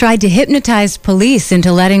tried to hypnotize police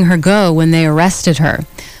into letting her go when they arrested her.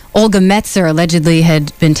 Olga Metzer allegedly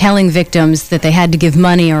had been telling victims that they had to give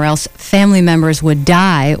money or else family members would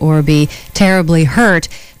die or be terribly hurt.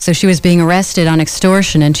 So she was being arrested on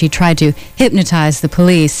extortion and she tried to hypnotize the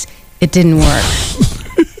police. It didn't work.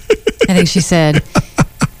 I think she said...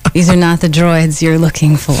 These are not the droids you're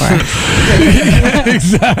looking for.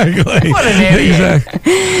 Exactly. What an idiot. Exactly.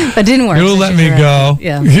 But it didn't work. You will let me go.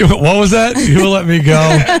 Yeah. What was that? You will let me go.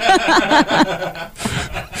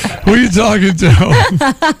 Who are you talking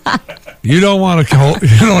to? You don't want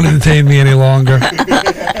to entertain me any longer.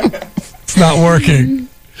 It's not working.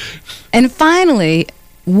 And finally,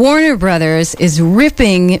 Warner Brothers is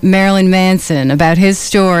ripping Marilyn Manson about his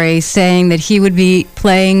story, saying that he would be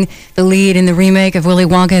playing the lead in the remake of Willy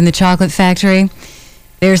Wonka and the Chocolate Factory.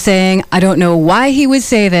 They're saying, I don't know why he would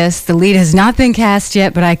say this. The lead has not been cast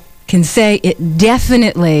yet, but I can say it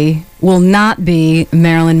definitely will not be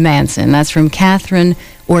Marilyn Manson. That's from Catherine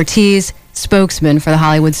Ortiz, spokesman for the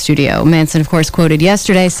Hollywood studio. Manson, of course, quoted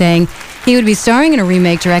yesterday saying he would be starring in a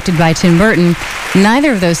remake directed by Tim Burton.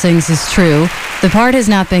 Neither of those things is true. The part has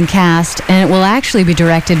not been cast, and it will actually be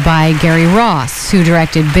directed by Gary Ross, who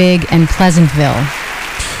directed Big and Pleasantville.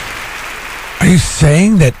 Are you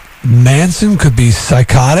saying that Manson could be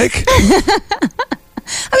psychotic? I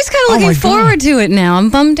was kind of looking forward to it now. I'm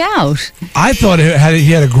bummed out. I thought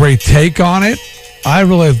he had a great take on it. I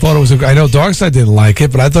really thought it was I know Darkside didn't like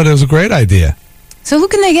it, but I thought it was a great idea. So who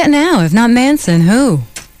can they get now? If not Manson, who?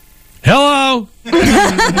 Hello! I'm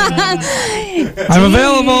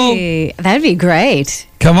available. That'd be great.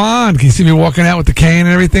 Come on. Can you see me walking out with the cane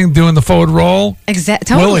and everything, doing the forward roll?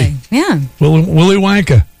 Totally. Willie. Yeah. Willy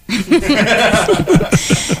Wonka.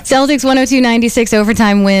 Celtics 102-96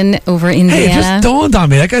 overtime win over Indiana. Hey, it just dawned on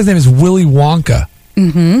me. That guy's name is Willy Wonka.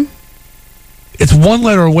 Mm-hmm. It's one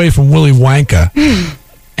letter away from Willy Wonka.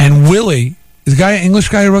 And Willy, is the guy an English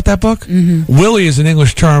guy who wrote that book? Mm-hmm. Willy is an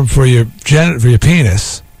English term for your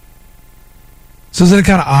penis. So isn't it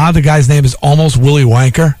kind of odd the guy's name is almost Willy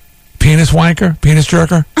Wanker? Penis wanker? Penis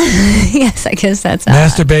jerker? Yes, I guess that's odd.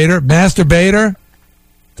 Masturbator?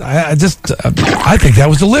 I think that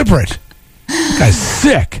was deliberate. This guy's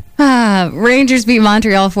sick. Rangers beat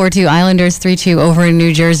Montreal 4-2. Islanders 3-2 over in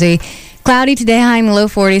New Jersey. Cloudy today, high in the low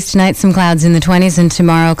 40s. Tonight, some clouds in the 20s, and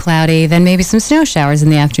tomorrow, cloudy. Then maybe some snow showers in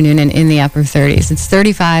the afternoon and in the upper 30s. It's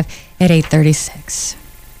 35 at 8:36.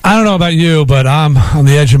 I don't know about you, but I'm on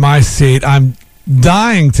the edge of my seat. I'm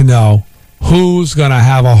dying to know who's going to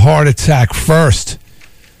have a heart attack first.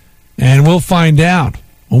 And we'll find out.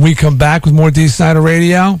 When we come back with more D. Snider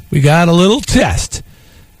Radio, we got a little test.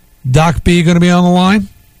 Doc B going to be on the line?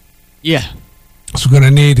 Yeah. So we're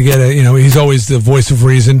going to need to get he's always the voice of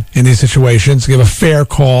reason in these situations. Give a fair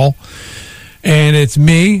call. And it's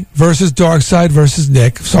me versus Darkside versus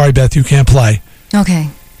Nick. Sorry, Beth, you can't play. Okay.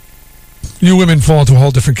 You women fall into a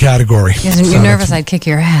whole different category. You're nervous I'd kick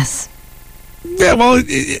your ass. Yeah, well,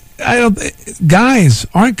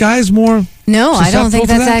 aren't guys more... No, I don't think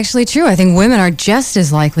that's actually true. I think women are just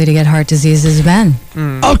as likely to get heart disease as men.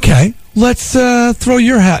 Okay, let's throw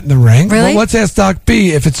your hat in the ring. Really? Well, let's ask Doc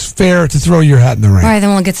B if it's fair to throw your hat in the ring. All right, then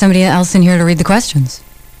we'll get somebody else in here to read the questions.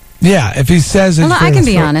 Yeah, if he says... Well, no, I can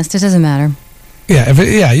be honest. It doesn't matter.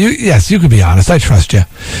 Yeah, you can be honest. I trust you.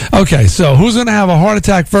 Okay, so who's going to have a heart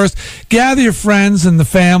attack first? Gather your friends and the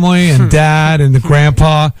family and dad and the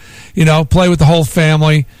grandpa. Play with the whole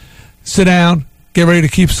family. Sit down. Get ready to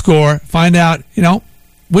keep score. Find out,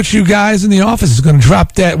 which you guys in the office is going to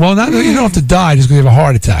drop dead. Well, you don't have to die just because you have a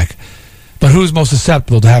heart attack. But who's most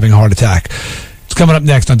susceptible to having a heart attack? It's coming up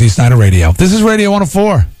next on D. Snider Radio. This is Radio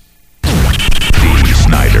 104. D.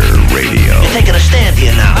 Snider Radio. You're taking a stand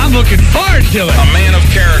here now. I'm looking forward to it. A man of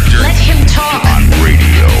character. Let him talk. On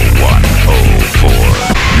Radio 104.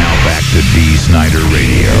 Now back to D. Snider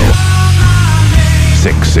Radio.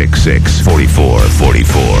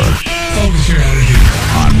 666-4444. Focus your energy.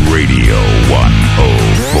 On Radio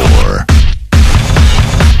 104.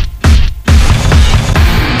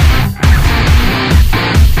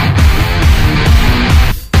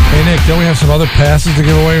 Hey, Nick, don't we have some other passes to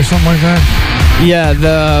give away or something like that?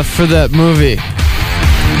 Yeah, for that movie.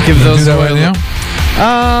 Give Can we those do that away right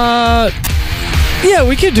now? Yeah,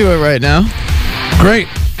 we could do it right now. Great.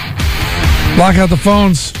 Block out the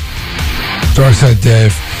phones. Darkside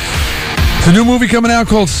Dave. It's a new movie coming out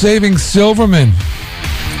called Saving Silverman.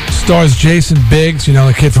 Stars Jason Biggs,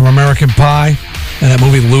 the kid from American Pie, and that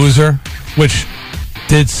movie Loser, which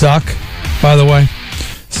did suck, by the way.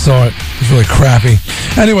 Saw it. It was really crappy.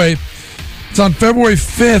 Anyway, it's on February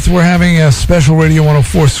 5th. We're having a special Radio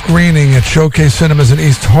 104 screening at Showcase Cinemas in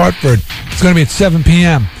East Hartford. It's going to be at 7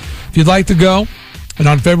 p.m. If you'd like to go, and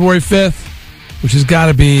on February 5th, which has got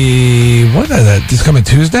to be, what is that, this coming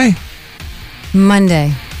Tuesday?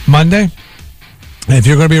 Monday. And if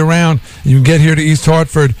you're going to be around, you can get here to East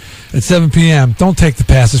Hartford at 7 p.m. Don't take the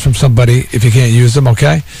passes from somebody if you can't use them,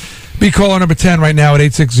 okay? Be caller number 10 right now at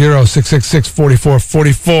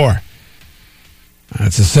 860-666-4444.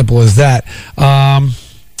 It's as simple as that.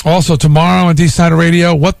 Also, tomorrow on D. Snider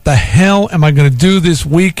Radio, what the hell am I going to do this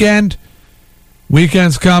weekend?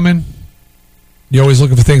 Weekend's coming. You're always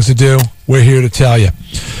looking for things to do. We're here to tell you.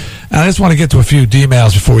 And I just want to get to a few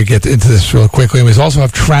D-mails before we get into this real quickly. And we also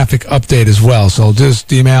have traffic update as well. So I'll do this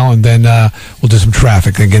D-mail and then we'll do some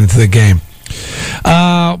traffic and get into the game.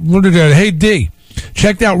 Hey, D.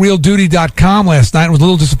 Checked out RealDuty.com last night and was a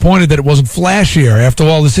little disappointed that it wasn't flashier. After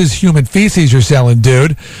all, this is human feces you're selling,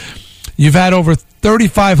 dude. You've had over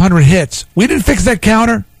 3,500 hits. We didn't fix that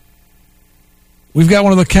counter. We've got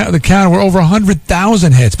one of the counter. We're over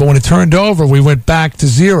 100,000 hits. But when it turned over, we went back to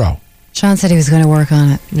zero. Sean said he was going to work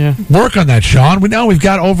on it. Yeah. Work on that, Sean. We've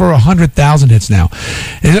got over 100,000 hits now.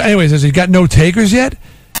 Anyways, has he got no takers yet?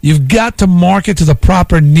 You've got to market to the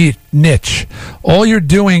proper niche. All you're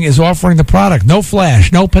doing is offering the product. No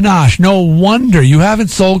flash, no panache, no wonder you haven't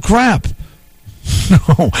sold crap.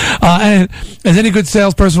 No. And as any good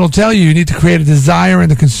salesperson will tell you, you need to create a desire in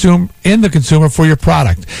the consumer for your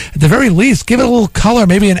product. At the very least, give it a little color,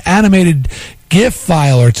 maybe an animated GIF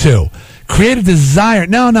file or two. Create a desire.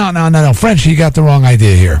 No. French, you got the wrong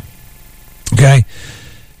idea here. Okay?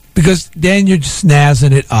 Because then you're just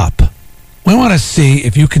snazzing it up. We want to see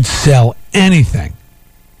if you can sell anything.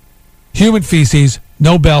 Human feces,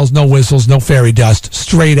 no bells, no whistles, no fairy dust,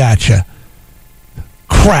 straight at you.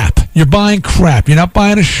 Crap. You're buying crap. You're not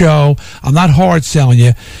buying a show. I'm not hard selling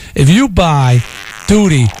you. If you buy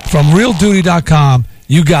Duty from RealDuty.com,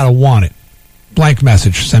 you got to want it. Blank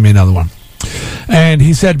message. Send me another one. And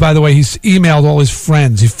he said, by the way, he's emailed all his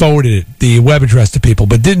friends. He forwarded it, the web address to people,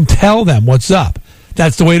 but didn't tell them what's up.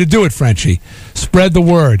 That's the way to do it, Frenchie. Spread the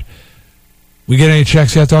word. We get any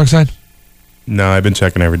checks yet, Darkside? No, I've been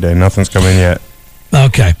checking every day. Nothing's coming yet.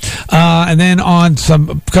 Okay. And then on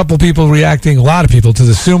a couple people reacting, a lot of people, to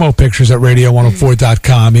the sumo pictures at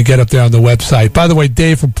radio104.com. You get up there on the website. By the way,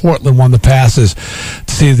 Dave from Portland won the passes to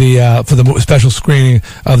see for the special screening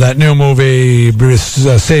of that new movie,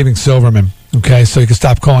 Saving Silverman. Okay, so you can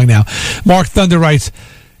stop calling now. Mark Thunder writes,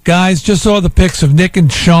 guys, just saw the pics of Nick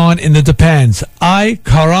and Sean in the Depends. Ay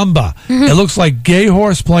caramba. It looks like gay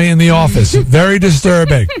horseplay in the office. Very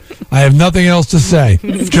disturbing. I have nothing else to say.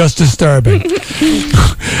 Just disturbing.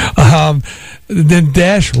 Then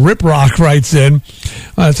Dash Riprock writes in,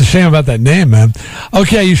 it's a shame about that name, man.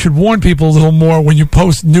 Okay, you should warn people a little more when you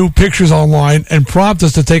post new pictures online and prompt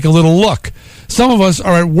us to take a little look. Some of us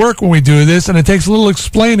are at work when we do this, and it takes a little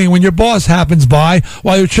explaining when your boss happens by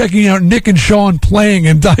while you're checking out Nick and Sean playing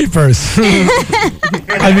in diapers.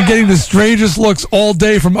 I've been getting the strangest looks all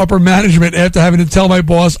day from upper management after having to tell my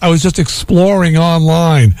boss I was just exploring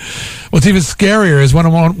online. What's even scarier is when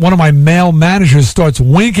one of my male managers starts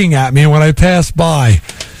winking at me when I pass by.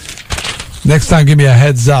 Next time, give me a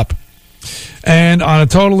heads up. And on a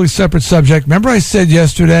totally separate subject, remember I said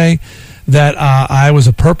yesterday that I was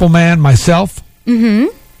a purple man myself? Mm-hmm.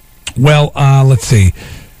 Well, let's see.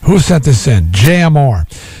 Who sent this in?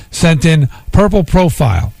 JMR sent in purple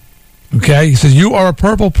profile. Okay? He says, you are a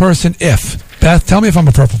purple person if. Beth, tell me if I'm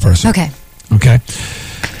a purple person. Okay. Okay.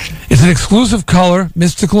 It's an exclusive color,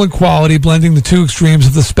 mystical in quality, blending the two extremes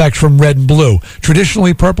of the spectrum, red and blue.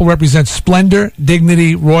 Traditionally, purple represents splendor,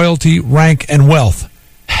 dignity, royalty, rank, and wealth.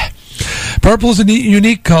 Purple is a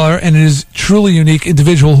unique color, and it is truly unique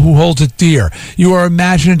individual who holds it dear. You are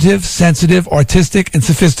imaginative, sensitive, artistic, and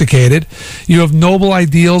sophisticated. You have noble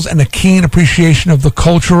ideals and a keen appreciation of the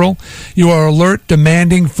cultural. You are alert,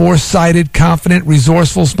 demanding, foresighted, confident,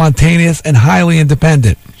 resourceful, spontaneous, and highly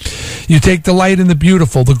independent. You take delight in the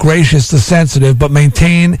beautiful, the gracious, the sensitive, but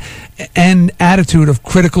maintain an attitude of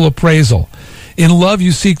critical appraisal. In love,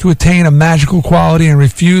 you seek to attain a magical quality and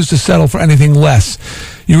refuse to settle for anything less.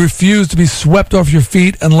 You refuse to be swept off your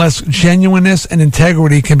feet unless genuineness and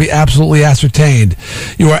integrity can be absolutely ascertained.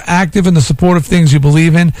 You are active in the support of things you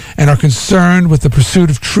believe in and are concerned with the pursuit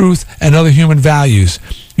of truth and other human values.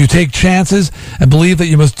 You take chances and believe that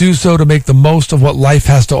you must do so to make the most of what life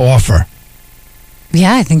has to offer.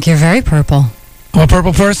 Yeah, I think you're very purple. I'm a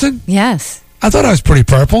purple person? Yes. I thought I was pretty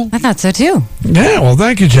purple. I thought so too. Yeah, well,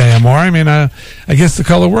 thank you, JMR. I mean, I guess the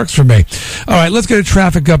color works for me. All right, let's get a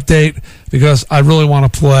traffic update because I really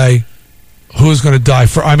want to play who's going to die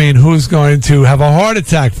who's going to have a heart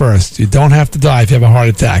attack first. You don't have to die if you have a heart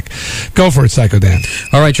attack. Go for it, Psycho Dan.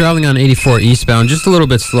 All right, traveling on 84 eastbound, just a little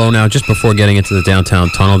bit slow now, just before getting into the downtown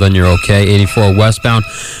tunnel, then you're okay. 84 westbound,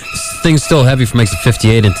 things still heavy from exit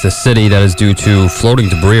 58 into the city. That is due to floating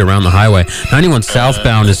debris around the highway. 91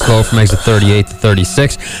 southbound is slow from exit 38 to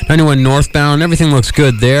 36. 91 northbound, everything looks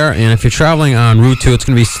good there. And if you're traveling on Route 2, it's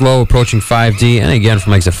going to be slow approaching 5D, and again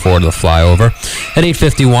from exit 4 to the flyover. At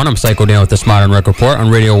 8:51, I'm Psycho Dan with this Modern Wreck Report on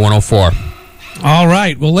Radio 104. All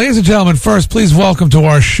right. Well, ladies and gentlemen, first, please welcome to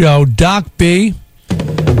our show, Doc B.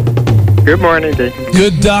 Good morning, Dave.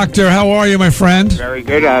 Good doctor. How are you, my friend? Very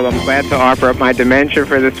good. I'm glad to offer up my dementia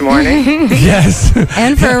for this morning. Yes.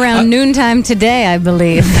 And for around noontime today, I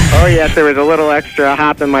believe. Oh, yes. There was a little extra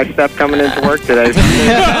hop in my step coming into work today.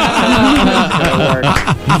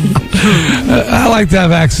 I like to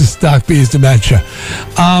have access to Doc B's dementia.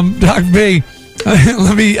 Doc B,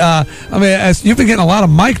 let me ask. You've been getting a lot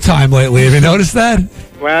of mic time lately. Have you noticed that?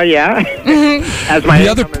 Well, yeah. As my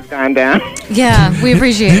income has gone down. Yeah, we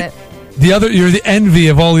appreciate it. You're the envy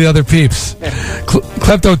of all the other peeps.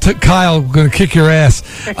 Klepto Kyle going to kick your ass.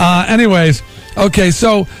 Anyways, okay,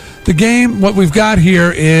 so the game, what we've got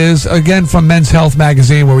here is, again, from Men's Health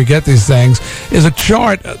magazine, where we get these things, is a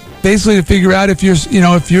chart basically to figure out if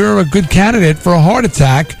you're a good candidate for a heart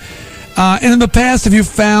attack. And in the past, have you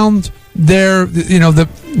found the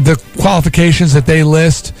qualifications that they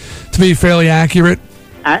list to be fairly accurate?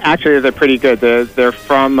 Actually, they're pretty good. They're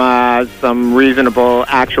from some reasonable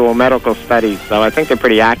actual medical studies, so I think they're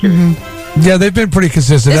pretty accurate. Mm-hmm. Yeah, they've been pretty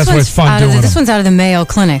consistent. That's why it's fun doing This them. one's out of the Mayo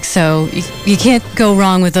Clinic, so you can't go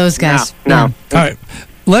wrong with those guys. No. All right.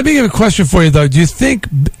 Let me give a question for you, though. Do you think,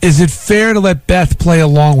 is it fair to let Beth play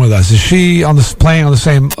along with us? Is she playing on the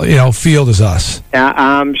same field as us?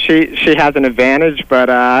 Yeah, she has an advantage, but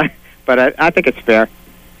I think it's fair.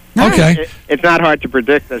 Okay. It's not hard to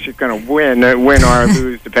predict that she's going to win or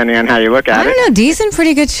lose, depending on how you look at it. I don't know. Dee's in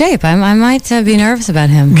pretty good shape. I might be nervous about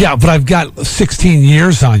him. Yeah, but I've got 16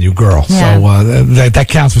 years on you, girl. Yeah. So that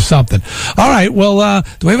counts for something. All right. Well,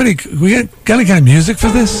 do we have got any kind of music for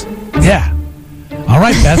this? Yeah. All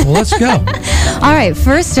right, Beth. Well, let's go. All right.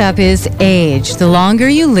 First up is age. The longer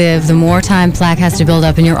you live, the more time plaque has to build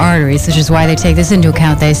up in your arteries, which is why they take this into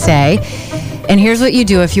account, they say. And here's what you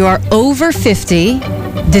do. If you are over 50,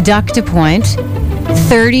 deduct a point.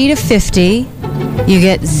 30 to 50, you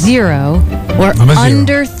get 0. Or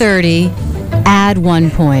under 30, add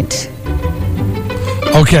 1 point.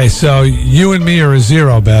 Okay, so you and me are a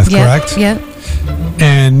 0, Beth, correct? Yep.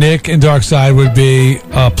 And Nick and Darkside would be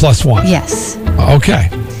 +1. Yes. Okay.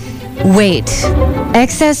 Weight.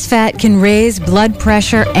 Excess fat can raise blood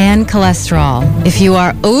pressure and cholesterol. If you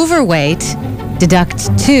are overweight, deduct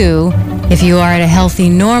 2. If you are at a healthy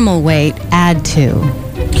normal weight, add 2.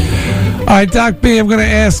 All right, Doc B, I'm going to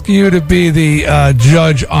ask you to be the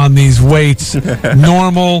judge on these weights.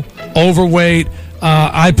 Normal, overweight.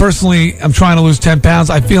 I personally am trying to lose 10 pounds.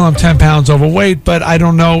 I feel I'm 10 pounds overweight, but I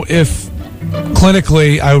don't know if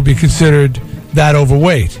clinically I would be considered that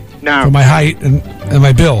overweight No. for my height and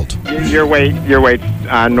my build. Your weight's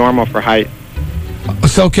normal for height.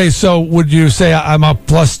 So, okay, so would you say I'm a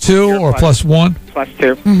 +2 or +1?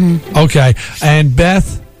 +2. Okay, and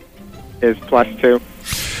Beth? Is +2.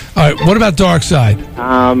 All right, what about dark side?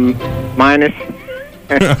 Minus.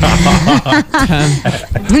 No.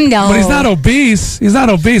 But he's not obese. He's not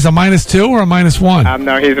obese. A -2 or a -1?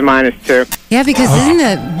 No, he's a -2. Yeah, because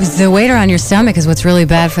isn't the weight around your stomach is what's really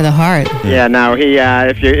bad for the heart. Yeah, no, he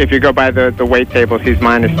if you go by the weight tables, he's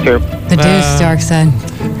 -2. The deuce, dark side.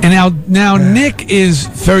 And now Nick is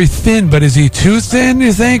very thin, but is he too thin,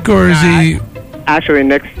 you think, or is he? Actually,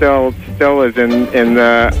 Nick still is in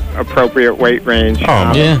the appropriate weight range.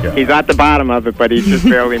 Yeah. He's at the bottom of it, but he just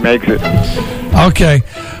barely makes it. Okay,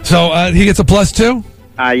 so he gets a +2?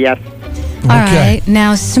 Yes. All right.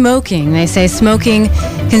 Now, smoking. They say smoking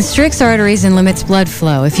constricts arteries and limits blood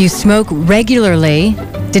flow. If you smoke regularly,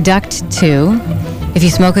 deduct 2. If you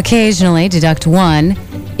smoke occasionally, deduct 1.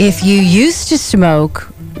 If you used to smoke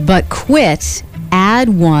but quit, add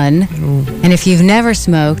 1. And if you've never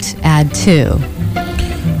smoked, add 2.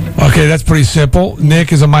 Okay, that's pretty simple.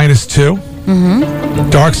 Nick is a -2. Mm-hmm.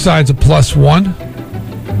 Dark side's a +1.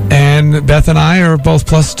 And Beth and I are both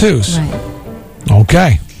 +2s. Right.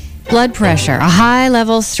 Okay. Blood pressure. A high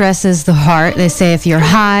level stresses the heart. They say if you're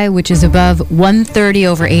high, which is above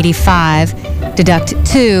 130/85, deduct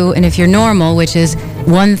 2. And if you're normal, which is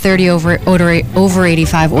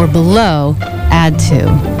 130/85 or below, add 2.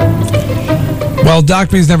 Well, Doc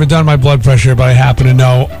B's never done my blood pressure, but I happen to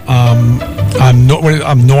know I'm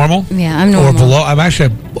normal. Yeah, I'm normal. Or below. I'm actually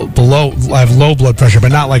below. I have low blood pressure,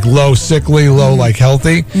 but not like low sickly, low like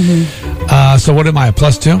healthy. So what am I? A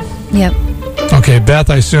 +2? Yep. Okay, Beth,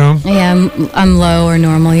 I assume. Yeah, I'm low or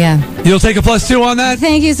normal, yeah. You'll take a +2 on that?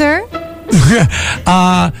 Thank you, sir.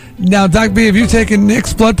 Now, Doc B, have you taken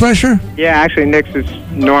Nick's blood pressure? Yeah, actually, Nick's is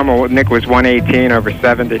normal. Nick was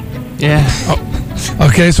 118/70. Yeah.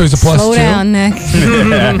 Okay, so he's a +2. Slow down, Nick.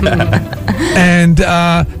 And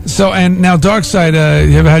now dark side,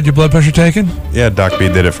 you ever had your blood pressure taken? Yeah, Doc B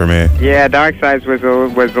did it for me. Yeah, dark sides was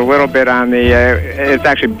a little bit on the. It's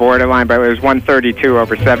actually borderline, but it was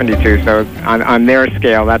 132/72. So on their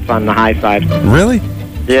scale, that's on the high side. Really?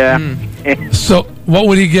 Yeah. So what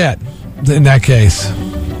would he get in that case?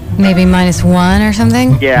 Maybe -1 or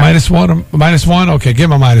something? Yeah. -1? Okay,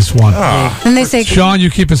 give him a -1. Then they say Sean,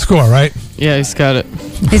 you keep a score, right? Yeah, he's got it.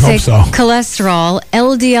 They say Hope so. cholesterol.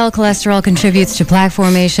 LDL cholesterol contributes to plaque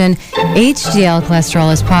formation. HDL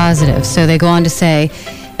cholesterol is positive. So they go on to say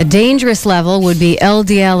a dangerous level would be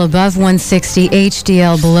LDL above 160,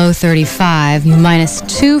 HDL below 35. You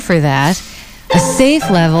 -2 for that. A safe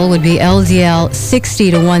level would be LDL 60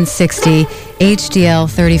 to 160, HDL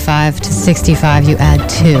 35 to 65. You add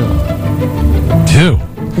 2. 2.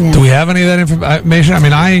 Yeah. Do we have any of that information? I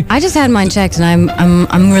mean, I just had mine checked, and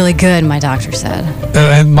I'm really good. My doctor said.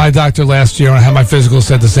 And my doctor last year, when I had my physical,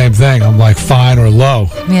 said the same thing. I'm like fine or low.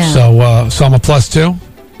 Yeah. So I'm a +2.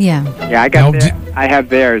 Yeah. Yeah, I have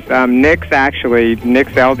theirs. Nick's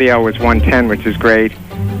LDL was 110, which is great,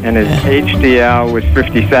 and his HDL was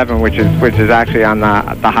 57, which is actually on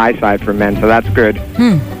the high side for men. So that's good.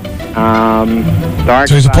 Dark.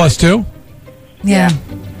 So he's a side, +2. Yeah.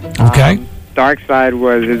 Okay. Dark side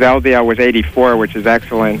was his LDL was 84, which is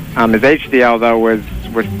excellent. His HDL though was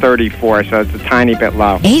 34, so it's a tiny bit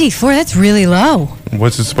low. 84. That's really low.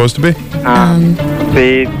 What's it supposed to be?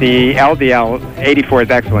 The LDL 84 is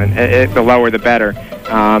excellent. The lower the better.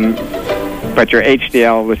 But your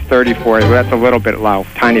HDL was 34. So that's a little bit low,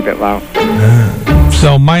 tiny bit low.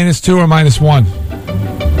 So -2 or -1?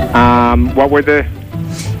 What were the?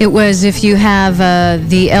 It was if you have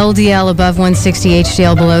the LDL above 160,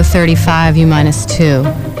 HDL below 35, you -2.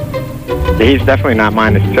 He's definitely not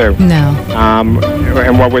 -2. No.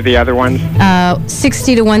 And what were the other ones?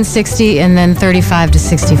 60 to 160, and then 35 to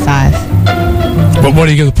 65. But what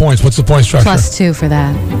do you give the points? What's the point structure? +2 for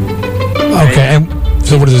that. Okay, and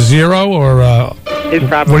so what is it, 0 or He's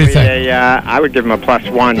probably What do you think? I would give him a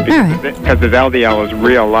 +1 because his LDL is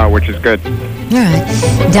real low, which is good. All right.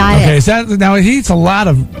 Diet. Okay, is that now he eats a lot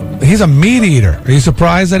of? He's a meat eater. Are you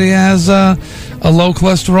surprised that he has a low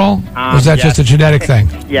cholesterol, or is that yes. just a genetic thing?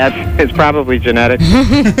 Yeah, it's probably genetic.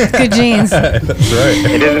 Good genes. That's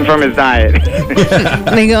right. It isn't from his diet.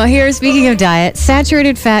 We go here. Speaking of diet,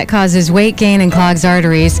 saturated fat causes weight gain and clogs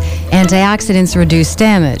arteries. Antioxidants reduce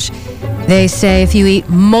damage. They say if you eat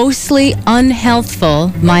mostly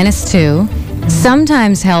unhealthful, -2,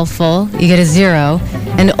 sometimes healthful, you get a 0,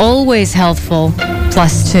 and always healthful,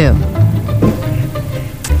 +2.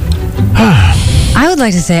 I would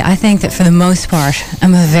like to say I think that for the most part,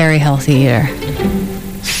 I'm a very healthy eater.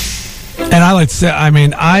 And I like to say,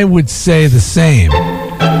 I would say the same.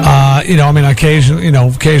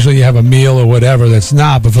 Occasionally you have a meal or whatever that's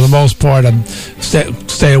not, but for the most part, I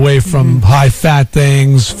stay away from high-fat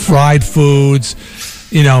things, fried foods,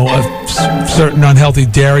 certain unhealthy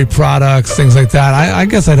dairy products, things like that. I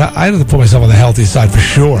guess I'd have to put myself on the healthy side for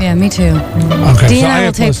sure. Yeah, me too. Okay, D so and I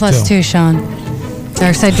will take +2, Sean.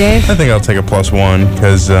 Dark side, Dave? I think I'll take a +1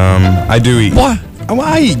 because I do eat. What? Well,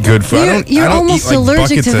 I eat good food. You're I don't almost eat, like,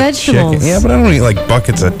 allergic buckets to of vegetables. chicken. Yeah, but I don't eat like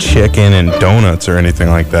buckets of chicken and donuts or anything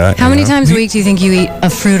like that. How many times a week do you think you eat a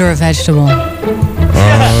fruit or a vegetable?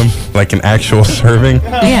 Like an actual serving?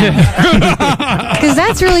 Yeah. Because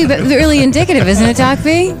that's really indicative, isn't it, Doc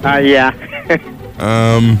B? Yeah.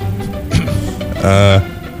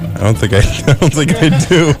 I don't think I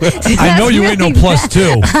do. I know you ain't no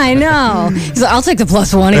 +2. I know. He's like, I'll take the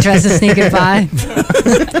 +1. He tries to sneak it by.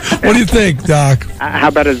 What do you think, Doc? How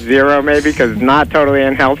about a 0 maybe? Because it's not totally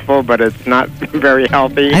unhealthful, but it's not very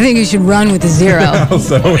healthy. I think you should run with the 0.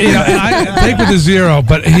 I take with the 0,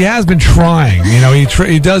 but he has been trying.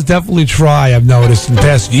 He does definitely try. I've noticed in the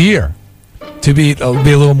past year to be a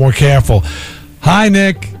little more careful. Hi,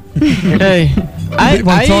 Nick. Hey. You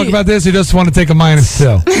want to talk about this? He just want to take a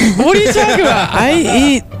 -2. What are you talking about?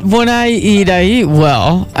 When I eat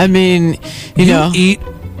well. I mean, you eat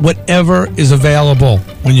whatever is available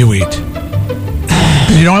when you eat.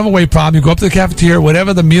 You don't have a weight problem. You go up to the cafeteria,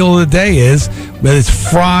 whatever the meal of the day is, whether it's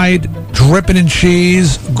fried, dripping in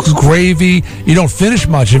cheese, gravy. You don't finish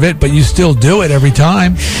much of it, but you still do it every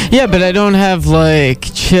time. Yeah, but I don't have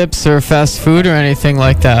like chips or fast food or anything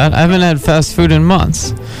like that. I haven't had fast food in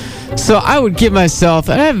months. So I would give myself,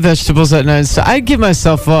 and I have vegetables at night, so I'd give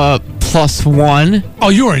myself a +1. Oh,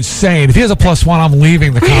 you are insane. If he has a +1, I'm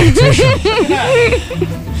leaving the competition.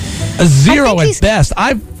 A 0 at best.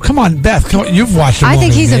 Come on, Beth. Come on, you've watched him. I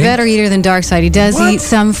think he's a better eater than Darkside. He does eat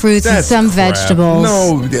some fruits and some vegetables.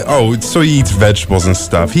 No, so he eats vegetables and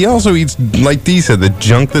stuff. He also eats, like Dee said, the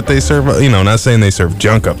junk that they serve. Not saying they serve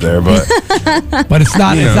junk up there, but but it's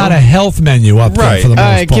not. It's not a health menu up there for the most part.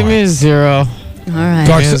 All right, give me a 0. All right.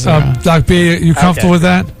 Doc B, you comfortable with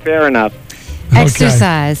that? Fair enough.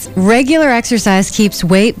 Exercise. Regular exercise keeps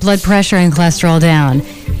weight, blood pressure, and cholesterol down.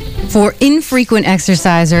 For infrequent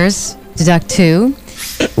exercisers, deduct 2.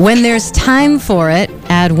 When there's time for it,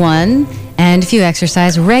 add 1. And if you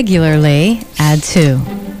exercise regularly, add 2.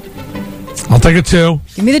 I'll take a 2.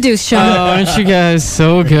 Give me the deuce, Sean. Oh, aren't you guys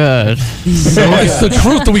so good? It's the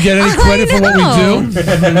truth. Do we get any credit for what we do?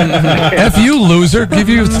 F you, loser. Give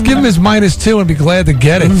him his -2 and be glad to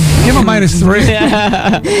get it. Give him a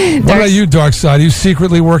 -3. What about you, Darkside? Are you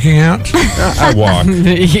secretly working out? I walk.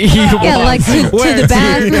 Yeah, like to the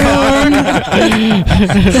bathroom.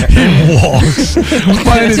 He walks.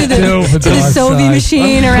 to the Sobe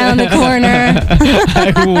machine around the corner.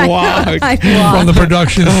 I walk. From the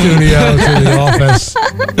production studio to the office.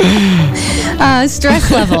 Stress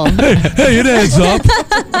level. Hey, it adds up.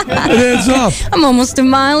 It adds up. I'm almost a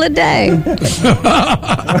mile a day.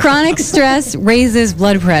 Chronic stress raises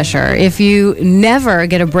blood pressure. If you never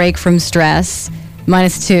get a break from stress,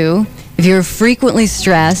 -2. If you're frequently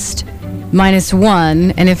stressed,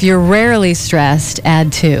 -1. And if you're rarely stressed,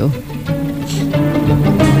 add 2.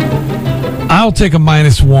 I'll take a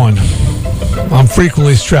 -1. I'm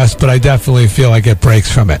frequently stressed, but I definitely feel I get breaks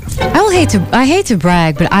from it. I hate to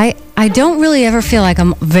brag, but I don't really ever feel like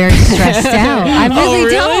I'm very stressed out. I really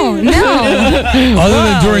don't. No. Other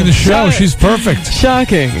than during the show, she's perfect.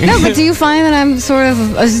 Shocking. No, but do you find that I'm sort of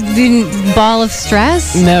a ball of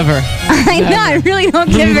stress? Never. I know. I really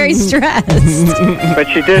don't get very stressed. But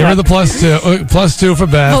she did. Give her the +2. +2 for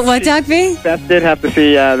Beth. But what, Doc B? Beth did have to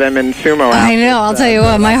see them in sumo. I know. I'll tell you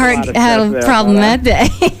what. My heart had a problem that day.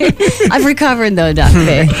 I've recovered though, Doc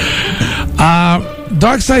B.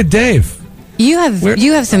 Darkside Dave. You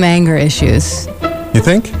have some anger issues. You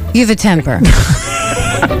think? You have a temper.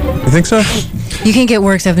 You think so? You can get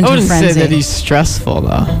worked up I into a wouldn't frenzy. say that he's stressful,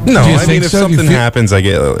 though. No, Do you I mean, think if so? something happens, I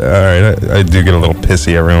get, all right, I do get a little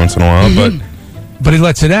pissy every once in a while, But he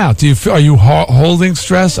lets it out. Are you holding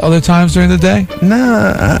stress other times during the day?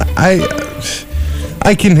 Nah,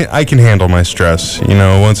 I can handle my stress. You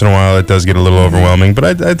know, once in a while it does get a little overwhelming, but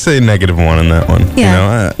I'd say -1 in that one. Yeah, You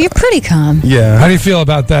know, you're pretty calm. yeah. How do you feel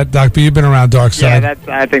about that, Doc B? You've been around Dark Yeah, Side.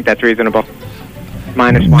 I think that's reasonable.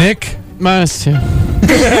 -1. Nick? -2.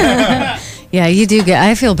 Yeah, you do get.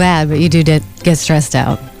 I feel bad, but you do get stressed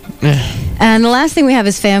out. And the last thing we have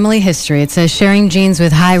is family history. It says sharing genes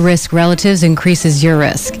with high-risk relatives increases your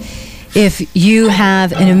risk. If you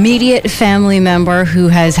have an immediate family member who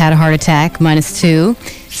has had a heart attack, -2.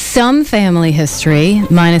 Some family history,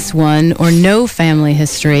 -1, or no family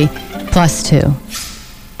history, +2.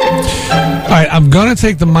 All right, I'm going to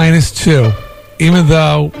take the -2, even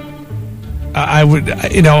though I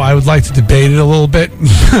would like to debate it a little bit.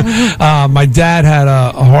 My dad had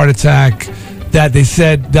a heart attack that they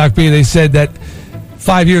said, Doc B, they said that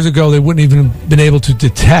 5 years ago they wouldn't even have been able to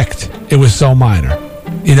detect it was so minor.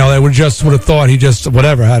 You know, they would have thought he just,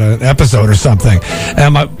 whatever, had an episode or something.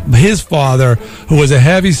 And his father, who was a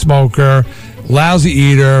heavy smoker, lousy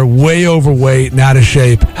eater, way overweight, and out of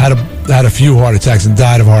shape, had a few heart attacks and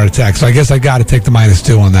died of heart attacks. So I guess I got to take the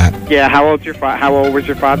 -2 on that. Yeah, how old was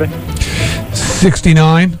your father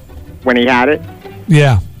 69. when he had it?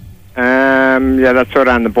 Yeah. Yeah, that's sort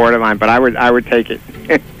of on the borderline, but I would take it.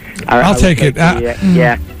 I'll take it.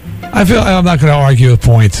 Yeah. I feel I'm not going to argue a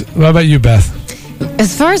point. What about you, Beth?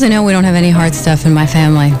 As far as I know, we don't have any hard stuff in my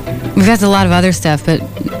family. We've got a lot of other stuff, but,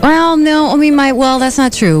 well, no, I mean, that's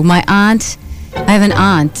not true. My aunt, I have an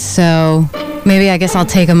aunt, so maybe I guess I'll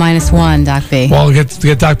take a -1, Doc B. Well,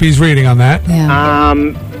 get Doc B's reading on that. Yeah.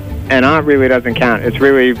 An aunt really doesn't count. It's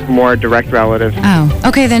really more direct relatives. Oh,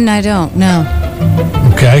 okay, then I don't, no.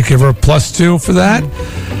 Okay, give her a +2 for that.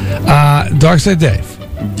 Dark Side Dave.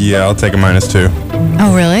 Yeah, I'll take a -2.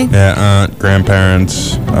 Oh, really? Yeah, aunt,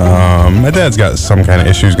 grandparents. My dad's got some kind of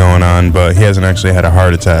issues going on, but he hasn't actually had a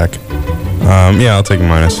heart attack. Yeah, I'll take a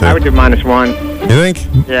 -2. I would do -1. You think?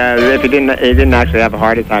 Yeah, if he didn't actually have a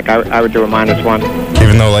heart attack, I would do a -1.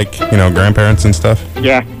 Even though, like, grandparents and stuff?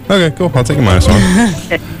 Yeah. Okay, cool. I'll take a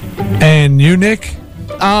 -1. And you, Nick?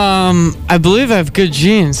 I believe I have good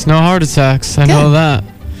genes. No heart attacks. I know that.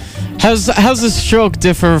 How's a stroke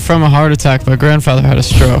differ from a heart attack? My grandfather had a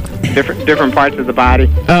stroke. Different parts of the body.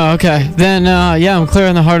 Oh, okay. Then, yeah, I'm clear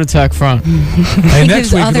on the heart attack front. Hey,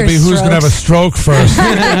 next week it'll be who's going to have a stroke first.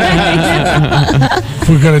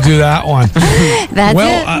 We're going to do that one. That's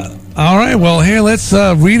it. All right. Well, here, let's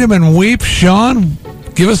read them and weep. Sean,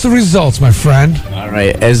 give us the results, my friend. All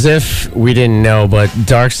right. As if we didn't know, but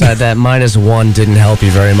Dark Side, that -1 didn't help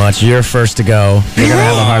you very much. You're first to go. You're going to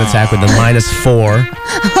have a heart attack with a -4.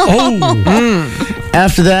 Oh.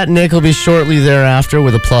 After that, Nick will be shortly thereafter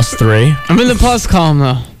with a +3. I'm in the plus column,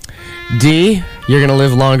 though. D, you're going to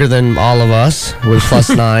live longer than all of us with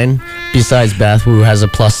 +9. Besides Beth, who has a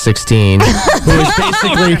 +16. Who is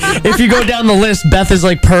basically, if you go down the list, Beth is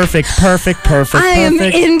like perfect. I am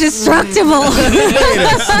indestructible. Wait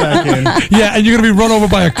a second. Yeah, and you're going to be run over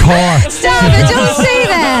by a car. Stop it. Don't say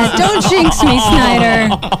that. Don't jinx me, Snider.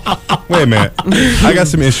 Wait a minute. I got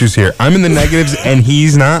some issues here. I'm in the negatives and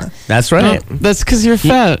he's not? That's right. That's because you're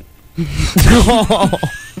fat.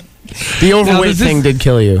 The overweight thing did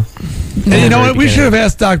kill you. And you know what? We should have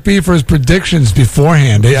asked Doc B for his predictions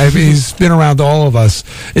beforehand. I mean, he's been around all of us.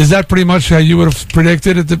 Is that pretty much how you would have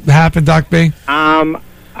predicted it to happen, Doc B?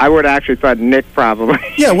 I would have actually thought Nick probably.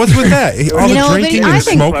 Yeah, what's with that? All the drinking and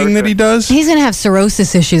smoking that he does? He's going to have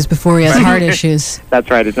cirrhosis issues before he has heart issues. That's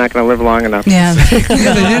right. He's not going to live long enough. Yeah.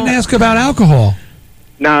 Yeah, they didn't ask about alcohol.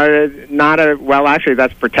 No, well, actually,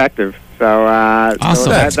 that's protective. So, Awesome. so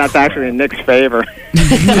that's actually in Nick's favor.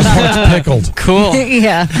 His heart's pickled. Cool.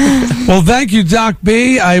 Yeah. Well, thank you, Doc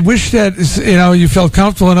B. I wish that you felt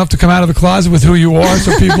comfortable enough to come out of the closet with who you are,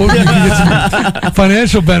 so people you can get some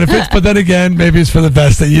financial benefits. But then again, maybe it's for the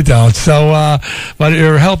best that you don't. So, but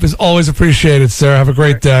your help is always appreciated, sir. Have a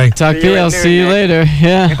great day. Doc B, I'll see you later.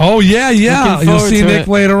 Yeah. Oh yeah. You'll see Nick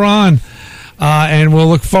later on. And we'll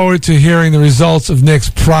look forward to hearing the results of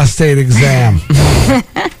Nick's prostate exam.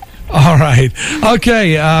 All right.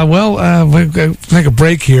 Okay. We're going to take a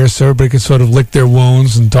break here so everybody can sort of lick their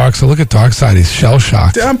wounds. And look at Darkside. He's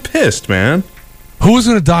shell-shocked. I'm pissed, man. Who was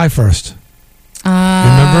going to die first?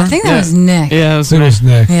 Remember? I think that was Nick. Yeah, it was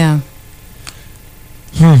Nick. Yeah.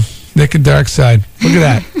 Nick and Darkside. Look at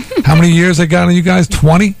that. How many years I got on you guys?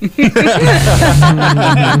 20?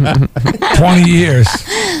 20 years.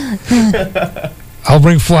 I'll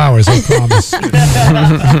bring flowers, I promise.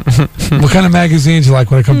 What kind of magazines you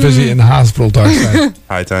like when I come visit you in the hospital, Dark Side?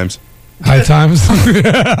 High Times. High Times? With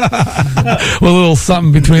a little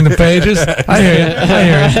something between the pages? I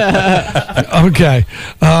hear you. Okay.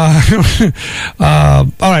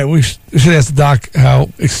 All right, we should ask the doc how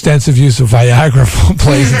extensive use of Viagra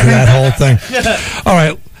plays into that whole thing. All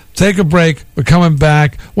right. Take a break. We're coming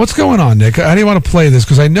back. What's going on, Nick? How do you want to play this?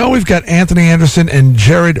 Because I know we've got Anthony Anderson and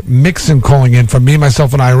Jared Mixon calling in from Me,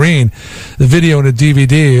 Myself, and Irene. The video and the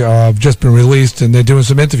DVD have just been released, and they're doing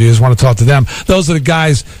some interviews. Want to talk to them. Those are the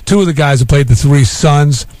guys, two of the guys who played the three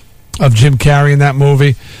sons of Jim Carrey in that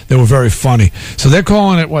movie. They were very funny. So they're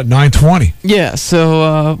calling it, 9:20? Yeah,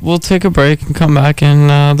 so we'll take a break and come back,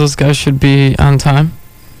 and those guys should be on time.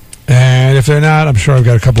 And if they're not, I'm sure I've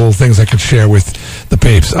got a couple of things I could share with the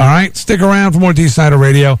peeps. All right? Stick around for more D. Snider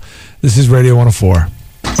Radio. This is Radio 104.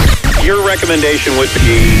 Your recommendation would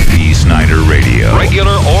be D. Snider Radio.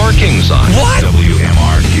 regular or king size. What?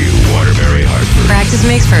 WMRQ, Waterbury, Hartford. Practice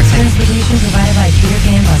makes perfect. Transportation provided by Peter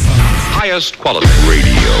Pan Bustle. Highest quality.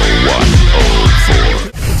 Radio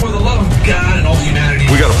 104. For the love of God and all humanity.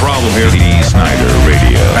 We got a problem here. D. Snider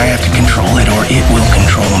Radio. I have to control it or it will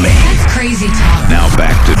control me. That's crazy talk. Now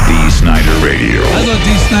back to D. Snider Radio. I thought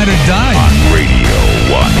D. Snider died. On Radio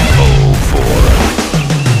 104.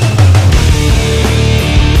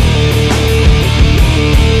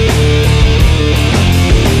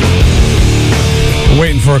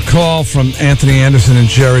 Waiting for a call from Anthony Anderson and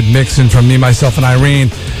Jared Mixon from Me, Myself, and Irene.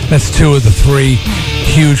 That's two of the three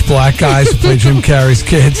huge black guys who play Jim Carrey's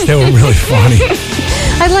kids. They were really funny.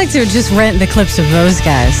 I'd like to just rent the clips of those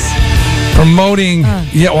guys. Promoting,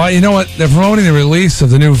 yeah, well, you know what? They're promoting the release of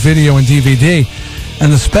the new video and DVD.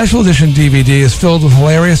 And the special edition DVD is filled with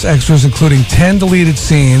hilarious extras, including 10 deleted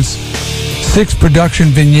scenes, 6 production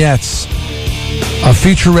vignettes, a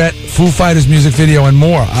featurette, Foo Fighters music video, and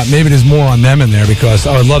more. Maybe there's more on them in there because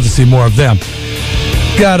I would love to see more of them.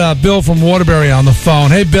 Got Bill from Waterbury on the phone.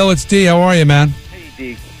 Hey, Bill, it's D. How are you, man?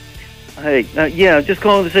 Hey, D. Hey, yeah, just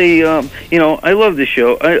calling to say, I love the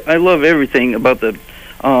show. I love everything about the,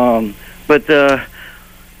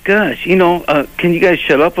 gosh, can you guys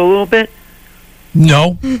shut up a little bit?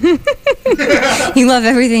 No. You love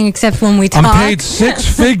everything except when we talk. I'm paid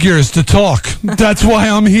 6 figures to talk. That's why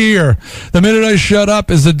I'm here. The minute I shut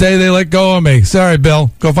up is the day they let go of me. Sorry,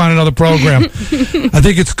 Bill. Go find another program. I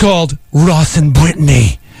think it's called Ross and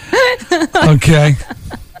Brittany. Okay.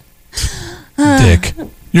 Dick.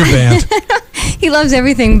 You're banned. He loves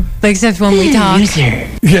everything except when we talk.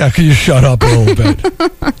 Yeah, can you shut up a little bit?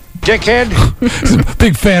 Dickhead. He's a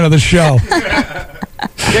big fan of the show.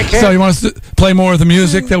 So you want us to play more of the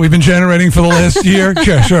music that we've been generating for the last year?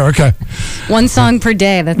 Sure, okay. One song per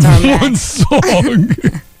day, that's our max. One song.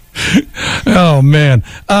 Oh, man.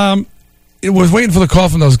 It was waiting for the call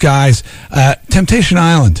from those guys. Temptation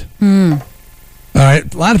Island. All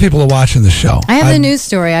right, a lot of people are watching the show. I have the news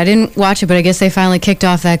story. I didn't watch it, but I guess they finally kicked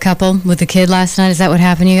off that couple with the kid last night. Is that what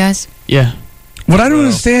happened, you guys? Yeah. What I don't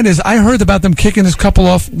understand is I heard about them kicking this couple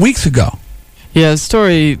off weeks ago. Yeah, the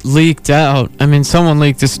story leaked out. I mean, someone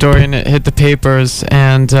leaked the story and it hit the papers,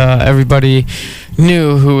 and everybody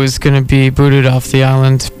knew who was going to be booted off the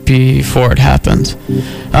island before it happened.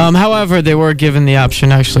 However, they were given the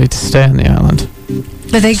option actually to stay on the island.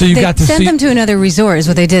 But they sent them to another resort is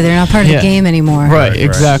what they did. They're not part of the game anymore. Right,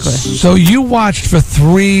 exactly. So you watched for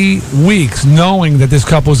 3 weeks knowing that this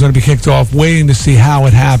couple was going to be kicked off, waiting to see how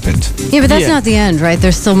it happened. Yeah, but that's not the end, right?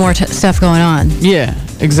 There's still more stuff going on. Yeah,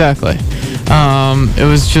 exactly. It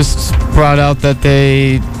was just brought out that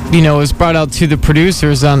it was brought out to the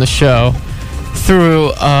producers on the show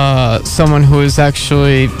through someone who was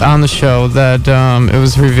actually on the show that it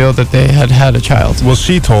was revealed that they had had a child. Well,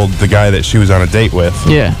 she told the guy that she was on a date with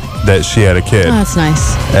that she had a kid. Oh, that's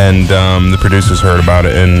nice. And the producers heard about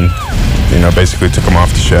it and, basically took them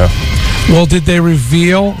off the show. Well, did they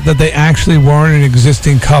reveal that they actually weren't an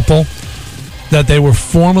existing couple, that they were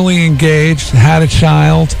formally engaged, had a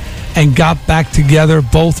child, and got back together,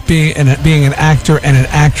 both being an actor and an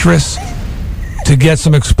actress, to get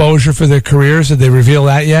some exposure for their careers? Did they reveal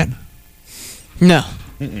that yet? No.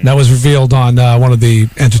 That was revealed on one of the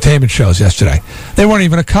entertainment shows yesterday. They weren't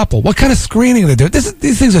even a couple. What kind of screening are they doing?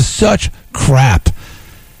 These things are such crap.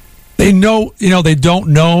 They know, they don't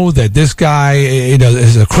know that this guy,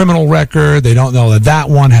 has a criminal record. They don't know that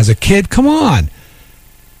one has a kid. Come on.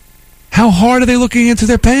 How hard are they looking into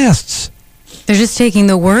their pasts? They're just taking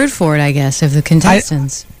the word for it, I guess, of the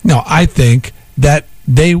contestants. I think that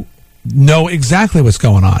they know exactly what's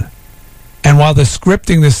going on. And while they're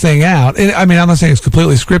scripting this thing out, I'm not saying it's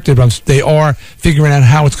completely scripted, but they are figuring out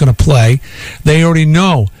how it's going to play. They already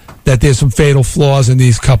know that there's some fatal flaws in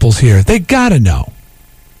these couples here. They got to know.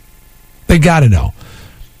 They got to know.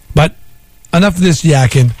 But enough of this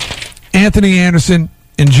yakking. Anthony Anderson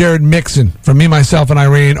and Jared Mixon from Me, Myself, and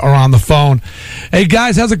Irene are on the phone. Hey,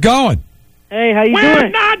 guys, how's it going? Hey, how you We're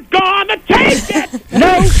doing? not gonna take it.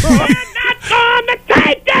 No, we're not gonna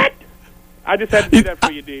take it. I just had to do that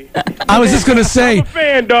for you, D. I was just going to say, I'm a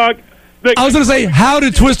fan, dog. Look, I was going to say, how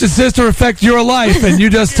did Twisted Sister affect your life? And you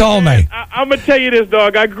just told me. I'm going to tell you this,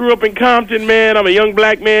 dog. I grew up in Compton, man. I'm a young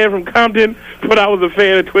black man from Compton, but I was a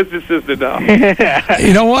fan of Twisted Sister, dog.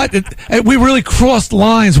 You know what? We really crossed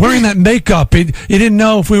lines wearing that makeup. You didn't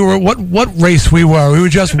know if we were what race we were. We were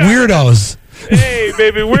just weirdos. Hey,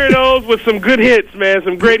 baby, weirdos with some good hits, man.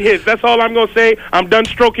 Some great hits. That's all I'm going to say. I'm done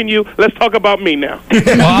stroking you. Let's talk about me now.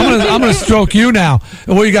 Well, I'm gonna stroke you now.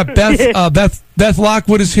 Well, you got Beth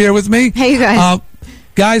Lockwood is here with me. Hey, you guys.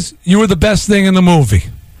 Guys, you were the best thing in the movie.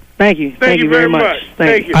 Thank you. Thank you very much.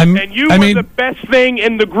 Thank you. And you were the best thing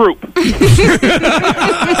in the group.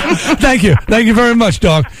 Thank you. Thank you very much,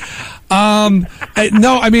 dog.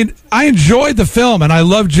 No, I mean, I enjoyed the film, and I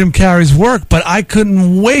love Jim Carrey's work, but I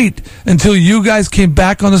couldn't wait until you guys came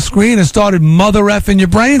back on the screen and started mother effing your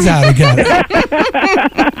brains out again.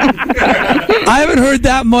 I haven't heard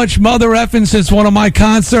that much mother effing since one of my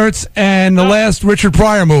concerts and the last Richard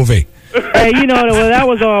Pryor movie. Hey, you know, well, that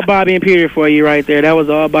was all Bobby and Peter for you right there. That was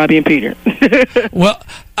all Bobby and Peter. Well,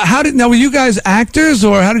 were you guys actors,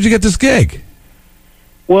 or how did you get this gig?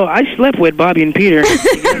 Well, I slept with Bobby and Peter.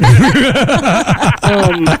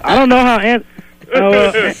 I don't know how.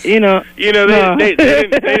 They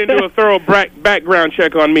didn't do a thorough background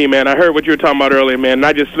check on me, man. I heard what you were talking about earlier, man, and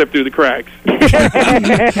I just slipped through the cracks.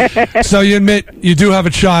 So you admit you do have a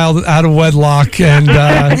child out of wedlock, and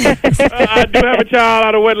I do have a child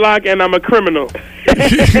out of wedlock, and I'm a criminal.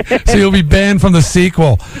 So you'll be banned from the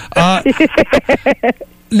sequel.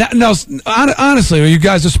 No, honestly, are you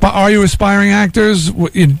guys are you aspiring actors?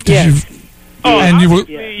 Yes.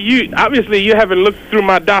 Obviously you haven't looked through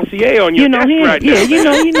my dossier on your desk right now.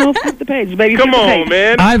 You know, flip the page, baby. Come on,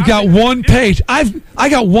 man. I've got one page. I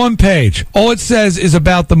got one page. All it says is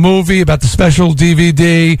about the movie, about the special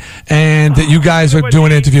DVD, and that you guys are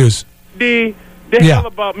doing interviews. The hell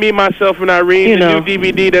about Me, Myself, and Irene, the new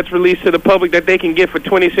DVD that's released to the public that they can get for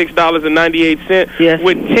 $26.98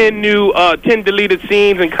 with 10 deleted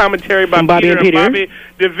scenes and commentary by Peter and Bobby,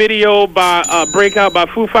 the video by Breakout by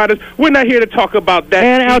Foo Fighters. We're not here to talk about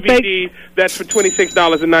that DVD that's for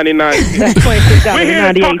 $26.99. That's $26.98. We're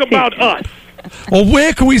here to talk about us. Well,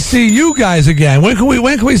 where can we see you guys again? When can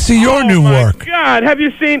we see your new work? God, have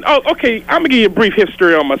you seen? Oh, okay. I'm gonna give you a brief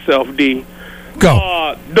history on myself, D.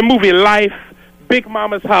 Go. The movie Life, Big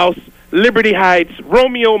Mama's House, Liberty Heights,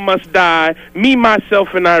 Romeo Must Die, Me,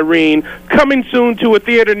 Myself, and Irene, coming soon to a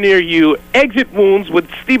theater near you, Exit Wounds with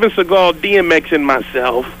Steven Seagal, DMX, and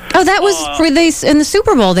myself. Oh, that was released in the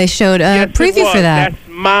Super Bowl. They showed a preview for that. That's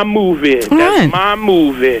my movie. That's my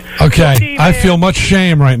movie. Okay, so, I feel much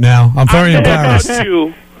shame right now. I'm very embarrassed. About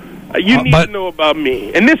you. You need to know about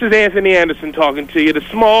me. And this is Anthony Anderson talking to you, the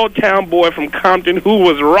small town boy from Compton who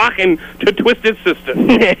was rocking to Twisted Sister.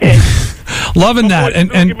 Loving that. And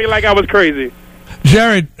look at me like I was crazy.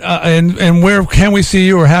 Jared, and where can we see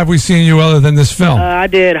you, or have we seen you other than this film? I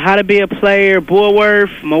did How to Be a Player,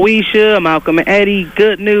 Bullworth, Moesha, Malcolm and Eddie,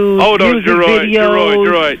 Good News, Hold on, music Geroy.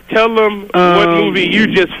 videos. Tell them what movie you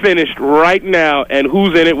just finished right now and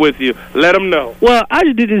who's in it with you. Let them know. Well, I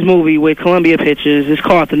just did this movie with Columbia Pictures. It's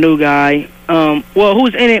called The New Guy.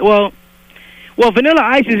 Who's in it? Well, Vanilla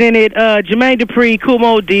Ice is in it. Jermaine Dupri,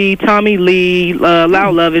 Kumo D, Tommy Lee,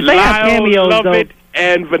 Lyle Lovett. They have cameos, though.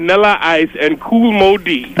 And Vanilla Ice and Cool Mo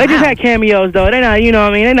D. They just had cameos, though. They're not, you know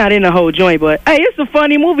what I mean? They're not in the whole joint, but, hey, it's a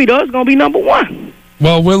funny movie, though. It's going to be #1.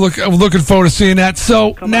 Well, we're looking forward to seeing that.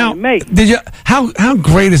 So, now, how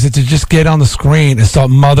great is it to just get on the screen and start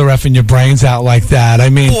mother effing your brains out like that? I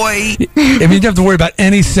mean, you don't have to worry about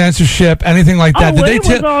any censorship, anything like that. Well, it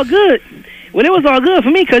was all good. Well, it was all good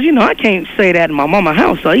for me because, I can't say that in my mama's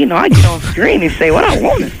house. So, I get on screen and say what I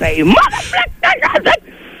want to say.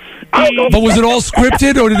 But was it all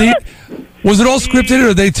scripted, or did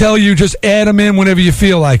they tell you just add them in whenever you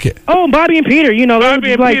feel like it? Oh, Bobby and Peter,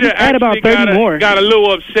 Bobby and Peter add about 30 more. Got a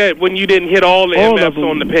little upset when you didn't hit all the MFs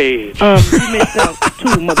on the page. You missed out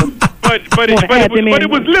too, mother. But it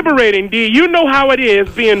was liberating, D. You know how it is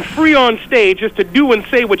being free on stage just to do and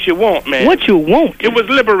say what you want, man. What you want. It was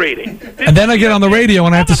liberating. And then I get on the radio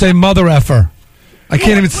and I have to say mother effer. I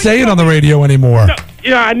can't even say it on the radio anymore. No,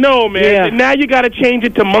 yeah, I know, man. Yeah. Now you got to change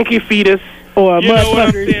it to monkey fetus. Or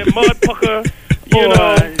mud pucker.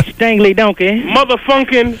 Stangly donkey.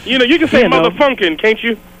 Motherfunkin'. You can say motherfunkin', can't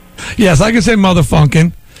you? Yes, I can say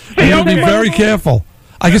motherfunkin'. You got to be very careful.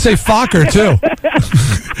 I can say Fokker, too.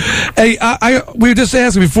 Hey, we were just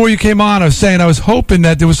asking before you came on, I was saying I was hoping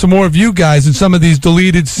that there was some more of you guys in some of these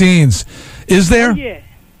deleted scenes. Is there? Oh, yeah.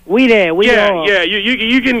 We there. We are. Yeah.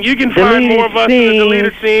 You can find more of us in the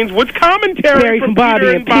deleted scenes with commentary from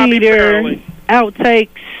Bobby and Peter, outtakes.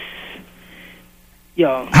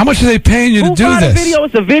 Yo. How much are they paying you to do this? Video.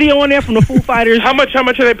 It's a video on there from the Foo Fighters. How much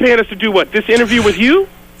are they paying us to do what? This interview with you?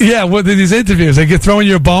 Yeah, what are these interviews? They get throwing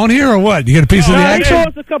you a bone here or what? You get a piece of the action? They throw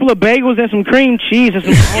us a couple of bagels and some cream cheese and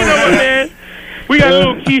some. You know what, man? We got a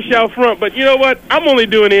little quiche out front, but you know what? I'm only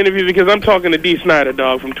doing the interview because I'm talking to D. Snider,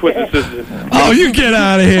 dog, from Twisted Sisters. Oh, you get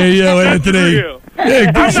out of here, yo, Anthony.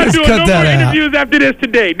 Yeah, I'm not doing no more interviews after this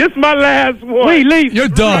today. This is my last one. Wait, leave. You're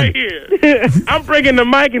done. Right here. I'm breaking the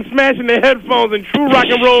mic and smashing the headphones in true rock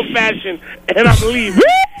and roll fashion, and I'm leaving.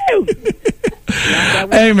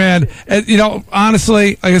 Hey, man,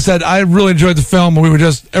 honestly, like I said, I really enjoyed the film.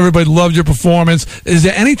 Everybody loved your performance. Is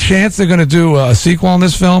there any chance they're going to do a sequel on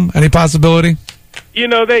this film? Any possibility? You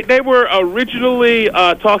know, they were originally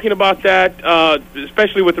talking about that,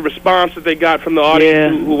 especially with the response that they got from the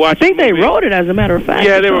audience who watched. I think they wrote it, as a matter of fact.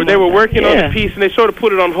 Yeah, they were working on the piece, and they sort of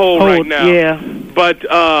put it on hold right now. Yeah, but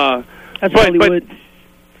that's Hollywood.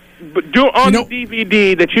 But on the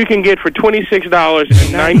DVD that you can get for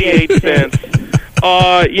 $26.98.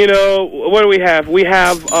 What do we have? We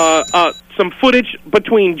have some footage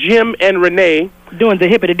between Jim and Renee doing the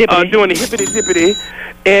hippity-dippity.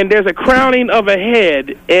 And there's a crowning of a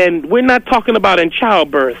head, and we're not talking about in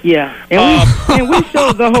childbirth. Yeah, and we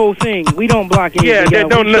show the whole thing. We don't block anything. Yeah,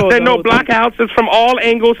 there are no blockouts. It's from all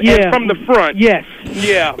angles and from the front. Yes.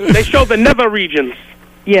 Yeah, they show the nether regions.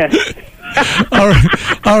 Yes. All right.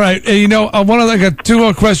 I got two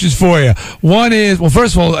more questions for you. One is, well,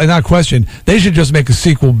 first of all, not a question. They should just make a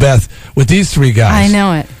sequel, Beth, with these three guys. I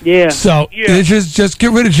know it. Yeah. So they just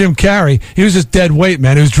get rid of Jim Carrey. He was just dead weight,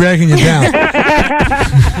 man. He was dragging you down.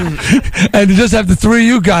 And just have the three of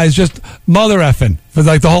you guys just mother effing for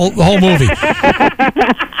like the whole movie.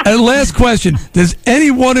 And last question: does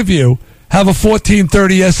any one of you have a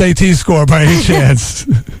 1430 SAT score by any chance?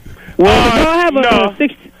 Well,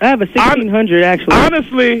 I have a 1600 actually.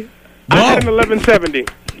 Honestly, I had an 1170.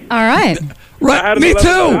 All right. Right, me too.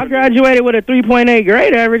 I graduated with a 3.8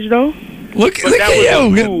 grade average though. Look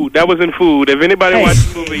at you. That was in food. If anybody watched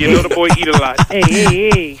the movie, you know the boy eat a lot.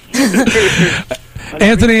 Hey.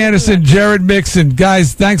 Anthony Anderson, Jared Mixon.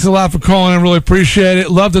 Guys, thanks a lot for calling in. Really appreciate it.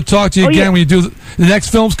 Love to talk to you again when you do the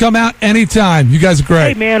next films come out. Anytime. You guys are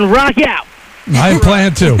great. Hey, man, rock out. I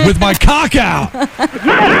plan to. With my cock out.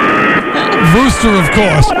 Rooster, of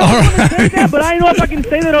course. All right. That, but I don't know if I can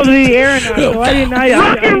say that over the air or not. So I didn't.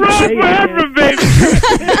 Rock and roll forever, baby.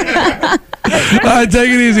 All right, take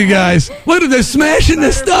it easy, guys. Look at they're smashing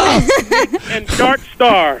this stuff. And Dark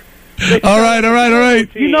Star. All right.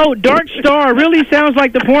 You know, Dark Star really sounds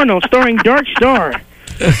like the porno starring Dark Star.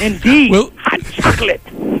 Indeed. Hot chocolate.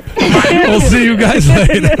 We'll see you guys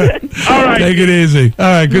later. All right. Take it easy. All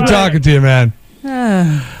right, good talking to you, man.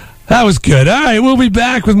 That was good. All right, we'll be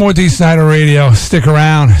back with more D. Snider Radio. Stick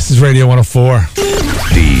around. This is Radio 104.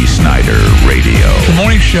 D. Snider Radio. The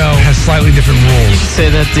morning show has slightly different rules. Say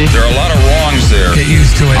that, D. There are a lot of wrongs there. Get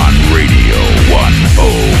used to it. On Radio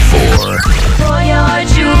 104. For your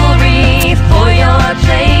jewelry, for your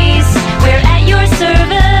place, we're at your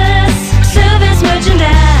service. Service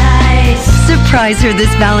merchandise. Surprise her this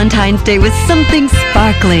Valentine's Day with something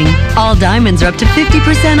sparkling. All diamonds are up to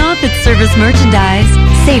 50% off at Service Merchandise.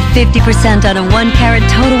 Save 50% on a 1-carat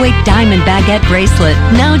total weight diamond baguette bracelet,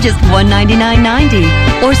 now just $199.90.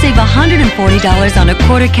 Or save $140 on a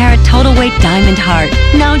 1/4-carat total weight diamond heart,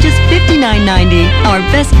 now just $59.90. Our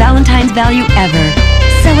best Valentine's value ever.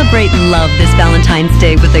 Celebrate love this Valentine's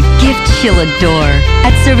Day with a gift she'll adore.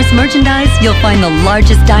 At Service Merchandise, you'll find the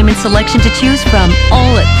largest diamond selection to choose from,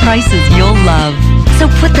 all at prices you'll love. So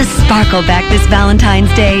put the sparkle back this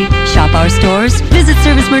Valentine's Day. Shop our stores, visit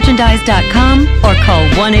servicemerchandise.com, or call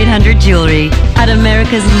 1-800-JEWELRY. At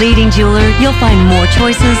America's leading jeweler, you'll find more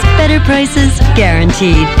choices, better prices,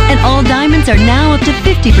 guaranteed. And all diamonds are now up to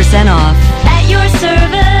 50% off. At your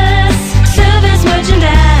service, Service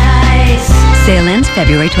Merchandise. Sale ends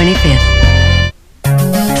February 25th.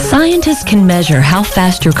 Scientists can measure how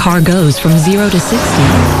fast your car goes from 0 to 60.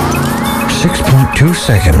 6.2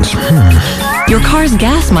 seconds. Your car's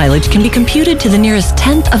gas mileage can be computed to the nearest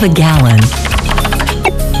tenth of a gallon.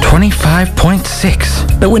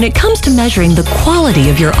 25.6. But when it comes to measuring the quality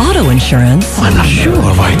of your auto insurance, I'm not sure.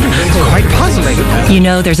 Quite puzzling. You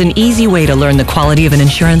know, there's an easy way to learn the quality of an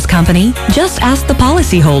insurance company. Just ask the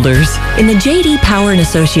policyholders. In the J.D. Power &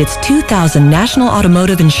 Associates 2000 National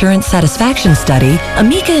Automotive Insurance Satisfaction Study,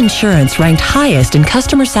 Amica Insurance ranked highest in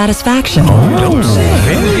customer satisfaction.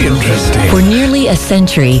 Very interesting. For nearly a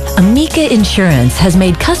century, Amica Insurance has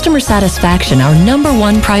made customer satisfaction our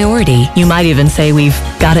 #1 priority. You might even say we've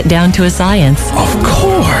got it down to a science. Of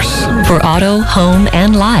course. For auto, home,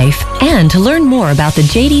 and life. And to learn more about the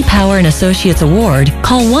J.D. Power & Associates Award,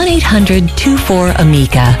 call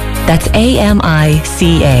 1-800-24-AMICA. That's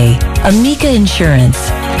AMICA. Amica Insurance.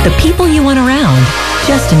 The people you want around,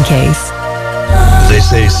 just in case. They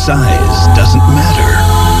say size doesn't matter.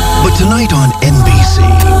 But tonight on NBC,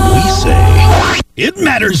 we say... It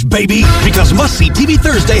matters, baby! Because Must See TV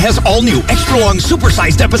Thursday has all-new, extra-long,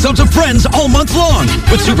 supersized episodes of Friends all month long.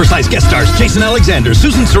 With supersized guest stars Jason Alexander,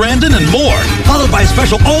 Susan Sarandon, and more. Followed by a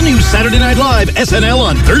special all-new Saturday Night Live SNL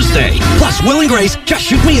on Thursday. Plus, Will and Grace, Just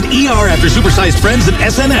Shoot Me at ER after supersized Friends and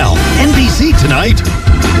SNL. NBC tonight.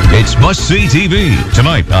 It's Must See TV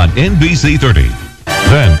tonight on NBC 30.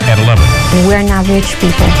 Then at 11. We're not rich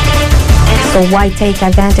people, so why take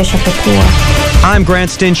advantage of the poor? I'm Grant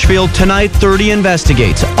Stinchfield. Tonight, 30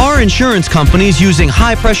 investigates. Are insurance companies using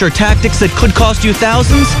high-pressure tactics that could cost you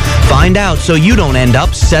thousands? Find out so you don't end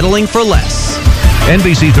up settling for less.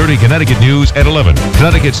 NBC 30 Connecticut News at 11.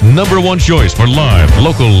 Connecticut's #1 choice for live,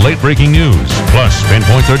 local, late-breaking news. Plus,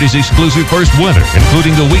 Pinpoint 30's exclusive first weather,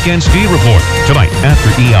 including the weekend ski report. Tonight after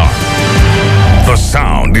ER. The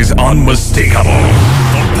sound is unmistakable.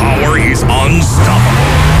 The power is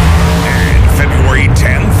unstoppable. And February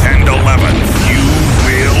 10th and 11th, you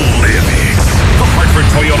will live it. The Hartford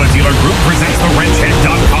Toyota Dealer Group presents the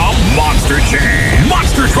WrenchHead.com Monster Jam.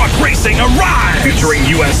 Monster Truck Racing arrives! Featuring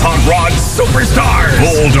U.S. Hot Rod Superstars,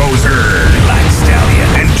 Bulldozer, Black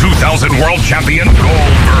Stallion, and 2000 World Champion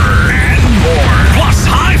Goldberg, and more. Plus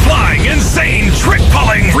high-flying, insane,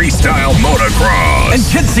 trick-pulling, freestyle motocross. And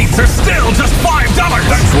kid seats are still just $5.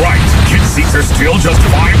 That's right. Kid seats are still just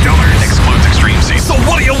 $5. Excludes extreme seats. So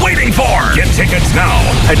what are you waiting for? Get tickets now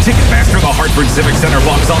at Ticketmaster, the Hartford Civic Center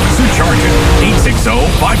box office, who charges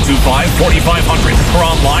 860-525-4500 or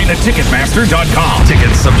online at Ticketmaster.com.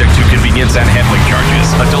 Tickets subject to convenience and handling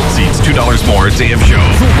charges. Adult seats $2 more at day of show.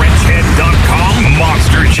 WrenchHead.com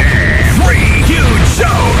Monster Jam. 3 huge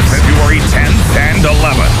shows February 10th and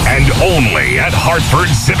 11th, and only at Hartford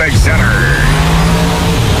Civic Center.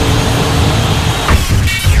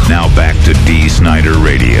 Now back to D. Snider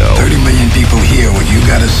Radio. 30 million people hear what you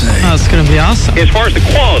gotta say. Oh, it's going to be awesome. As far as the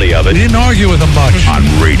quality of it, We didn't argue with them much. on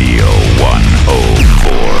Radio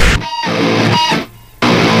 104.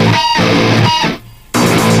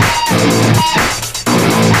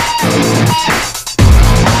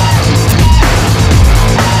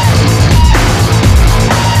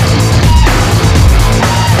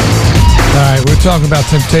 All right, we're talking about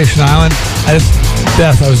Temptation Island.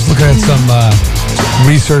 Beth, I was looking at some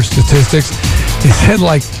research statistics. It said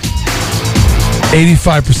like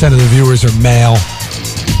 85% of the viewers are male.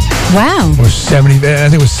 Wow. Or 70, I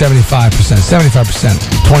think it was 75%. 75%.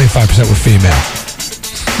 25% were female.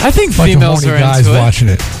 I think Bunch females of horny are guys into it. watching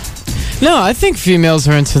it. No, I think females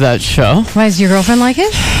are into that show. Why, does your girlfriend like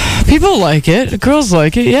it? People like it. Girls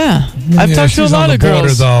like it, yeah. I've talked to a she's lot on the of border,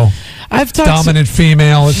 girls. though. I've talked Dominant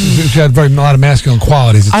female. She had a lot of masculine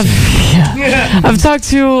qualities. It seems. I've talked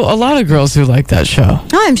to a lot of girls who like that show.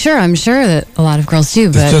 Oh, I'm sure that a lot of girls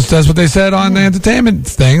do. But That's what they said on the entertainment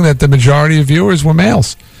thing, that the majority of viewers were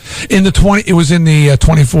males. In the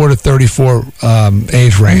 24 to 34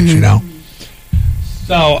 age range, you know.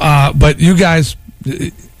 So, but you guys,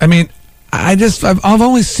 I mean, I've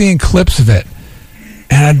only seen clips of it,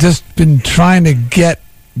 and I've just been trying to get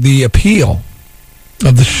the appeal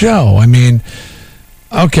of the show. I mean,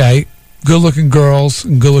 okay, good-looking girls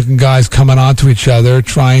and good-looking guys coming on to each other,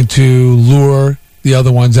 trying to lure the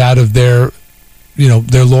other ones out of their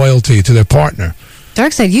loyalty to their partner.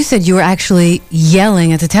 Darkside, you said you were actually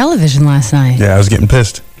yelling at the television last night. Yeah, I was getting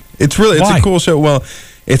pissed. It's Why? a cool show. Well,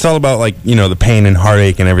 it's all about the pain and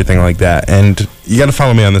heartache and everything like that. And you got to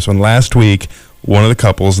follow me on this one. Last week, one of the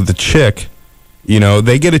couples, the chick,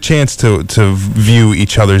 they get a chance to view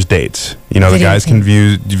each other's dates. The guys can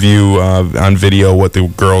view on video what the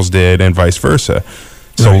girls did and vice versa.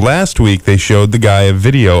 So last week they showed the guy a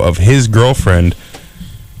video of his girlfriend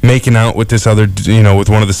making out with this other, with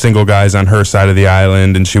one of the single guys on her side of the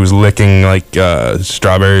island, and she was licking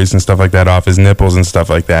strawberries and stuff like that off his nipples and stuff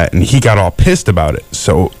like that, and he got all pissed about it.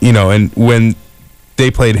 So, and when they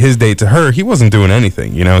played his date to her, he wasn't doing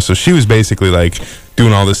anything, so she was basically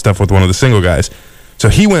doing all this stuff with one of the single guys. So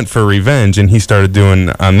he went for revenge, and he started doing,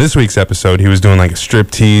 on this week's episode, he was doing like a strip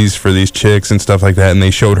tease for these chicks and stuff like that, and they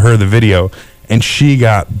showed her the video, and she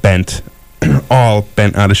got bent, all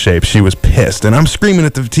bent out of shape. She was pissed, and I'm screaming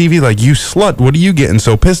at the TV like, you slut, what are you getting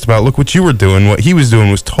so pissed about? Look what you were doing. What he was doing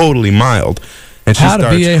was totally mild. And she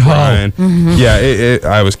starts crying. Mm-hmm. Yeah,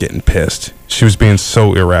 I was getting pissed. She was being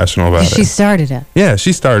so irrational about it. She started it. Yeah,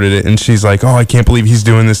 she started it, and she's like, "Oh, I can't believe he's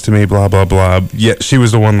doing this to me." Blah blah blah. Yet she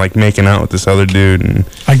was the one like making out with this other dude. And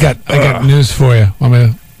I got news for you.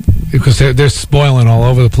 Because they're spoiling all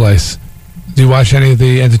over the place. Do you watch any of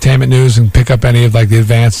the entertainment news and pick up any of like the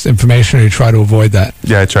advanced information, or you try to avoid that?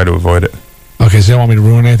 Yeah, I try to avoid it. Okay, so you don't want me to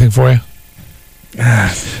ruin anything for you?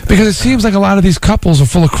 Because it seems like a lot of these couples are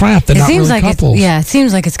full of crap. They're not really couples. It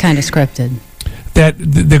seems like it's kind of scripted. That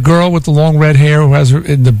the girl with the long red hair who has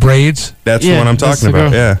the braids. That's the one I'm talking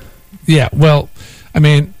about. Yeah. Yeah. Well, I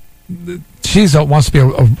mean, she wants to be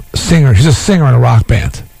a singer. She's a singer in a rock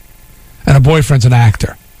band, and her boyfriend's an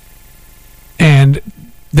actor. And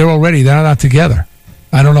they're not together.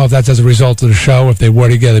 I don't know if that's as a result of the show, if they were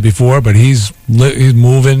together before, but he's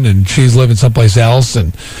moving and she's living someplace else,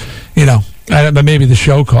 and but maybe the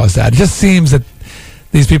show caused that. It just seems that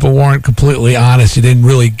these people weren't completely honest. You didn't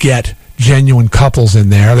really get genuine couples in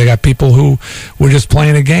there. They got people who were just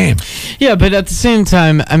playing a game. Yeah, but at the same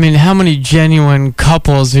time, I mean, how many genuine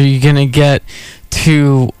couples are you going to get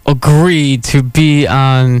to agree to be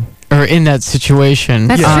on or in that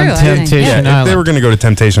situation on Temptation Island? If they were going to go to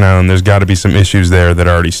Temptation Island, there's got to be some issues there that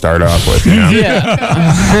already start off with.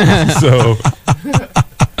 Yeah. So,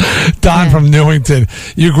 Don from Newington,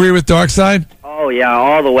 you agree with Darkside? Oh yeah,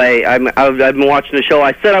 all the way. I've been watching the show.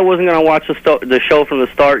 I said I wasn't going to watch the show from the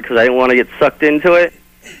start because I didn't want to get sucked into it.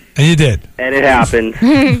 And you did. And it happened.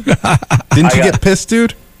 Didn't you get pissed,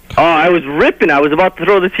 dude? Oh, I was ripping. I was about to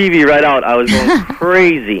throw the TV right out. I was going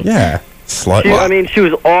crazy. Yeah, slut. She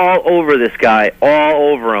was all over this guy,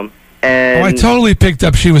 all over him. And I totally picked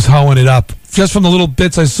up she was hoeing it up just from the little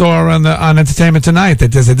bits I saw on Entertainment Tonight.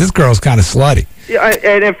 That said, this girl's kind of slutty. Yeah,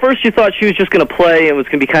 and at first you thought she was just going to play and was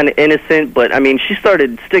going to be kind of innocent, but I mean, she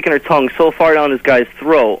started sticking her tongue so far down this guy's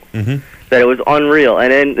throat that it was unreal.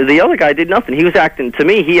 And then the other guy did nothing. He was acting, to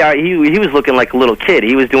me, he was looking like a little kid.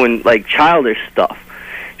 He was doing like childish stuff,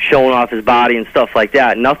 showing off his body and stuff like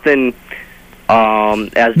that. Nothing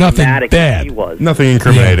as dramatic as he was. Nothing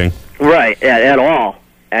incriminating. Yeah. Right, at all.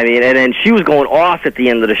 I mean, and then she was going off at the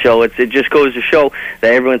end of the show. It just goes to show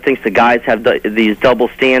that everyone thinks the guys have these double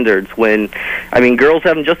standards when, I mean, girls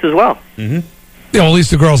have them just as well. Yeah, well, at least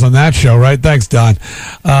the girls on that show, right? Thanks, Don.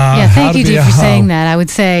 Thank you, Dee, for saying that. I would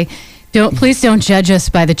say, please don't judge us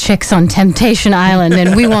by the chicks on Temptation Island,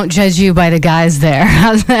 and we won't judge you by the guys there.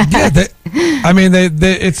 How's that? Yeah,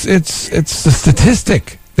 it's the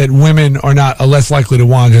statistic that women are less likely to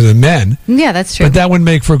wander than men. Yeah, that's true. But that would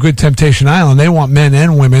make for a good Temptation Island. They want men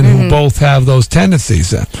and women who both have those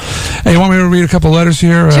tendencies. Hey, you want me to read a couple letters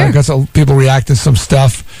here? Sure. I got some people reacting to some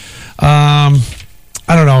stuff. I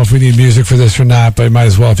don't know if we need music for this or not, but you might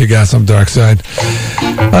as well if you got some Dark Side.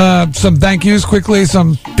 Some thank yous quickly.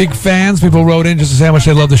 Some big fans. People wrote in just to say how much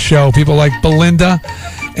they love the show. People like Belinda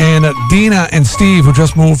and Dina and Steve, who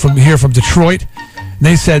just moved from Detroit.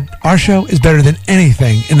 They said, our show is better than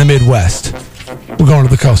anything in the Midwest. We're going to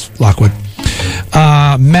the coast, Lockwood.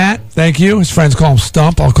 Matt, thank you. His friends call him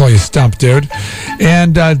Stump. I'll call you Stump, dude.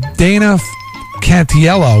 And Dana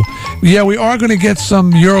Cantiello. Yeah, we are going to get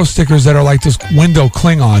some Euro stickers that are like this window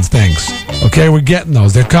Klingons things. Okay, we're getting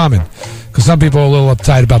those. They're coming. Because some people are a little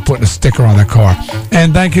uptight about putting a sticker on their car.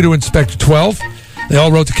 And thank you to Inspector 12. They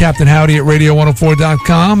all wrote to Captain Howdy at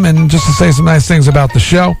radio104.com and just to say some nice things about the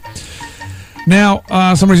show. Now,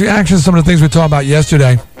 some reactions to some of the things we talked about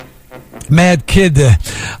yesterday. Mad Kid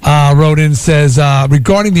wrote in and says,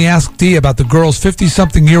 regarding the Ask D about the girl's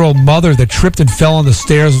 50-something-year-old mother that tripped and fell on the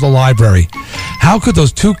stairs of the library. How could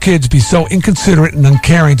those two kids be so inconsiderate and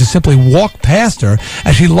uncaring to simply walk past her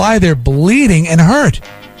as she lie there bleeding and hurt?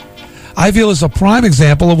 I feel it's a prime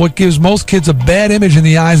example of what gives most kids a bad image in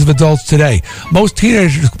the eyes of adults today. Most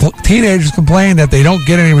teenagers complain that they don't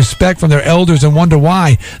get any respect from their elders and wonder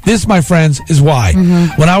why. This, my friends, is why.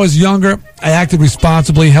 When I was younger, I acted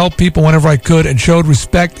responsibly, helped people whenever I could, and showed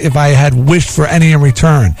respect if I had wished for any in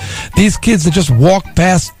return. These kids that just walk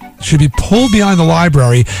past should be pulled behind the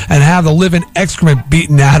library and have the living excrement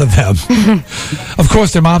beaten out of them. Of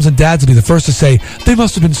course, their moms and dads would be the first to say, they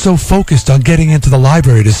must have been so focused on getting into the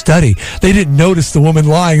library to study. They didn't notice the woman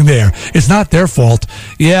lying there. It's not their fault.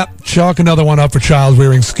 Yeah, chalk another one up for child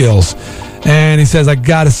rearing skills. And he says, I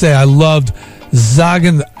gotta say, I loved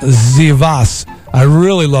Zagan Zivas. I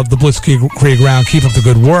really loved the Blitzkrieg round. Keep up the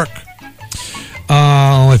good work.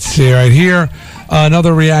 Let's see right here.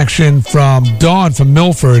 Another reaction from Dawn from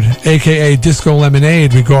Milford, a.k.a. Disco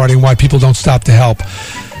Lemonade, regarding why people don't stop to help.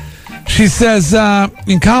 She says,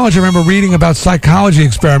 in college, I remember reading about psychology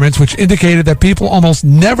experiments which indicated that people almost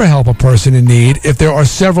never help a person in need if there are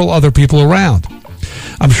several other people around.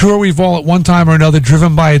 I'm sure we've all at one time or another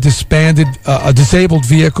driven by a disabled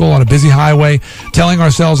vehicle on a busy highway, telling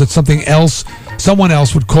ourselves that someone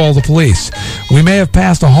else would call the police. We may have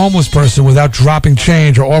passed a homeless person without dropping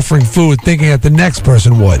change or offering food, thinking that the next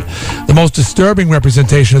person would. The most disturbing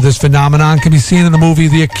representation of this phenomenon can be seen in the movie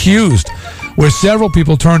The Accused, where several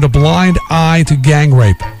people turned a blind eye to gang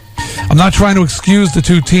rape. I'm not trying to excuse the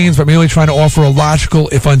two teens, but merely trying to offer a logical,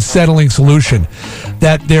 if unsettling, solution.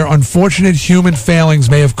 That their unfortunate human failings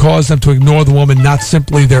may have caused them to ignore the woman, not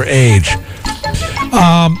simply their age.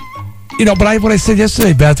 But what I said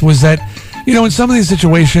yesterday, Beth, was that, in some of these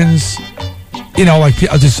situations, like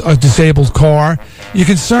a disabled car, you're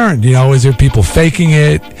concerned, is there people faking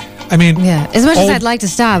it? I mean, yeah. As much as I'd like to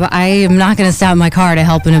stop, I am not going to stop my car to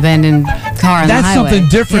help an abandoned car on the highway. That's something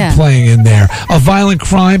different playing in there. A violent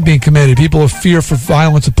crime being committed. People have fear for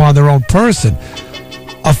violence upon their own person.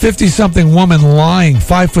 A 50-something woman lying,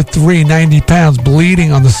 5'3", 90 pounds,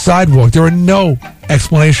 bleeding on the sidewalk. There are no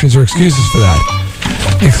explanations or excuses for that,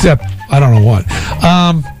 except I don't know what.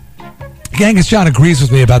 Genghis John agrees with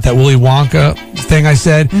me about that Willy Wonka thing I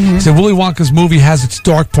said. Mm-hmm. He said Willy Wonka's movie has its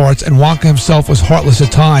dark parts, and Wonka himself was heartless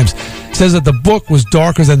at times. He says that the book was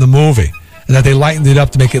darker than the movie, and that they lightened it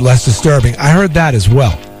up to make it less disturbing. I heard that as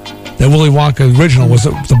well. That Willy Wonka original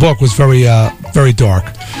the book was very very dark.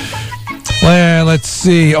 Well, let's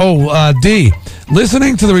see. D.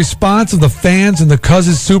 Listening to the response of the fans in the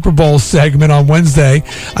Cousins Super Bowl segment on Wednesday,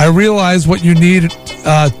 I realized what you need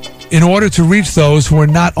in order to reach those who are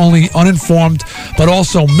not only uninformed but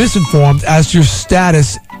also misinformed as to your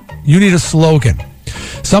status. You need a slogan.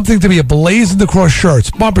 Something to be emblazoned across shirts,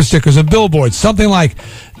 bumper stickers, and billboards. Something like,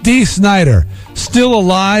 D. Snider, still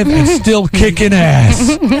alive and still kicking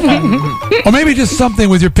ass. Or maybe just something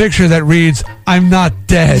with your picture that reads, I'm not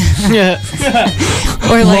dead. Yeah.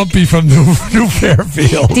 Or like, Lumpy from New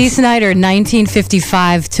Fairfield. D. Snider,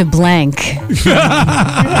 1955 to blank.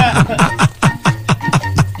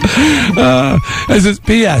 As is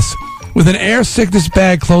P.S. With an air sickness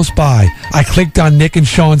bag close by, I clicked on Nick and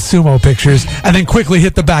Sean's sumo pictures and then quickly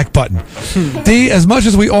hit the back button. D, as much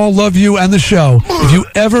as we all love you and the show, if you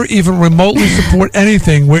ever even remotely support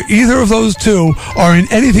anything where either of those two are in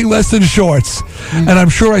anything less than shorts, and I'm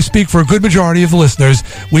sure I speak for a good majority of the listeners,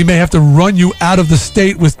 we may have to run you out of the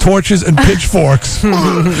state with torches and pitchforks.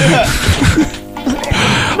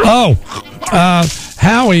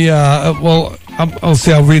 Howie,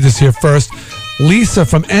 I'll read this here first. Lisa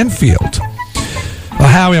from Enfield.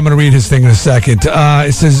 Howie, I'm going to read his thing in a second.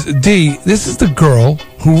 It says, D, this is the girl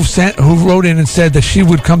who wrote in and said that she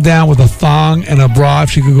would come down with a thong and a bra if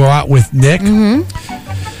she could go out with Nick. Mm-hmm.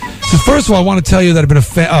 So first of all, I want to tell you that I've been a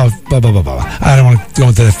fan. I don't want to go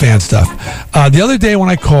into the fan stuff. The other day when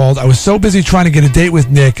I called, I was so busy trying to get a date with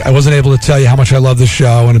Nick, I wasn't able to tell you how much I love the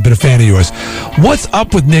show and have been a fan of yours. What's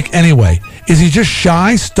up with Nick anyway? Is he just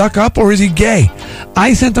shy, stuck up, or is he gay?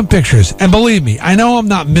 I sent him pictures, and believe me, I know I'm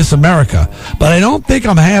not Miss America, but I don't think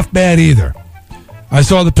I'm half bad either. I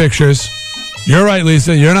saw the pictures. You're right,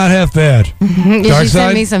 Lisa. You're not half bad. She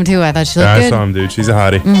sent me some too. I thought she looked good. I saw him, dude. She's a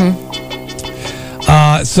hottie. Mm-hmm.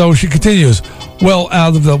 So she continues. Well,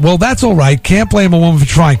 that's all right. Can't blame a woman for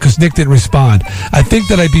trying because Nick didn't respond. I think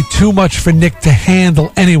that I'd be too much for Nick to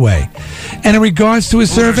handle anyway. And in regards to his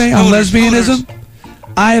survey on lesbianism,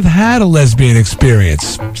 I have had a lesbian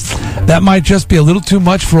experience. That might just be a little too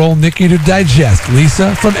much for old Nicky to digest.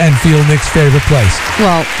 Lisa from Enfield, Nick's favorite place.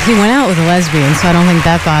 Well, he went out with a lesbian, so I don't think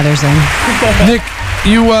that bothers him. Nick,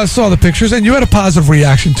 you saw the pictures, and you had a positive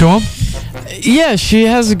reaction to him. Yeah, she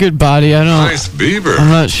has a good body. Nice beaver. I'm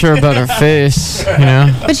not sure about her face,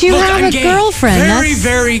 But you have a girlfriend.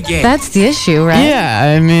 Very gay. That's the issue, right?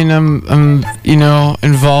 Yeah, I mean, I'm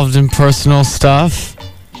involved in personal stuff.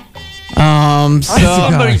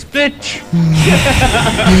 Somebody's bitch.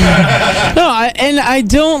 No, I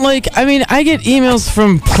don't like. I mean, I get emails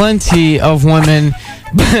from plenty of women,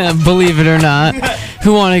 believe it or not,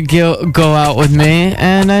 who want to go out with me,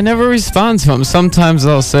 and I never respond to them. Sometimes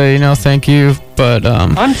they'll say, thank you, but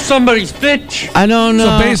I'm somebody's bitch. I don't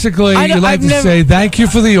know. So basically, you like to say thank you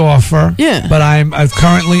for the offer. Yeah. But I'm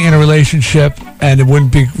currently in a relationship, and it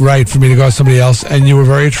wouldn't be right for me to go with somebody else. And you were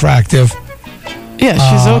very attractive. Yeah,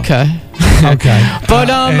 she's okay. Okay. But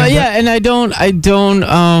and I don't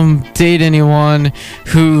date anyone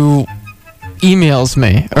who emails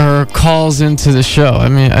me or calls into the show. I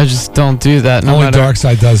mean, I just don't do that. Only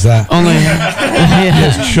Darkside does that. Only he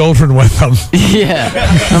has children with him. Yeah,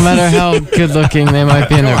 no matter how good looking they might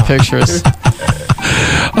be in their pictures.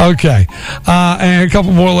 Okay, and a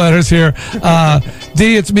couple more letters here.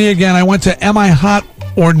 D, it's me again. I went to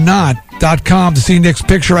amihot.com to see Nick's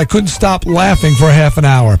picture. I couldn't stop laughing for half an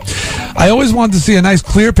hour. I always wanted to see a nice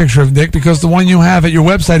clear picture of Nick because the one you have at your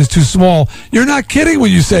website is too small. You're not kidding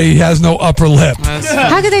when you say he has no upper lip.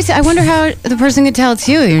 How could they say? I wonder how the person could tell it's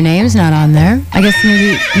you. Your name's not on there. I guess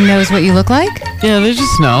maybe he knows what you look like. Yeah, they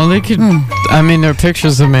just know. They could. I mean, there are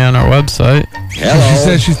pictures of me on our website. Hello, she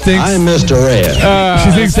says she thinks I'm Mr. Red.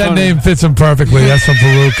 She thinks that name fits him perfectly. That's from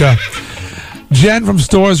Peruka. Jen from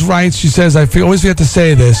Stores writes, she says, always forget to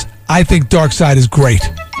say this. I think Darkside is great.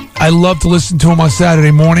 I love to listen to him on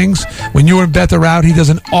Saturday mornings. When you and Beth are out, he does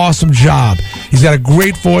an awesome job. He's got a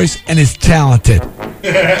great voice and is talented.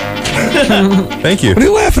 Thank you. What are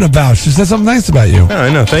you laughing about? She said something nice about you. Oh, I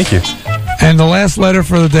know. Thank you. And the last letter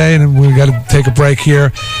for the day, and we've got to take a break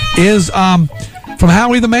here, is from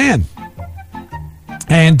Howie the Man.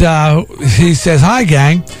 And he says, hi,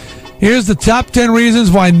 gang. Here's the top 10 reasons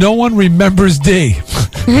why no one remembers D.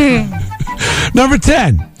 Number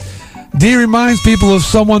 10. D reminds people of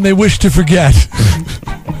someone they wish to forget.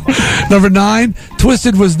 Number 9.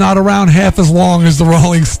 Twisted was not around half as long as the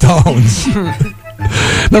Rolling Stones.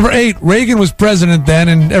 Number 8. Reagan was president then,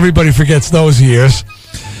 and everybody forgets those years.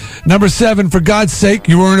 Number 7. For God's sake,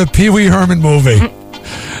 you were in a Pee Wee Herman movie.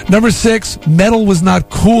 Number 6. Metal was not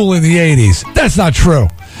cool in the 80s. That's not true.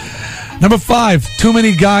 Number 5, too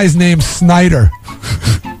many guys named Snider.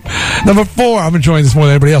 Number 4, I'm enjoying this more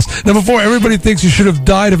than anybody else. Number 4, everybody thinks you should have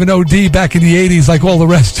died of an OD back in the 80s like all the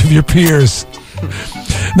rest of your peers.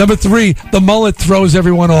 Number 3, the mullet throws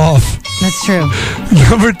everyone off. That's true.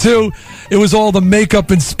 Number 2, it was all the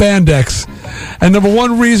makeup and spandex. And number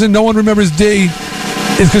 1 reason no one remembers D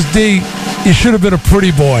is because D, you should have been a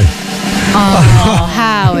pretty boy. Oh,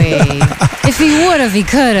 Howie. If he would have, he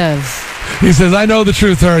could have. He says, I know the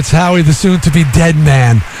truth hurts. Howie, the soon-to-be dead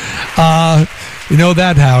man. You know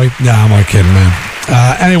that, Howie? No, I'm only kidding, man.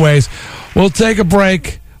 Anyways, we'll take a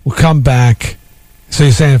break. We'll come back. So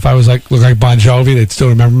you're saying if I was look like Bon Jovi, they'd still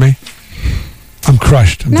remember me? I'm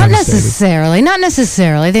crushed. I'm Not devastated. necessarily. Not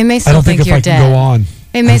necessarily. They may I still don't think you're if I dead. can go on.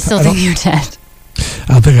 They may still think you're dead. I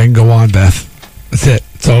don't think I can go on, Beth. That's it.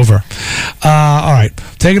 It's over. All right.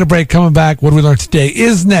 Taking a break. Coming back. What do we learn today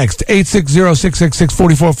is next.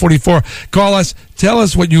 860-666-4444. Call us. Tell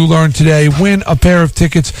us what you learned today. Win a pair of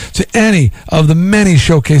tickets to any of the many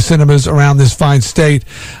showcase cinemas around this fine state.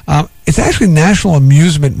 It's actually National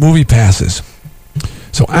Amusement Movie Passes.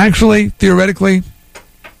 So actually, theoretically,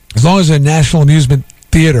 as long as there's a National Amusement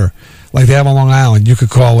Theater like they have on Long Island, you could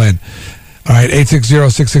call in. All right.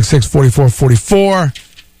 860-666-4444.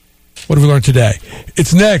 What have we learned today?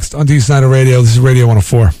 It's next on D. Snider Radio. This is Radio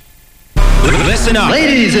 104. Listen up.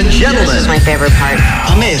 Ladies and gentlemen. This is my favorite part.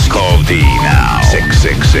 A miss call D now.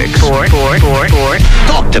 666-444.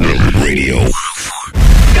 Talk to me. Radio 104.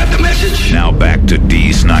 Got the message? Now back to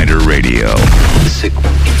D. Snider Radio.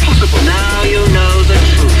 Now you know the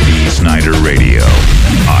truth. D. Snider Radio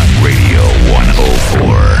on Radio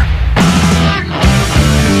 104.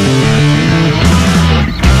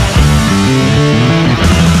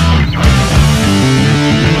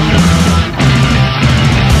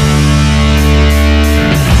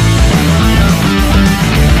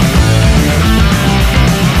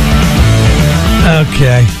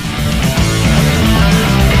 Okay.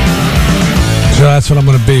 So that's what I'm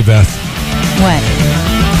going to be, Beth. What?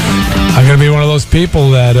 I'm going to be one of those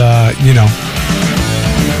people that,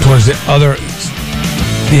 towards the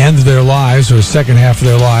end of their lives or the second half of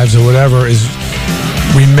their lives or whatever, is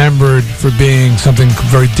remembered for being something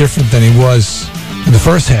very different than he was in the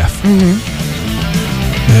first half. Mm-hmm.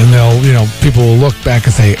 And people will look back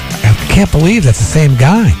and say, I can't believe that's the same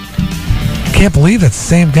guy. Can't believe that's the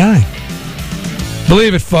same guy.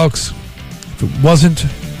 Believe it, folks. If it wasn't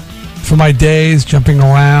for my days jumping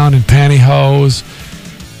around in pantyhose,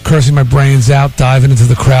 cursing my brains out, diving into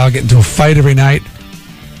the crowd, getting into a fight every night,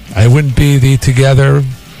 I wouldn't be the together,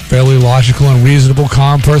 fairly logical and reasonable,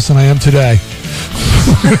 calm person I am today.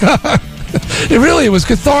 It was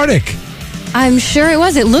cathartic. I'm sure it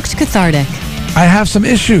was. It looked cathartic. I have some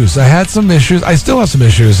issues. I had some issues. I still have some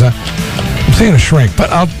issues. I'm seeing a shrink, but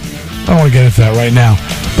I don't want to get into that right now.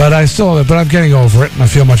 But I'm getting over it, and I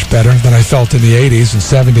feel much better than I felt in the 80s and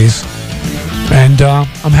 70s. And I'm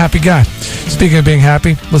a happy guy. Speaking of being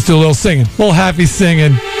happy, let's do a little singing. A little happy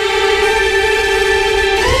singing.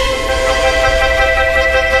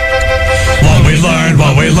 Long we learned,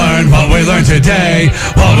 what we learned, what we learned today.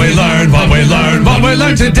 What we learned, what we learned, what we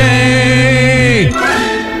learned today.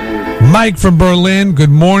 Mike from Berlin, good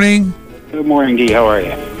morning. Good morning, D. How are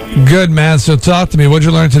you? Good, man. So talk to me. What'd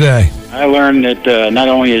you learn today? I learned that not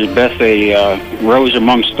only is Beth a rose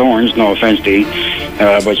amongst thorns, no offense, D,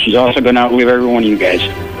 but she's also going to outlive every one of you guys.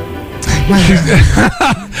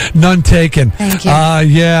 None taken. Thank you.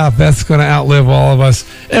 Yeah, Beth's going to outlive all of us.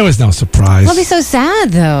 It was no surprise. It'll be so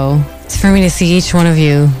sad, though, for me to see each one of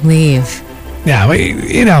you leave. Yeah, well,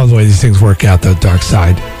 you know the way these things work out, though, Dark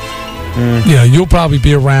Side. You know, you'll probably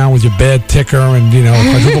be around with your bed ticker and, you know, a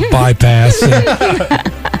quadruple bypass.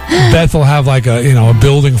 And Beth will have like a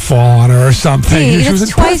building fall on her or something. Hey, She was in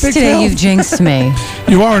that's twice perfect today health. you've jinxed me.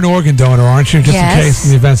 You are an organ donor, aren't you? Just Yes. in case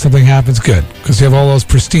in the event something happens, good. Because you have all those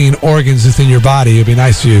pristine organs within your body. It'd be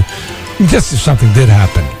nice for you, just if something did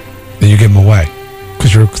happen, then you give them away.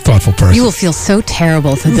 Because you're a thoughtful person. You will feel so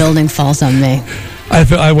terrible if the building falls on me. I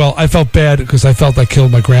felt bad because I felt I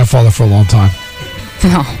killed my grandfather for a long time.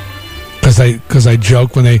 No. Because I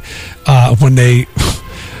joke when we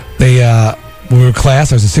were in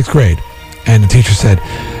class, I was in 6th grade, and the teacher said,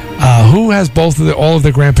 "Who has all of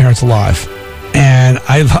their grandparents alive?" And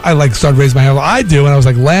I like started raising my hand. Well, I do, and I was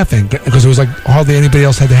like laughing because it was like hardly anybody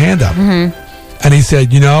else had their hand up. Mm-hmm. And he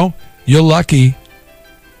said, "You're lucky.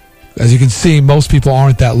 As you can see, most people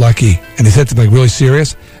aren't that lucky." And he said to me like really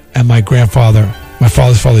serious. And my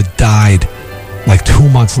father's father, died like 2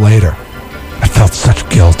 months later. I felt such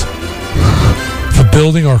guilt. If a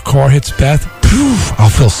building or a car hits Beth, I'll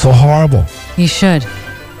feel so horrible. You should.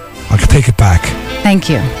 I can take it back. Thank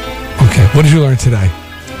you. Okay, what did you learn today?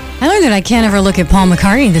 I learned that I can't ever look at Paul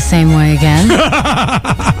McCartney the same way again.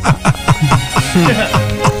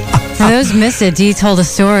 For those who missed it, Dee told a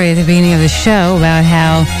story at the beginning of the show about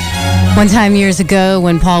how one time years ago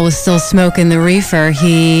when Paul was still smoking the reefer,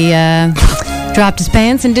 he dropped his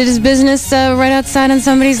pants and did his business right outside on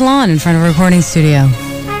somebody's lawn in front of a recording studio.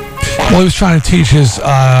 Well, he was trying to teach his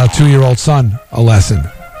 2-year-old son a lesson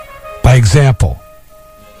by example.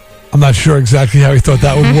 I'm not sure exactly how he thought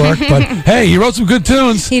that would work, but hey, he wrote some good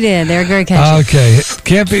tunes. He did. They were very catchy. Okay,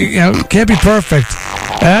 can't be perfect.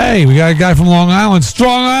 Hey, we got a guy from Long Island,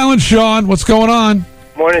 Strong Island, Sean. What's going on?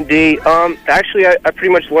 Morning, D. Actually, I pretty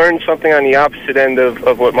much learned something on the opposite end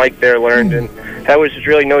of what Mike there learned, and that was just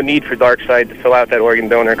really no need for Dark Side to fill out that organ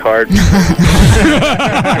donor card.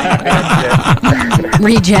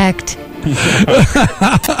 Reject.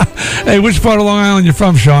 Hey, which part of Long Island you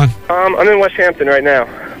from, Sean? I'm in West Hampton right now.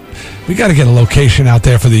 We got to get a location out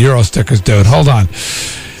there for the Euro stickers, dude. Hold on.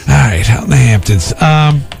 All right, out in the Hamptons.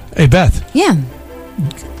 Hey, Beth. Yeah.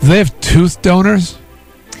 Do they have tooth donors?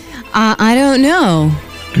 I don't know.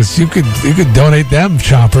 Because you could donate them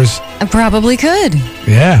chompers. I probably could.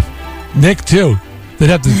 Yeah. Nick, too. They'd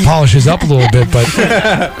have to polish his up a little bit,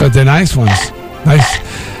 but they're nice ones. Nice.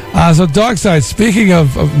 So, Darkside, speaking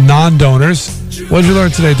of non-donors, what did you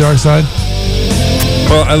learn today, Darkside?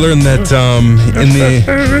 Well, I learned that in the...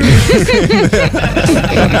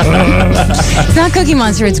 It's not Cookie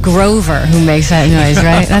Monster, it's Grover who makes that noise,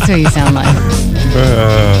 right? That's what you sound like.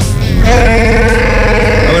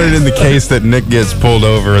 I learned in the case that Nick gets pulled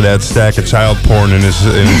over, that stack of child porn in his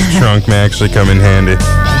trunk may actually come in handy.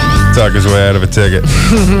 Talk his way out of a ticket.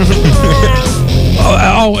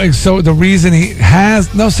 So the reason he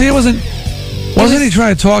has... No, see, it wasn't... Wasn't he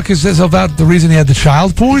trying to talk himself about the reason he had the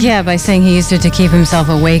child porn? Yeah, by saying he used it to keep himself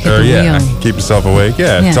awake at the wheel. Keep himself awake.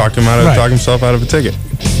 Yeah, talk himself out of a ticket.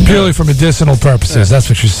 Purely for medicinal purposes. That's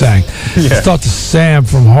what you're saying. Yeah. Let's talk to Sam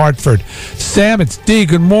from Hartford. Sam, it's D.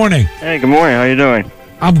 Good morning. Hey, good morning. How you doing?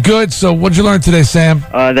 I'm good. So what'd you learn today, Sam?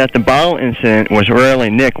 That the bottle incident was really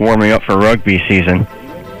Nick warming up for rugby season.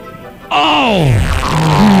 Oh,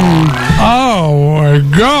 my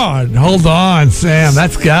God. Hold on, Sam.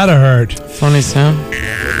 That's gotta hurt. Funny, Sam.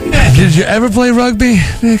 Did you ever play rugby,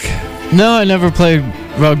 Nick? No, I never played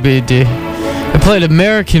rugby, D. I played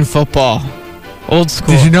American football. Old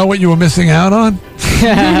school. Did you know what you were missing out on?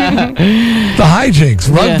 The hijinks.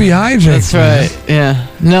 Rugby hijinks. That's right. Yeah.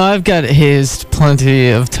 No, I've got hazed plenty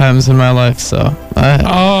of times in my life, so.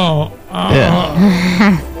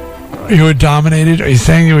 Yeah. You were dominated? Are you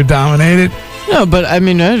saying you were dominated? No, but I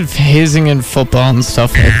mean, I had hazing in football and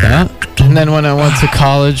stuff like that. And then when I went to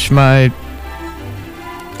college, my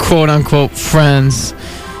quote-unquote friends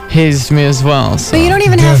hazed me as well. So. But you don't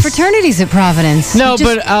even have fraternities at Providence. No, Just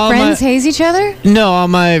but all friends haze each other? No, all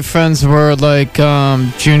my friends were like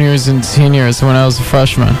juniors and seniors when I was a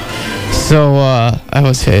freshman. So I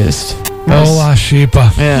was hazed. Hola,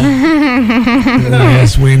 Sheepa. Yeah.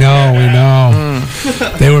 Yes, we know.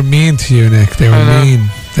 They were mean to you, Nick. They were mean.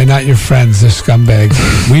 They're not your friends. They're scumbags.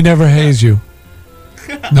 We never haze you.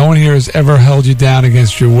 No one here has ever held you down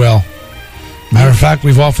against your will. Matter of fact,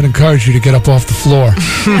 we've often encouraged you to get up off the floor.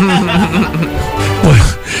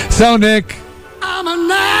 So, Nick. I'm a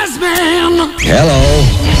nice man. Hello,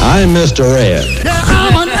 I'm Mr. Red. Yeah,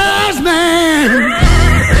 I'm a nice man.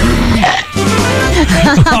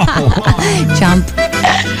 Jump.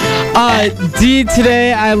 D,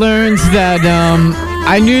 today I learned that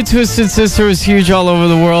I knew Twisted Sister was huge all over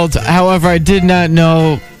the world. However, I did not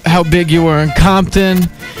know how big you were in Compton.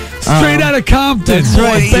 Straight out of Compton. That's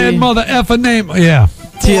right. Bad mother effer name. Yeah.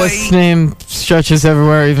 TS name stretches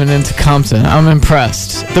everywhere, even into Compton. I'm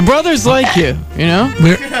impressed. The brothers like you, you know?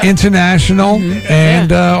 We're international,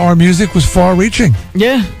 and our music was far-reaching.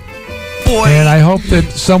 Yeah. And I hope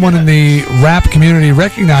that someone in the rap community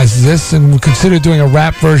recognizes this and will consider doing a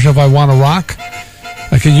rap version of I Wanna Rock.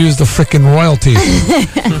 I could use the frickin' royalties.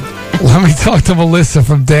 Let me talk to Melissa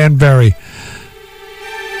from Danbury.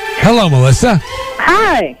 Hello, Melissa.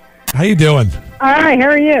 Hi. How you doing? All right, how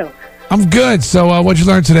are you? I'm good. So what'd you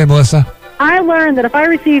learn today, Melissa? I learned that if I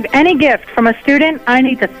receive any gift from a student, I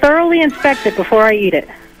need to thoroughly inspect it before I eat it.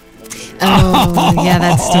 Oh, yeah,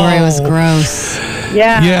 that story was gross.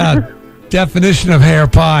 Yeah. Yeah. Definition of hair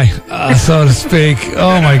pie, so to speak.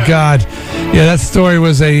 Oh, my God. Yeah, that story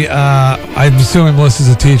was I'm assuming Melissa's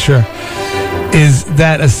a teacher, is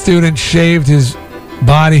that a student shaved his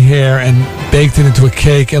body hair and baked it into a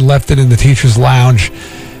cake and left it in the teacher's lounge,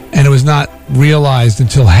 and it was not realized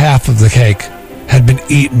until half of the cake had been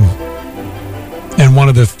eaten, and one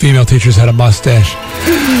of the female teachers had a mustache.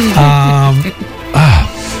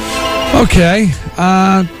 Okay.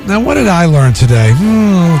 Now, what did I learn today?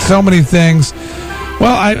 So many things.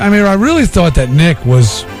 Well, I mean, I really thought that Nick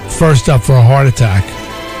was first up for a heart attack.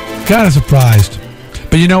 Kind of surprised.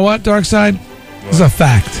 But you know what, Darkside? It's a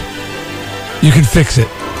fact. You can fix it.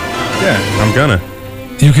 Yeah, I'm gonna.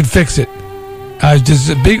 You can fix it. There's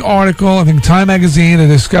a big article, I think Time Magazine, are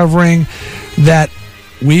discovering that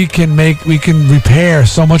we can repair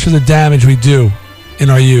so much of the damage we do in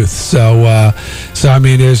our youth. So I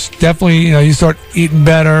mean, there's definitely, you start eating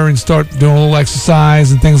better and start doing a little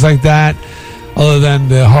exercise and things like that, other than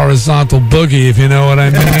the horizontal boogie, if you know what I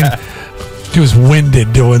mean. He was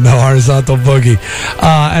winded doing the horizontal boogie.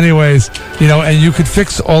 Anyways, and you could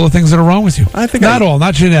fix all the things that are wrong with you. I think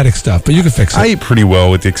not genetic stuff, but you could fix it. I eat pretty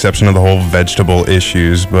well, with the exception of the whole vegetable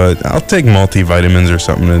issues, but I'll take multivitamins or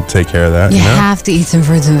something to take care of that. You have to eat some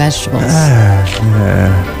fruits and vegetables.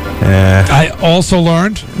 Yeah. I also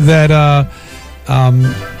learned that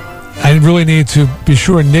I really need to be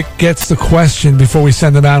sure Nick gets the question before we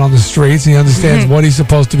send him out on the streets. He understands what he's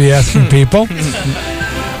supposed to be asking people.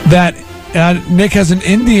 That Nick has an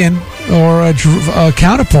Indian or a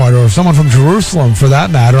counterpart, or someone from Jerusalem for that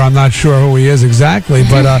matter. I'm not sure who he is exactly,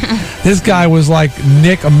 but this guy was like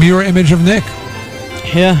Nick, a mirror image of Nick.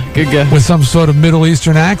 Yeah, good guy. With some sort of Middle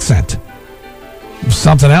Eastern accent.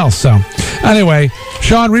 Something else. So, anyway,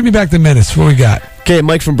 Sean, read me back the minutes. What we got? Okay,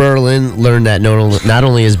 Mike from Berlin learned that not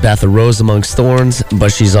only is Beth a rose amongst thorns,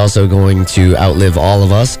 but she's also going to outlive all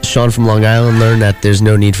of us. Sean from Long Island learned that there's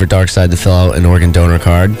no need for Darkside to fill out an organ donor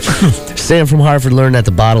card. Sam from Hartford learned that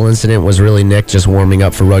the bottle incident was really Nick just warming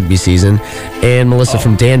up for rugby season. And Melissa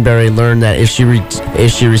from Danbury learned that if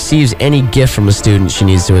she receives any gift from a student, she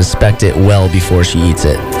needs to inspect it well before she eats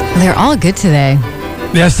it. They're all good today.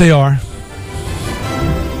 Yes, they are.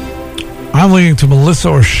 I'm leaning to Melissa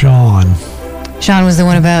or Sean. Sean was the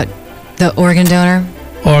one about the organ donor.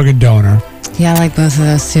 Organ donor. Yeah, I like both of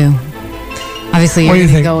those too. Obviously, you're going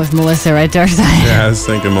to go with Melissa, right, Darkside? Yeah, I was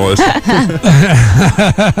thinking Melissa.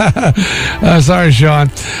 Sorry, Sean.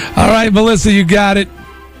 All right, Melissa, you got it.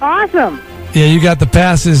 Awesome. Yeah, you got the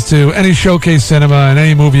passes to any showcase cinema and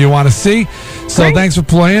any movie you want to see. So thanks for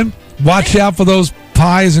playing. Watch out for those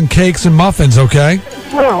pies and cakes and muffins, okay?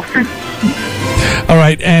 Oh. All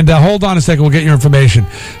right, and hold on a second. We'll get your information.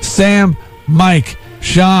 Sam, Mike,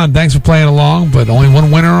 Sean, thanks for playing along, but only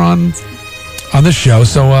one winner on this show,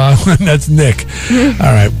 so that's Nick.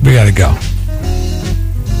 All right, we got to go.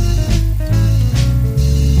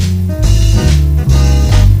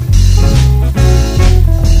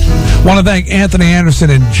 Want to thank Anthony Anderson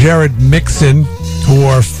and Jared Mixon, who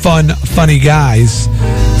are funny guys,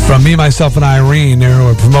 from Me, Myself, and Irene, who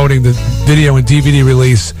are promoting the video and DVD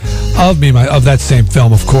release of that same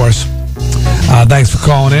film, of course. Thanks for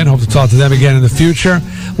calling in. Hope to talk to them again in the future.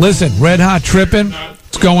 Listen, Red Hot Trippin',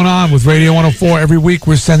 what's going on with Radio 104? Every week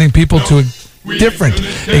we're sending people to different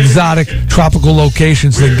exotic tropical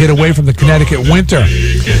locations so they can get away from the Connecticut winter.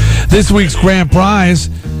 This week's grand prize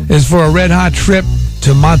is for a Red Hot trip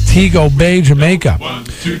to Montego Bay, Jamaica.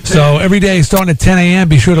 So every day starting at 10 a.m.,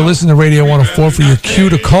 be sure to listen to Radio 104 for your cue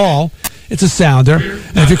to call It's a sounder.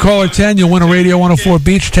 And if you call her 10, you'll win a Radio 104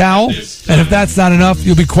 beach towel. And if that's not enough,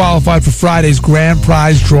 you'll be qualified for Friday's grand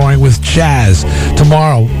prize drawing with Chaz.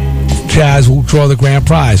 Tomorrow, Chaz will draw the grand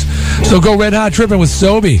prize. So go Red Hot Trippin' with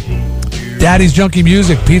Sobe, Daddy's Junkie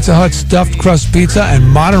Music, Pizza Hut Stuffed Crust Pizza, and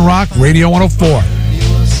Modern Rock Radio 104.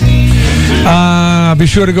 Be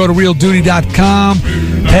sure to go to realduty.com,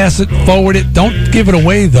 pass it, forward it. Don't give it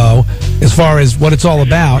away, though, as far as what it's all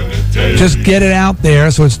about. Just get it out there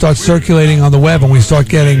so it starts circulating on the web and we start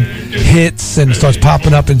getting hits and starts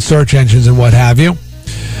popping up in search engines and what have you.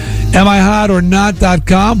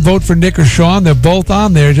 AmIHotOrNot.com. Vote for Nick or Sean. They're both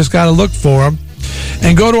on there. Just got to look for them.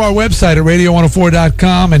 And go to our website at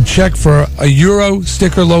radio104.com and check for a Euro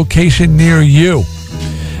sticker location near you.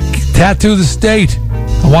 Tattoo the state.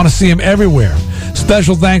 I want to see them everywhere.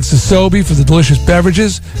 Special thanks to Sobe for the delicious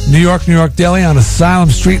beverages. New York Deli on Asylum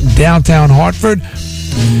Street in downtown Hartford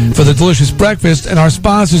for the delicious breakfast. And our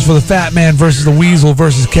sponsors for the Fat Man versus the Weasel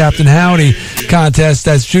versus Captain Howdy contest.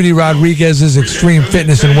 That's Judy Rodriguez's Extreme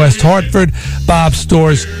Fitness in West Hartford, Bob's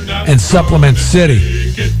Stores, and Supplement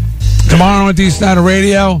City. Tomorrow on D. Snider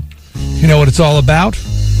Radio, you know what it's all about?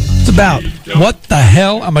 It's about what the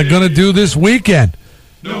hell am I going to do this weekend?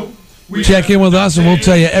 Check in with us and we'll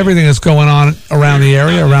tell you everything that's going on around the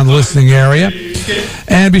area, around the listening area.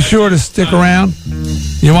 And be sure to stick around.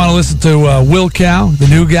 You want to listen to Will Cow, the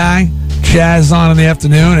new guy. Chaz on in the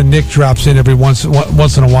afternoon, and Nick drops in every once in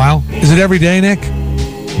a while. Is it every day, Nick?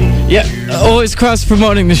 Yeah, always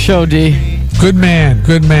cross-promoting the show, D. Good man,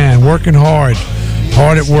 working hard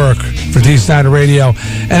at work for D. Snider Radio.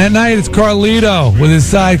 And at night, it's Carlito with his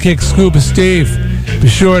sidekick, Scuba Steve. Be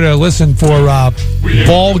sure to listen for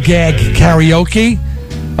Ball Gag Karaoke.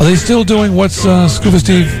 Are they still doing what's Scuba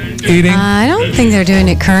Steve eating? I don't think they're doing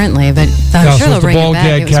it currently, but I'm sure they'll bring Ball it back.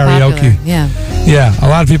 Gag It was Karaoke. popular. Yeah, a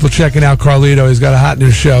lot of people checking out Carlito. He's got a hot new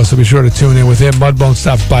show, so be sure to tune in with him. Mudbone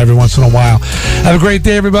stops by every once in a while. Have a great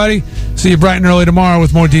day, everybody. See you bright and early tomorrow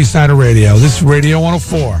with more D. Snider Radio. This is Radio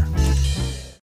 104.